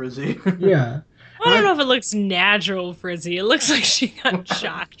sitcom frizzy. Yeah. I don't know if it looks natural frizzy. It looks like she got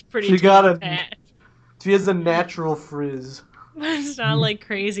shocked pretty She got a- bad. She has a natural frizz. But it's not like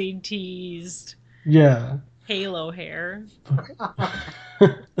crazy teased Yeah. halo hair.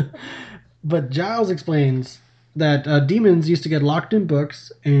 But Giles explains that demons used to get locked in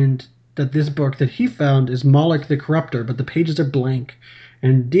books, and that this book that he found is Moloch the Corruptor, but the pages are blank.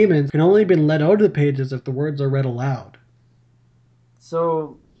 And demons can only be let out of the pages if the words are read aloud.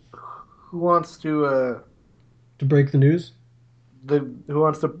 So, who wants to To break the news? who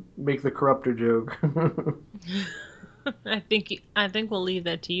wants to make the corruptor joke? I think we'll leave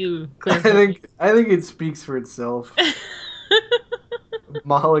that to you. I think it speaks for itself.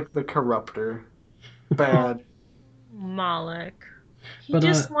 Moloch the corruptor. Bad. Moloch. He But,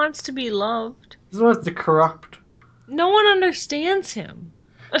 just wants to be loved. He wants to corrupt. No one understands him.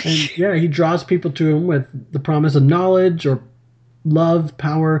 And yeah, he draws people to him with the promise of knowledge or love,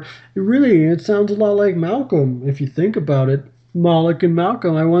 power. It sounds a lot like Malcolm, if you think about it. Moloch and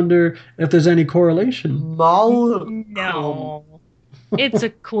Malcolm. I wonder if there's any correlation. Moloch. No. It's a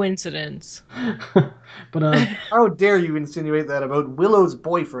coincidence. But How dare you insinuate that about Willow's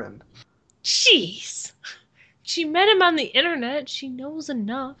boyfriend? Jeez. She met him on the internet. She knows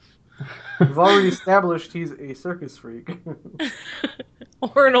enough. We've already established he's a circus freak.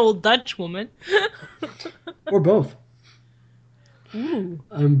 Or an old Dutch woman. or both. Ooh,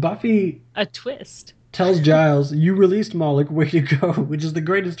 Buffy a twist. tells Giles, "You released Moloch, way to go," which is the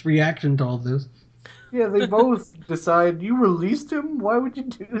greatest reaction to all this. Yeah, they both decide, you released him? Why would you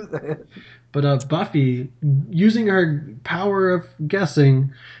do that? But Buffy, using her power of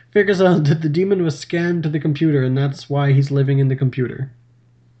guessing, figures out that the demon was scanned to the computer, and that's why he's living in the computer.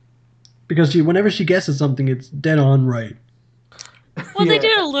 Because whenever she guesses something, it's dead on right. Well, they Yeah.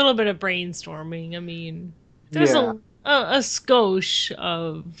 did a little bit of brainstorming. I mean, there's Yeah. a skosh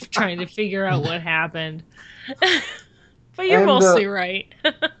of trying to figure out what happened. But you're And, mostly right.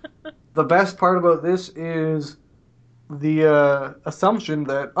 The best part about this is the assumption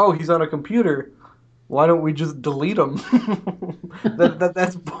that, oh, he's on a computer. Why don't we just delete him?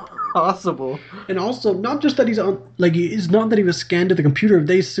 That's possible. And also, not just that he's on, like, it's not that he was scanned to the computer.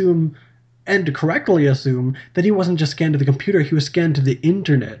 They assume, and correctly assume, that he wasn't just scanned to the computer, he was scanned to the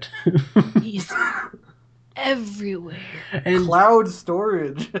internet. He's everywhere. and Cloud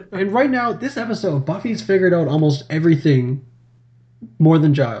storage. And right now, this episode, Buffy's figured out almost everything more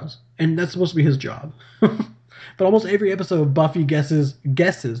than Giles. And that's supposed to be his job. But almost every episode, Buffy guesses,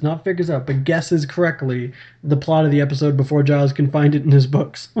 not figures out, but guesses correctly the plot of the episode before Giles can find it in his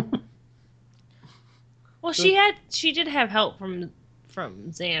books. Well, she did have help from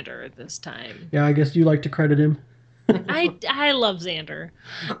Xander at this time. Yeah, I guess you like to credit him. I love Xander.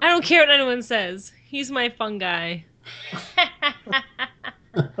 I don't care what anyone says. He's my fun guy.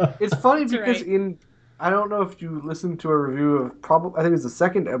 It's funny That's because right. I don't know if you listened to a review of I think it was the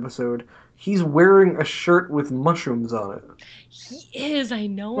second episode, he's wearing a shirt with mushrooms on it. He is, I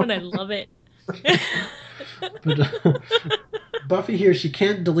know, and I love it. But Buffy here, she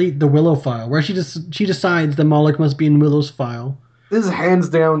can't delete the Willow file, where she decides that Moloch must be in Willow's file. This is hands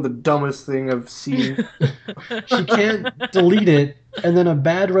down the dumbest thing I've seen. She can't delete it, and then a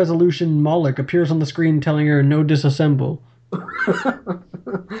bad resolution Moloch appears on the screen telling her no disassemble.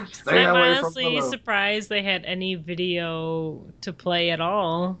 Stay I'm away from honestly Willow. surprised they had any video to play at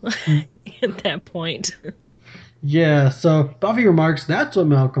all at that point. Yeah, so Buffy remarks that's what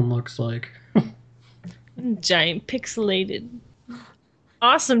Malcolm looks like. Giant pixelated.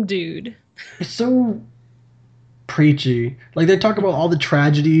 Awesome dude. It's so preachy. Like they talk about all the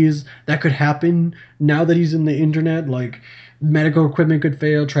tragedies that could happen now that he's in the internet, like medical equipment could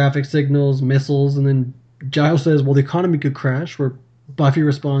fail, traffic signals, missiles, and then Giles says, well, the economy could crash, where Buffy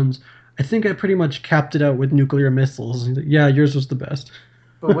responds, I think I pretty much capped it out with nuclear missiles. He's like, yeah, yours was the best.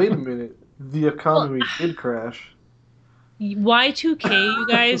 But wait a minute. The economy did crash. Y2K, you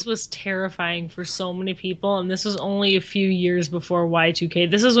guys, was terrifying for so many people, and this was only a few years before Y2K.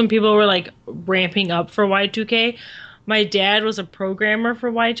 This is when people were like ramping up for Y2K. My dad was a programmer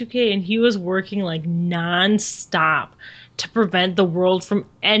for Y2K, and he was working like non-stop to prevent the world from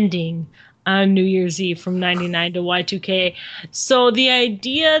ending on New Year's Eve from 99 to Y2K. So the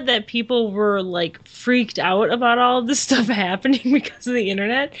idea that people were like freaked out about all of this stuff happening because of the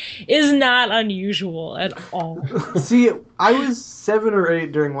internet is not unusual at all. See, I was 7 or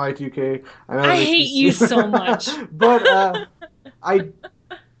 8 during Y2K. I hate you so much. But I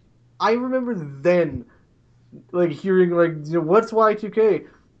remember then, like hearing like, what's Y2K?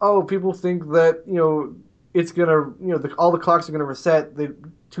 Oh, people think that it's gonna all the clocks are gonna reset. The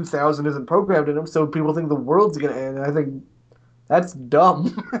 2000 isn't programmed in them, so people think the world's gonna end. And I think that's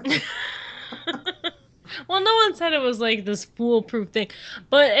dumb. Well, no one said it was like this foolproof thing,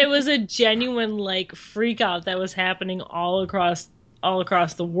 but it was a genuine like freak out that was happening all across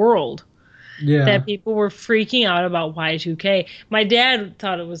the world. Yeah. That people were freaking out about Y2K. My dad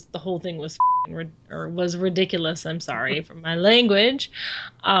thought the whole thing was was ridiculous. I'm sorry for my language.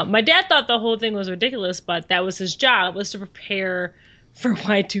 My dad thought the whole thing was ridiculous, but that was his job, was to prepare for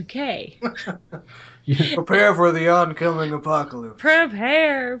Y2K. Prepare for the oncoming apocalypse.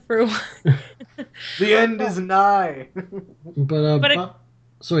 Prepare for The end is nigh.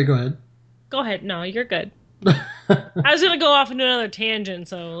 Sorry, go ahead. Go ahead. No, you're good. I was gonna go off into another tangent,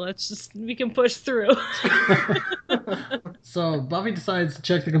 so we can push through. So Buffy decides to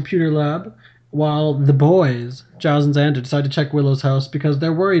check the computer lab, while the boys, Giles and Xander, decide to check Willow's house because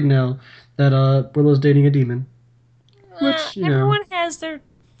they're worried now that Willow's dating a demon. Which, everyone has their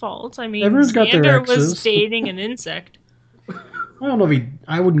faults. I mean, everyone's got their Xander exes. was dating an insect. I don't know if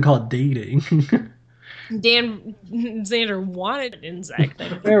I wouldn't call it dating. Xander wanted an insect.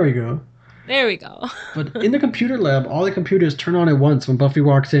 There we go. There we go. But in the computer lab, all the computers turn on at once when Buffy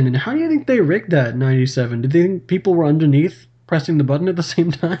walks in. And how do you think they rigged that in 97? Did they think people were underneath pressing the button at the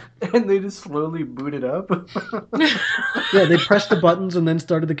same time? And they just slowly boot it up. Yeah, they pressed the buttons and then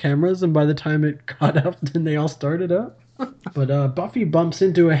started the cameras, and by the time it caught up, then they all started up. But Buffy bumps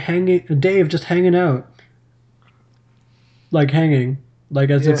into a Dave just hanging out. Like hanging.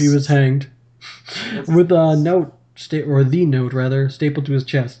 Like as if he was hanged. With a note, the note rather, stapled to his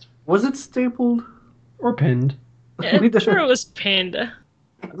chest. Was it stapled? Or pinned. Yeah, I'm sure it was pinned.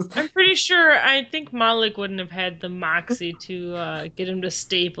 I'm pretty sure. I think Malik wouldn't have had the moxie to get him to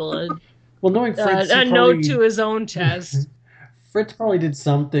staple knowing Fritz, a note to his own chest. Fritz probably did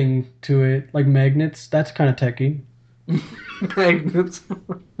something to it, like magnets. That's kind of techie. Magnets.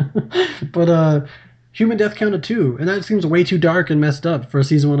 But human death count of 2, and that seems way too dark and messed up for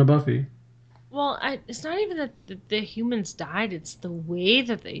season 1 of Buffy. Well, it's not even that the humans died. It's the way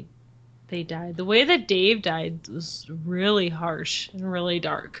that they died. The way that Dave died was really harsh and really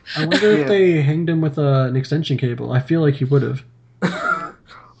dark. I wonder if they hanged him with an extension cable. I feel like he would have.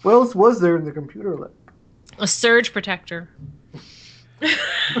 What else was there in the computer lab? A surge protector.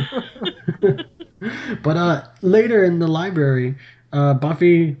 But later in the library,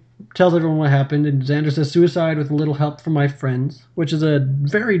 Buffy tells everyone what happened, and Xander says suicide with a little help from my friends, which is a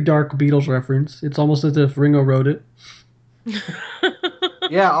very dark Beatles reference. It's almost as if Ringo wrote it.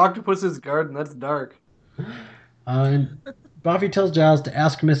 Yeah, Octopus's Garden, that's dark. And Buffy tells Giles to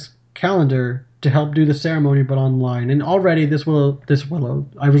ask Miss Calendar to help do the ceremony, but online. And already this Willow,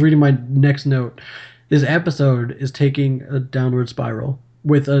 I was reading my next note. This episode is taking a downward spiral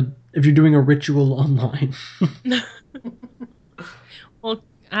if you're doing a ritual online. Well,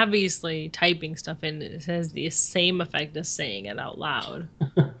 obviously, typing stuff in it has the same effect as saying it out loud.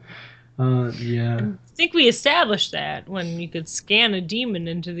 Yeah. I think we established that when you could scan a demon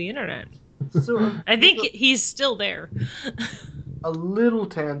into the internet. So I think he's still there. A little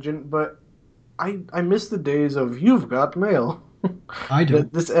tangent, but I miss the days of You've Got Mail. I do.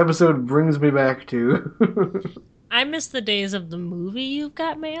 That this episode brings me back to. I miss the days of the movie You've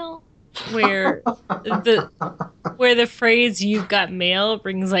Got Mail, where the phrase "You've got mail"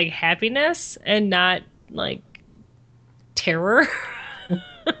 brings like happiness and not like terror.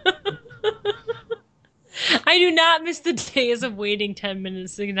 I do not miss the days of waiting 10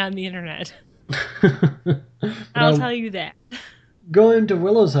 minutes to get on the internet. I'll tell you that. Going to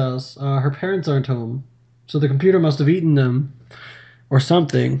Willow's house, her parents aren't home, so the computer must have eaten them, or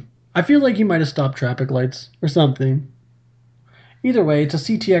something. I feel like he might have stopped traffic lights, or something. Either way, it's a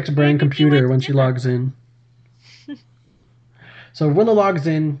CTX brand computer when she logs in. So Willow logs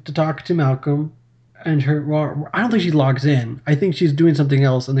in to talk to Malcolm, and I don't think she logs in. I think she's doing something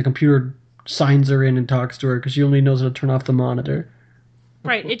else, and the computer signs her in and talks to her because she only knows how to turn off the monitor.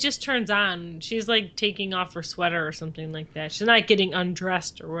 Right, it just turns on. She's like taking off her sweater or something like that. She's not getting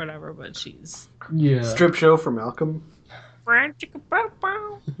undressed or whatever, but she's... Yeah. Strip show for Malcolm. But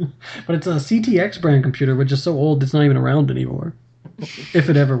it's a CTX brand computer, which is so old it's not even around anymore. If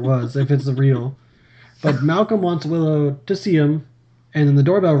it ever was, if it's real. But Malcolm wants Willow to see him, and then the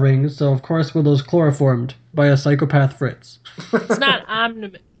doorbell rings, so of course Willow's chloroformed by a psychopath Fritz. It's not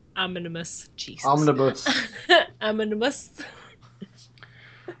omnibus. Jesus. Omnibus. Omnibus.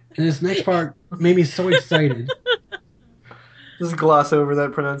 And this next part made me so excited. Just gloss over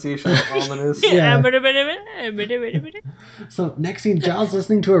that pronunciation of ominous. Yeah. So next scene, Giles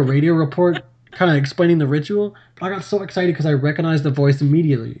listening to a radio report kind of explaining the ritual, but I got so excited because I recognized the voice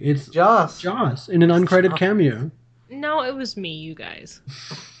immediately. It's Joss in an uncredited cameo. No, it was me, you guys.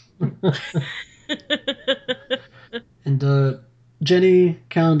 And Jenny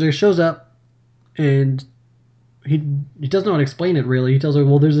Calendar shows up, and he doesn't know how to explain it really. He tells her,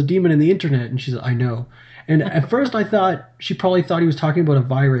 well, there's a demon in the internet, and she's like, I know. And at first I thought she probably thought he was talking about a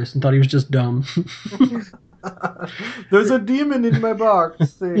virus and thought he was just dumb. There's a demon in my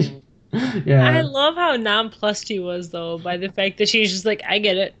box thing. Yeah. I love how nonplussed he was, though, by the fact that she's just like, I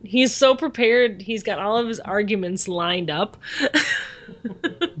get it. He's so prepared. He's got all of his arguments lined up.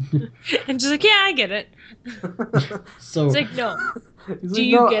 And she's like, yeah, I get it. So it's like, no. He's Do like,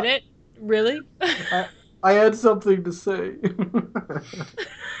 you "No, get it? Really? I had something to say.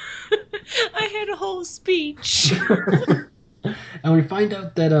 I had a whole speech. And we find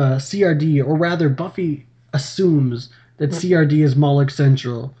out that CRD, or rather Buffy assumes that CRD is Moloch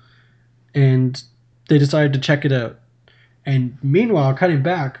Central, and they decided to check it out. And meanwhile, cutting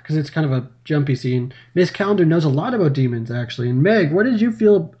back, because it's kind of a jumpy scene, Miss Calendar knows a lot about demons, actually. And Meg, what did you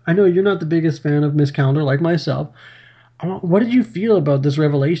feel? I know you're not the biggest fan of Miss Calendar, like myself. What did you feel about this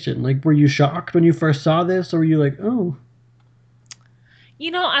revelation? Like, were you shocked when you first saw this, or were you like, oh?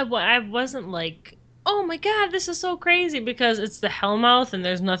 You know, I wasn't like, oh my god, this is so crazy, because it's the Hellmouth, and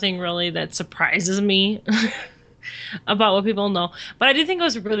there's nothing really that surprises me about what people know. But I did think it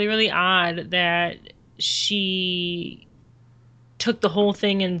was really, really odd that she took the whole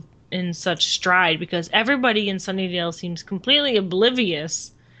thing in such stride, because everybody in Sunnydale seems completely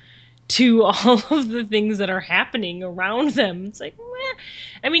oblivious to all of the things that are happening around them. It's like, meh.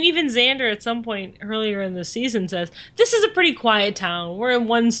 I mean, even Xander at some point earlier in the season says, this is a pretty quiet town. We're in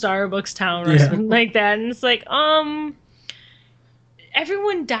one Starbucks town or something like that. And it's like,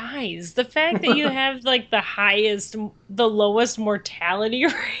 everyone dies. The fact that you have like the lowest mortality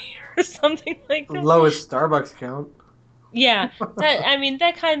rate or something like that. Lowest Starbucks count. Yeah,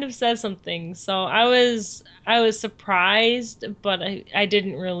 that kind of says something. So I was surprised, but I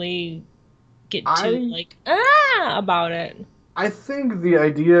didn't really get too about it. I think the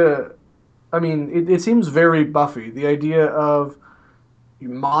idea, I mean, it seems very Buffy. The idea of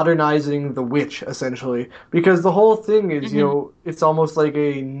modernizing the witch, essentially, because the whole thing is, you know, it's almost like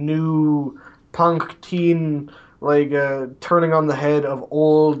a new punk teen, like turning on the head of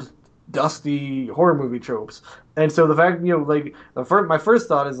old, dusty horror movie tropes. And so the fact, you know, like, my first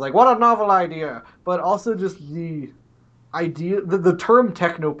thought is like, what a novel idea, but also just the idea, the term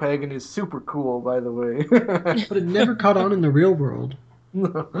techno-pagan is super cool, by the way. But it never caught on in the real world.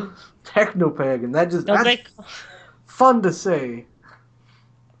 Techno-pagan, that's fun to say.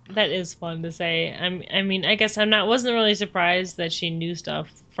 That is fun to say. I mean, I guess wasn't really surprised that she knew stuff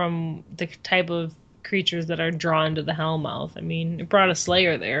from the type of creatures that are drawn to the Hellmouth. I mean, it brought a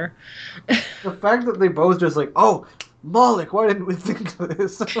Slayer there. The fact that they both just like, oh, Moloch, why didn't we think of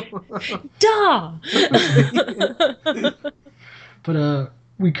this? Duh! But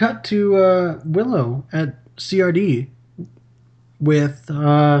we cut to Willow at CRD with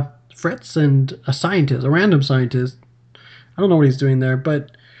Fritz and a random scientist. I don't know what he's doing there,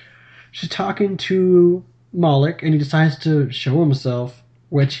 but she's talking to Moloch, and he decides to show himself,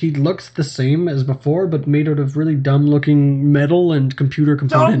 which he looks the same as before, but made out of really dumb-looking metal and computer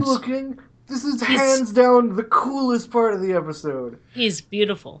components. Dumb-looking? This is hands down the coolest part of the episode. He's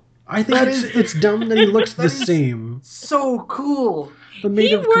beautiful. I think it's dumb that he looks the same. So cool. but made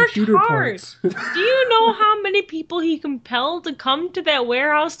He of worked computer hard. parts. Do you know how many people he compelled to come to that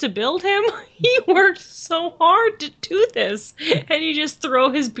warehouse to build him? He worked so hard to do this, and you just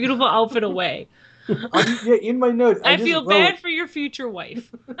throw his beautiful outfit away. In my notes, I I just feel wrote, bad for your future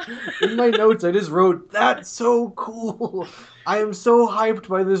wife. in my notes, I just wrote, "That's so cool! I am so hyped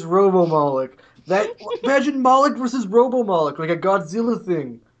by this Robo Moloch. Imagine Moloch versus Robo Moloch, like a Godzilla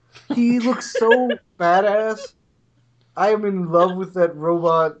thing. He looks so badass. I am in love with that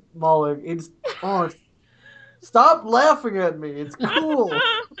robot Moloch. Stop laughing at me. It's cool."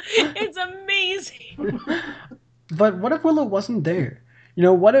 It's amazing. But what if Willow wasn't there?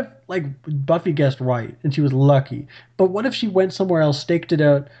 What if, like, Buffy guessed right and she was lucky? But what if she went somewhere else, staked it,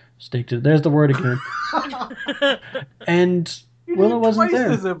 there's the word again, and You Willow did wasn't twice there?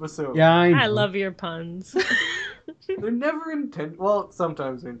 this episode. Yeah, I know. I love your puns. They're never well,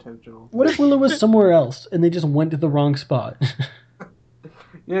 sometimes they're intentional. What if Willow was somewhere else and they just went to the wrong spot?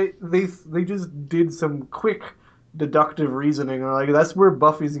 Yeah, they just did some quick deductive reasoning. Like, that's where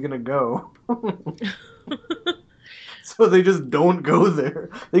Buffy's gonna go. So they just don't go there.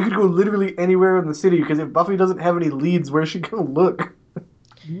 They could go literally anywhere in the city, because if Buffy doesn't have any leads, where's she gonna look?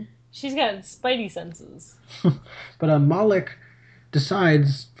 She's got spidey senses. But Moloch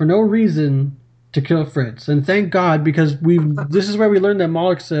decides, for no reason, to kill Fritz. And thank God, because this is where we learned that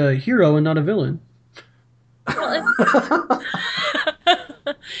Moloch's a hero and not a villain.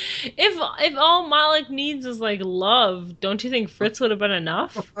 If all Moloch needs is like love, don't you think Fritz would have been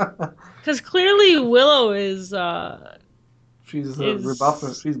enough? Because clearly Willow is She's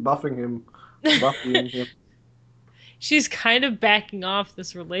buffing him. Buffing him. she's kind of backing off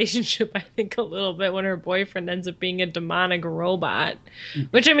this relationship, I think, a little bit when her boyfriend ends up being a demonic robot.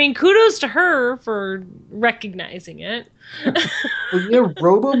 Which, I mean, kudos to her for recognizing it. But yeah,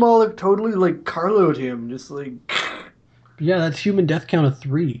 Robo Moloch totally like Carlo'd him, just like. Yeah, that's human death count of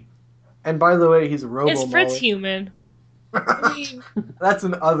 3. And by the way, he's a Robo Moloch. Is Fritz human? I mean, That's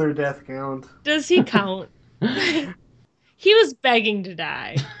an other death count. does he count? He was begging to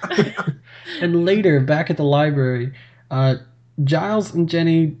die. And later, back at the library, Giles and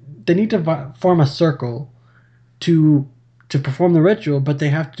Jenny, they need to form a circle to perform the ritual, but they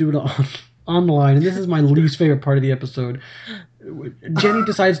have to do it online. And this is my least favorite part of the episode. Jenny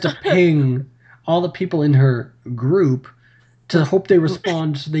decides to ping all the people in her group to hope they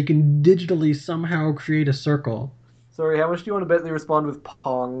respond so they can digitally somehow create a circle. Sorry, how much do you want to bet they respond with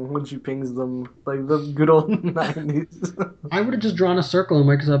Pong when she pings them? Like the good old 90s. I would have just drawn a circle in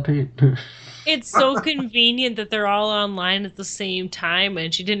Microsoft Paint. It's so convenient that they're all online at the same time,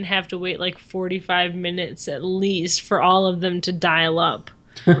 and she didn't have to wait like 45 minutes at least for all of them to dial up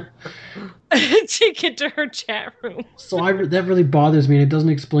to get to her chat room. So that really bothers me, and it doesn't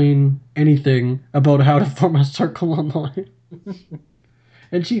explain anything about how to form a circle online.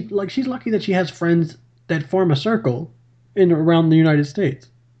 And she's lucky that she has friends that form a circle around the United States.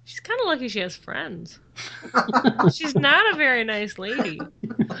 She's kind of lucky she has friends. She's not a very nice lady.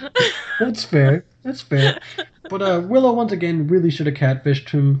 That's fair. But Willow, once again, really should have catfished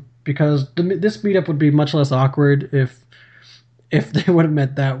him, because this meetup would be much less awkward if they would have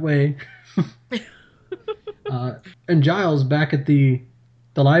met that way. And Giles, back at the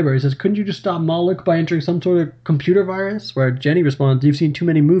library, says, couldn't you just stop Moloch by entering some sort of computer virus? Where Jenny responds, you've seen too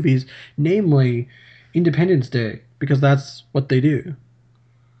many movies, namely Independence Day, because that's what they do.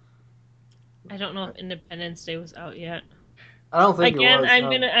 I don't know if Independence Day was out yet. I don't think Again, it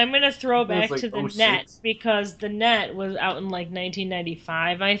was. I'm gonna throw back like to the 06. net, because the net was out in like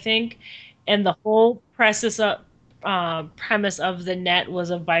 1995, I think, and the whole premise of the net was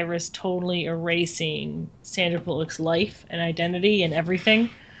a virus totally erasing Sandra Bullock's life and identity and everything.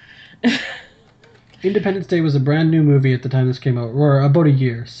 Independence Day was a brand new movie at the time this came out, or about a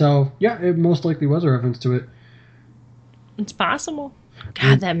year. So yeah, it most likely was a reference to it. It's possible.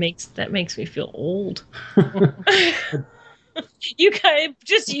 God, that makes me feel old. You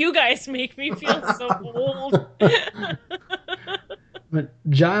guys make me feel so old. But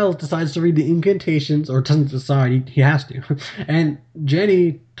Giles decides to read the incantations, or doesn't decide, he has to. And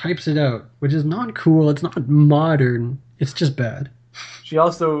Jenny types it out, which is not cool, it's not modern, it's just bad. She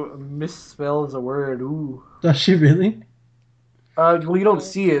also misspells a word. Ooh. Does she really? Well, you don't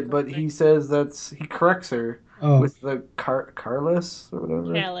see it, but he says he corrects her with the Carless or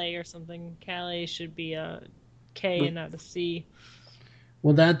whatever. Calais or something. Calais should be a K and not a C.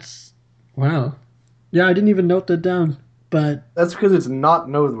 Well, wow. Yeah, I didn't even note that down, but that's because it's not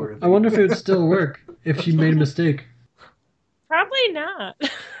noteworthy. I wonder if it would still work if she made a mistake. Probably not.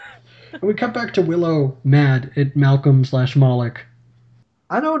 And we cut back to Willow mad at Malcolm/Moloch.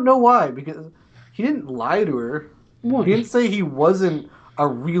 I don't know why, because he didn't lie to her. Well, He didn't say he wasn't a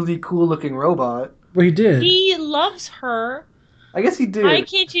really cool looking robot. well, he did. He loves her. I guess he did. Why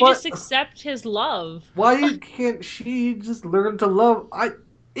can't you but just accept his love? why can't she just learn to love?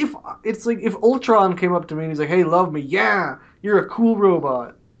 If it's like if Ultron came up to me and he's like, "Hey, love me," yeah, you're a cool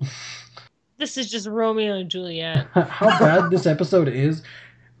robot. This is just Romeo and Juliet. How bad this episode is.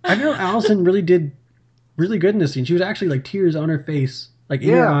 I know Allison really did really good in this scene. She was actually like tears on her face, like in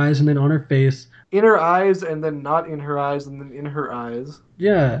her Yeah. eyes and then on her face. In her eyes, and then not in her eyes, and then in her eyes.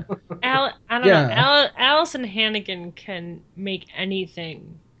 Yeah, I don't Yeah. know. Allison Hannigan can make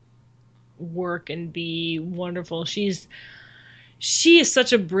anything work and be wonderful. She is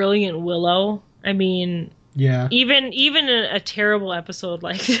such a brilliant Willow. I mean, yeah. even in a terrible episode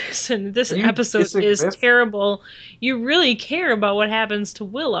like this, and this Are you episode dissing is this? terrible, you really care about what happens to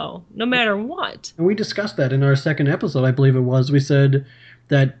Willow, no matter what. And we discussed that in our second episode, I believe it was. We said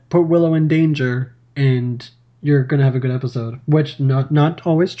that put Willow in danger and you're gonna have a good episode, which not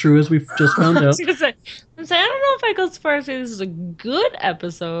always true, as we've just found I out. was gonna say, I don't know if I go so far as to say this is a good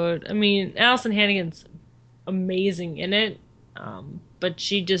episode. I mean, Allison Hannigan's amazing in it, but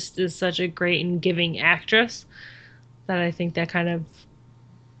she just is such a great and giving actress that I think that kind of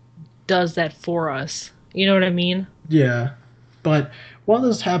does that for us. You know what I mean? Yeah, but while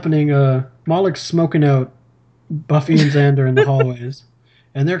this is happening, Moloch's smoking out Buffy and Xander in the hallways,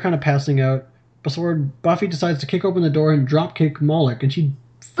 and they're kind of passing out. Before Buffy decides to kick open the door and drop kick Moloch, and she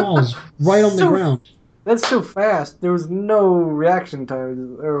falls right on the So- ground. That's so fast. There was no reaction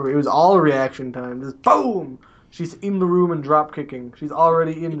time. Or it was all reaction time. Just boom! She's in the room and drop kicking. She's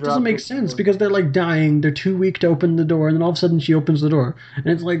already in It drop doesn't make kicking. sense because they're like dying. They're too weak to open the door, and then all of a sudden she opens the door, and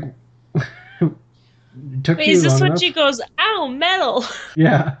it's like, it took Wait, you is this long when enough. she goes, "Ow, metal"?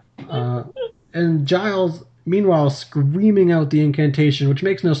 Yeah. And Giles, meanwhile, screaming out the incantation, which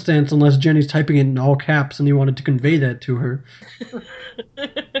makes no sense unless Jenny's typing it in all caps and he wanted to convey that to her.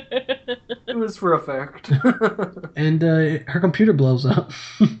 It was for effect. And her computer blows up.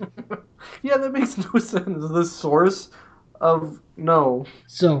 Yeah, that makes no sense. The source of no.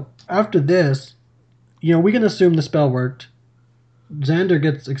 So, after this, we can assume the spell worked. Xander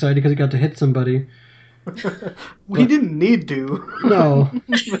gets excited because he got to hit somebody. We didn't need to. No.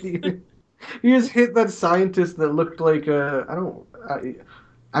 He just hit that scientist that looked like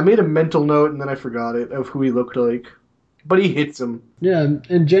I made a mental note and then I forgot it of who he looked like. But he hits him. Yeah,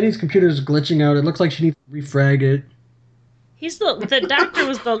 and Jenny's computer is glitching out. It looks like she needs to refrag it. He's the doctor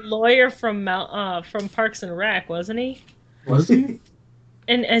was the lawyer from Parks and Rec, wasn't he? Was he?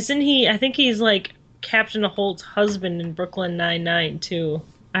 And isn't he? I think he's like Captain Holt's husband in Brooklyn Nine-Nine too.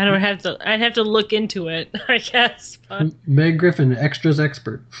 I'd have to look into it, I guess. But Meg Griffin, extras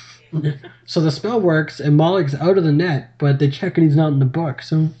expert. So the spell works, and Moloch's out of the net, but they check and he's not in the book.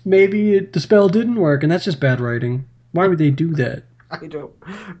 So maybe the spell didn't work, and that's just bad writing. Why would they do that? I don't.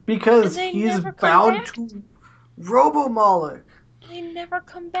 Because They he's never come bound back. to Robo-Moloch. they never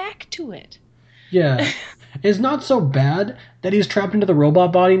come back to it. Yeah. It's not so bad that he's trapped into the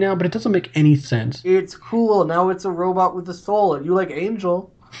robot body now, but it doesn't make any sense. It's cool. Now it's a robot with a soul. And you like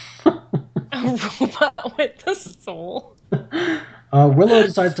Angel. A robot with the soul. Willow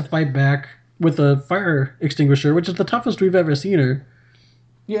decides to fight back with a fire extinguisher, which is the toughest we've ever seen her.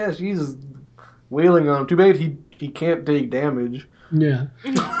 Yeah, she's wailing on him. Too bad he can't take damage. Yeah.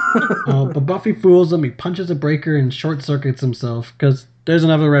 But Buffy fools him. He punches a breaker and short circuits himself, because there's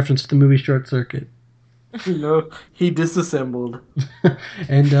another reference to the movie Short Circuit. He disassembled.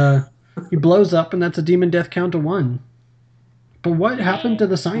 And he blows up, and that's a demon death count of 1. But what happened to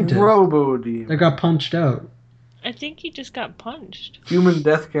the scientist Robo-Demon. that got punched out? I think he just got punched. Human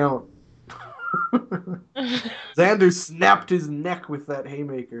death count. Xander snapped his neck with that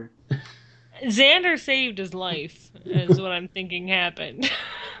haymaker. Xander saved his life, is what I'm thinking happened.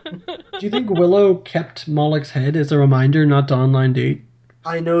 Do you think Willow kept Moloch's head as a reminder not to online date?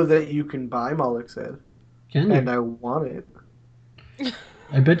 I know that you can buy Moloch's head, Can you? and I want it.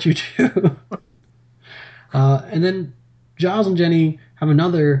 I bet you do. And then Giles and Jenny have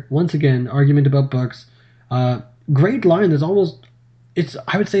another, once again, argument about books. Great line. There's almost,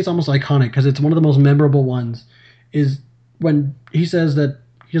 I would say it's almost iconic because it's one of the most memorable ones. Is when he says that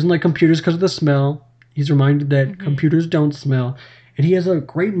he doesn't like computers because of the smell. He's reminded that computers don't smell, and he has a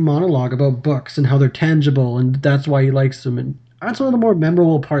great monologue about books and how they're tangible, and that's why he likes them. And that's one of the more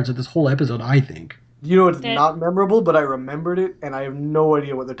memorable parts of this whole episode, I think. You know, it's That- not memorable, but I remembered it, and I have no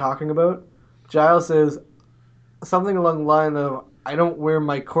idea what they're talking about. Giles says something along the line of, I don't wear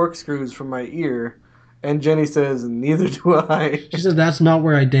my corkscrews from my ear. And Jenny says, neither do I. She says that's not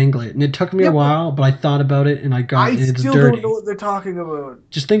where I dangle it, and it took me Yeah, a but- while, but I thought about it and I got I it. And it's still dirty. don't know what they're talking about.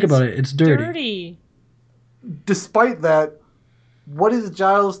 Just think about it. It's dirty. Dirty. despite that, what is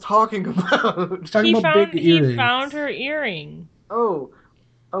Giles talking about? He's talking about big earrings. He found her earring. Oh,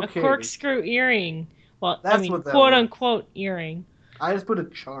 okay. A corkscrew earring. Well, That's what that quote was. unquote earring. I just put a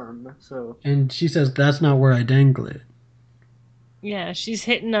charm, so. And she says, that's not where I dangle it. Yeah, she's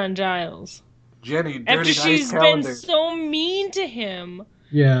hitting on Giles. Jenny, dirty After dice she's calendar. been so mean to him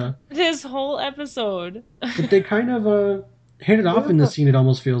Yeah. this whole episode. But they kind of hit it off in this scene, it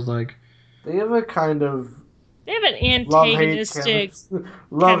almost feels like. They have a kind of They have an antagonistic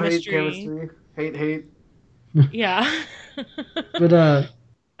love-hate chemistry. chemistry. Hate. Yeah. But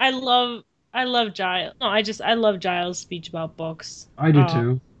I love Giles. No, I love Giles' speech about books. I do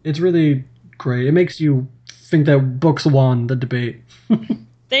too. It's really great. It makes you think that books won the debate.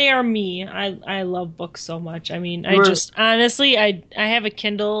 They are me. I love books so much. I mean, I just honestly, I have a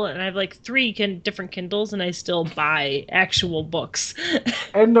Kindle and I have like 3 different Kindles, and I still buy actual books.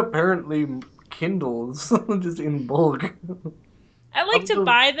 And apparently Kindles, just in bulk. I like to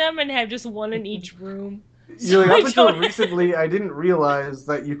buy them and have just one in each room. You're like, up So I until don't- recently, I didn't realize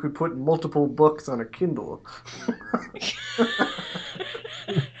that you could put multiple books on a Kindle.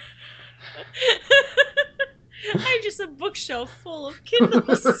 I have just a bookshelf full of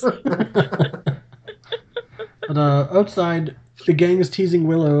Kindles. But outside, the gang is teasing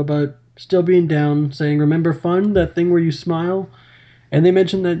Willow about still being down, saying, "Remember fun? That thing where you smile?" And they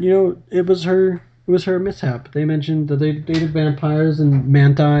mentioned that, it was her mishap. They mentioned that they dated vampires and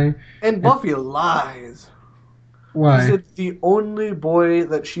manti. And Buffy lies. Why? She said the only boy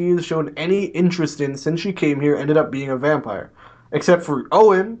that she has shown any interest in since she came here ended up being a vampire. Except for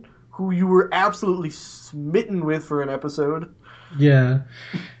Owen, who you were absolutely smitten with for an episode. Yeah.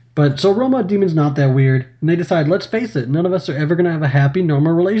 But so Robot Demon's not that weird. And they decide, let's face it, none of us are ever going to have a happy,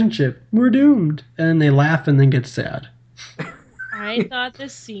 normal relationship. We're doomed. And they laugh and then get sad. I thought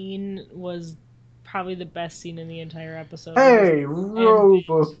this scene was probably the best scene in the entire episode. Hey,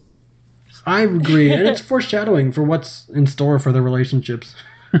 Robo. I agree. And it's foreshadowing for what's in store for the relationships.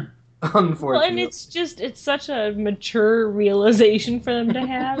 Unfortunately. Well, and it's such a mature realization for them to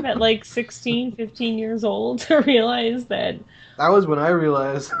have at like 16, 15 years old to realize that. That was when I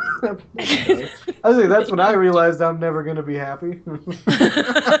realized. I was like, that's when I realized I'm never going to be happy.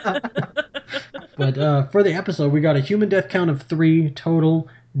 But for the episode, we got a human death count of 3 total,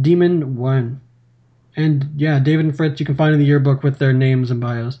 demon 1. And yeah, David and Fritz you can find in the yearbook with their names and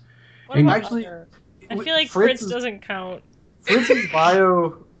bios. What about Actually, her? I feel like Fritz Fritz doesn't count. Fritz's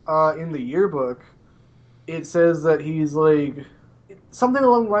bio in the yearbook, it says that he's like something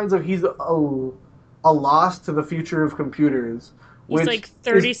along the lines of he's a loss to the future of computers. He's which like is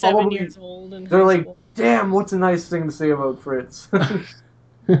 37 probably- years old. And They're like, damn, what's a nice thing to say about Fritz?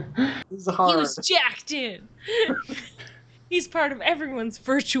 It's he hard. was jacked in. He's part of everyone's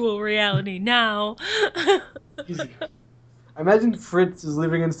virtual reality now. I imagine Fritz is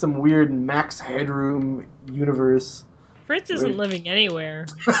living in some weird Max Headroom universe. Fritz isn't living anywhere.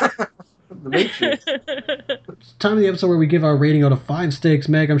 The Matrix. It's time of the episode where we give our rating out of 5 sticks.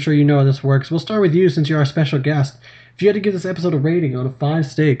 Meg, I'm sure you know how this works. We'll start with you since you're our special guest. If you had to give this episode a rating out of 5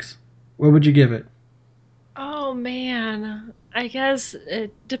 stakes, what would you give it? Oh man, I guess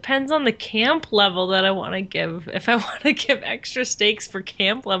it depends on the camp level that I want to give. If I want to give extra stakes for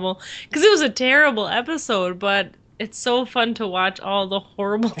camp level, because it was a terrible episode, but it's so fun to watch all the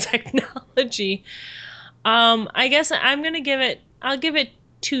horrible technology. I guess I'll give it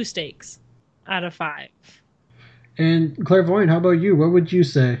 2 stakes out of 5. And Clairvoyant, how about you? What would you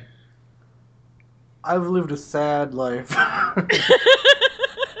say? I've lived a sad life.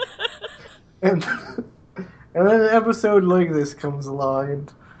 and then an episode like this comes along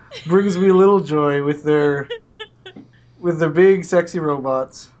and brings me a little joy with their big sexy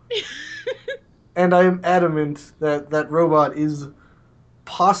robots. And I am adamant that that robot is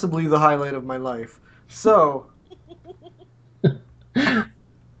possibly the highlight of my life. So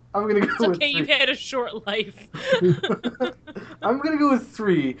I'm gonna go It's with okay, 3. you've had a short life. I'm gonna go with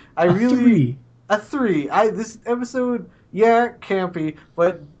 3. A 3. A 3. This episode, yeah, campy,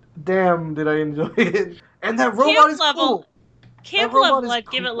 but damn, did I enjoy it. And that robot Camp is level. cool. Camp That robot level, is I'd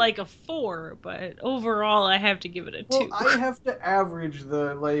give it cool. like a 4, but overall, I have to give it a 2. Well, I have to average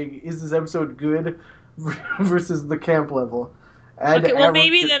the, like, is this episode good versus the camp level. Okay, well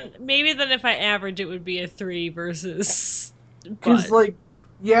maybe then if I average, it would be a 3 versus. Because, But... like,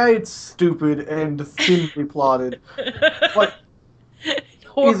 yeah, it's stupid and thinly plotted, but it's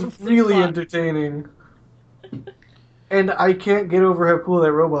horribly really plotted. entertaining. And I can't get over how cool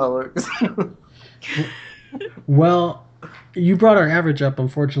that robot looks. Well, you brought our average up,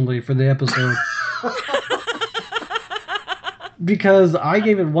 unfortunately, for the episode. because I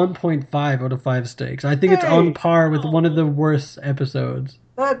gave it 1.5 out of 5 steaks. I think it's on Hey! par with one of the worst episodes.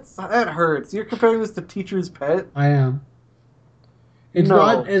 That hurts. You're comparing this to Teacher's Pet? I am. It's No.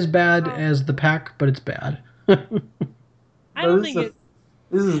 not as bad as The Pack, but it's bad. I No, don't this think is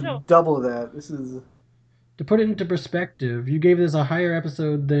This is No. double that. This is... To put it into perspective, you gave this a higher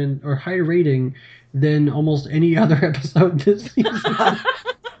episode than, or higher rating than almost any other episode this season.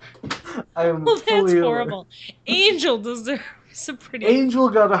 I am Well, that's fully aware. horrible. Angel deserves a pretty. Angel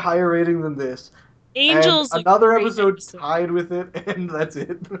got a higher rating than this. Angel's and a another great episode tied with it, and that's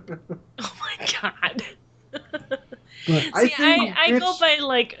it. Oh my god. But I See, think I go Witch- by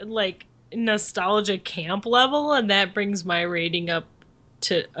like nostalgia camp level, and that brings my rating up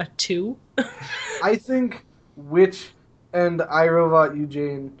to a 2. I think Witch and iRobot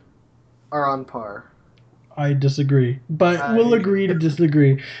Eugene are on par. I disagree, but we'll I- agree to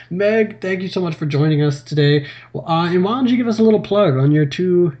disagree. Meg, thank you so much for joining us today. Well, and why don't you give us a little plug on your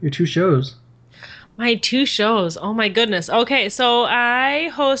two shows? My 2 shows. Oh my goodness. Okay, so I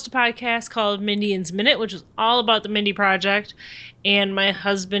host a podcast called Mindy's Minute, which is all about the Mindy Project and my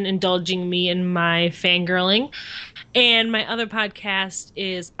husband indulging me in my fangirling. And my other podcast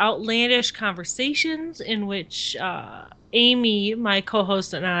is Outlandish Conversations, in which Amy, my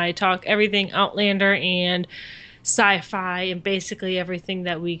co-host, and I talk everything Outlander and sci-fi and basically everything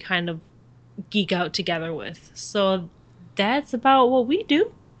that we kind of geek out together with. So that's about what we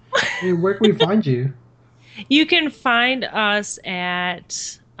do. And where can we find you? You can find us at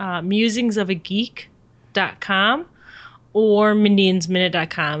musingsofageek.com or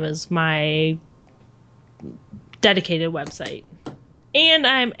mindiansminute.com is my dedicated website. And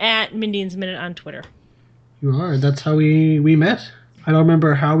I'm at Mindians Minute on Twitter. You are. That's how we met. I don't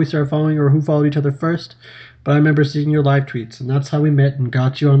remember how we started following or who followed each other first, but I remember seeing your live tweets, and that's how we met and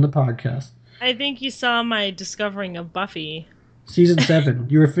got you on the podcast. I think you saw my discovering of Buffy. Season 7.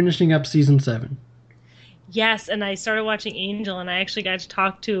 You were finishing up season 7. Yes, and I started watching Angel, and I actually got to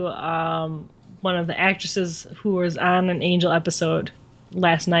talk to one of the actresses who was on an Angel episode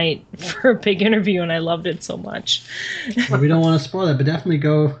last night for a big interview, and I loved it so much. Well, we don't want to spoil it, but definitely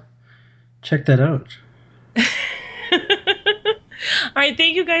go check that out. All right,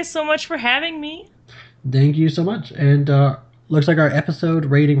 thank you guys so much for having me. Thank you so much. And looks like our episode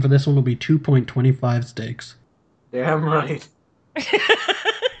rating for this one will be 2.25 steaks. Damn right.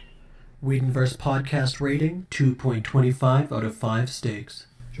 Whedonverse podcast rating 2.25 out of 5 steaks.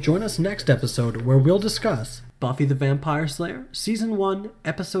 Join us next episode where we'll discuss Buffy the Vampire Slayer Season 1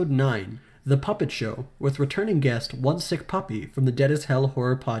 Episode 9 The Puppet Show with returning guest One Sick Puppy from the Dead as Hell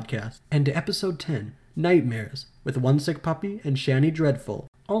Horror Podcast, and Episode 10 Nightmares with One Sick Puppy and Shani Dreadful,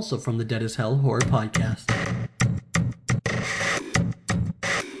 also from the Dead as Hell Horror Podcast.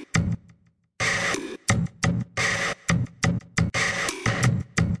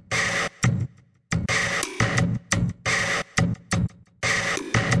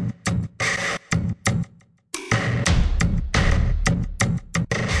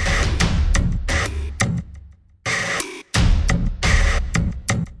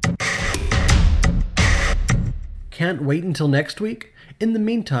 Can't wait until next week? In the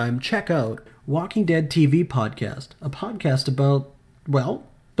meantime, check out Walking Dead TV Podcast, a podcast about, well,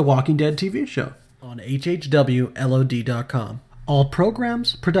 the Walking Dead TV show on hhwlod.com. All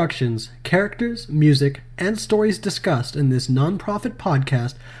programs, productions, characters, music, and stories discussed in this non-profit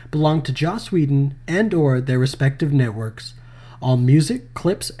podcast belong to Joss Whedon and or their respective networks. All music,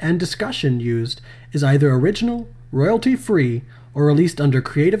 clips, and discussion used is either original, royalty-free, or released under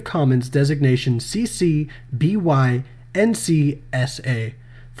Creative Commons designation CC BY NC SA.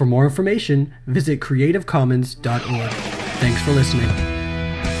 For more information, visit creativecommons.org. Thanks for listening.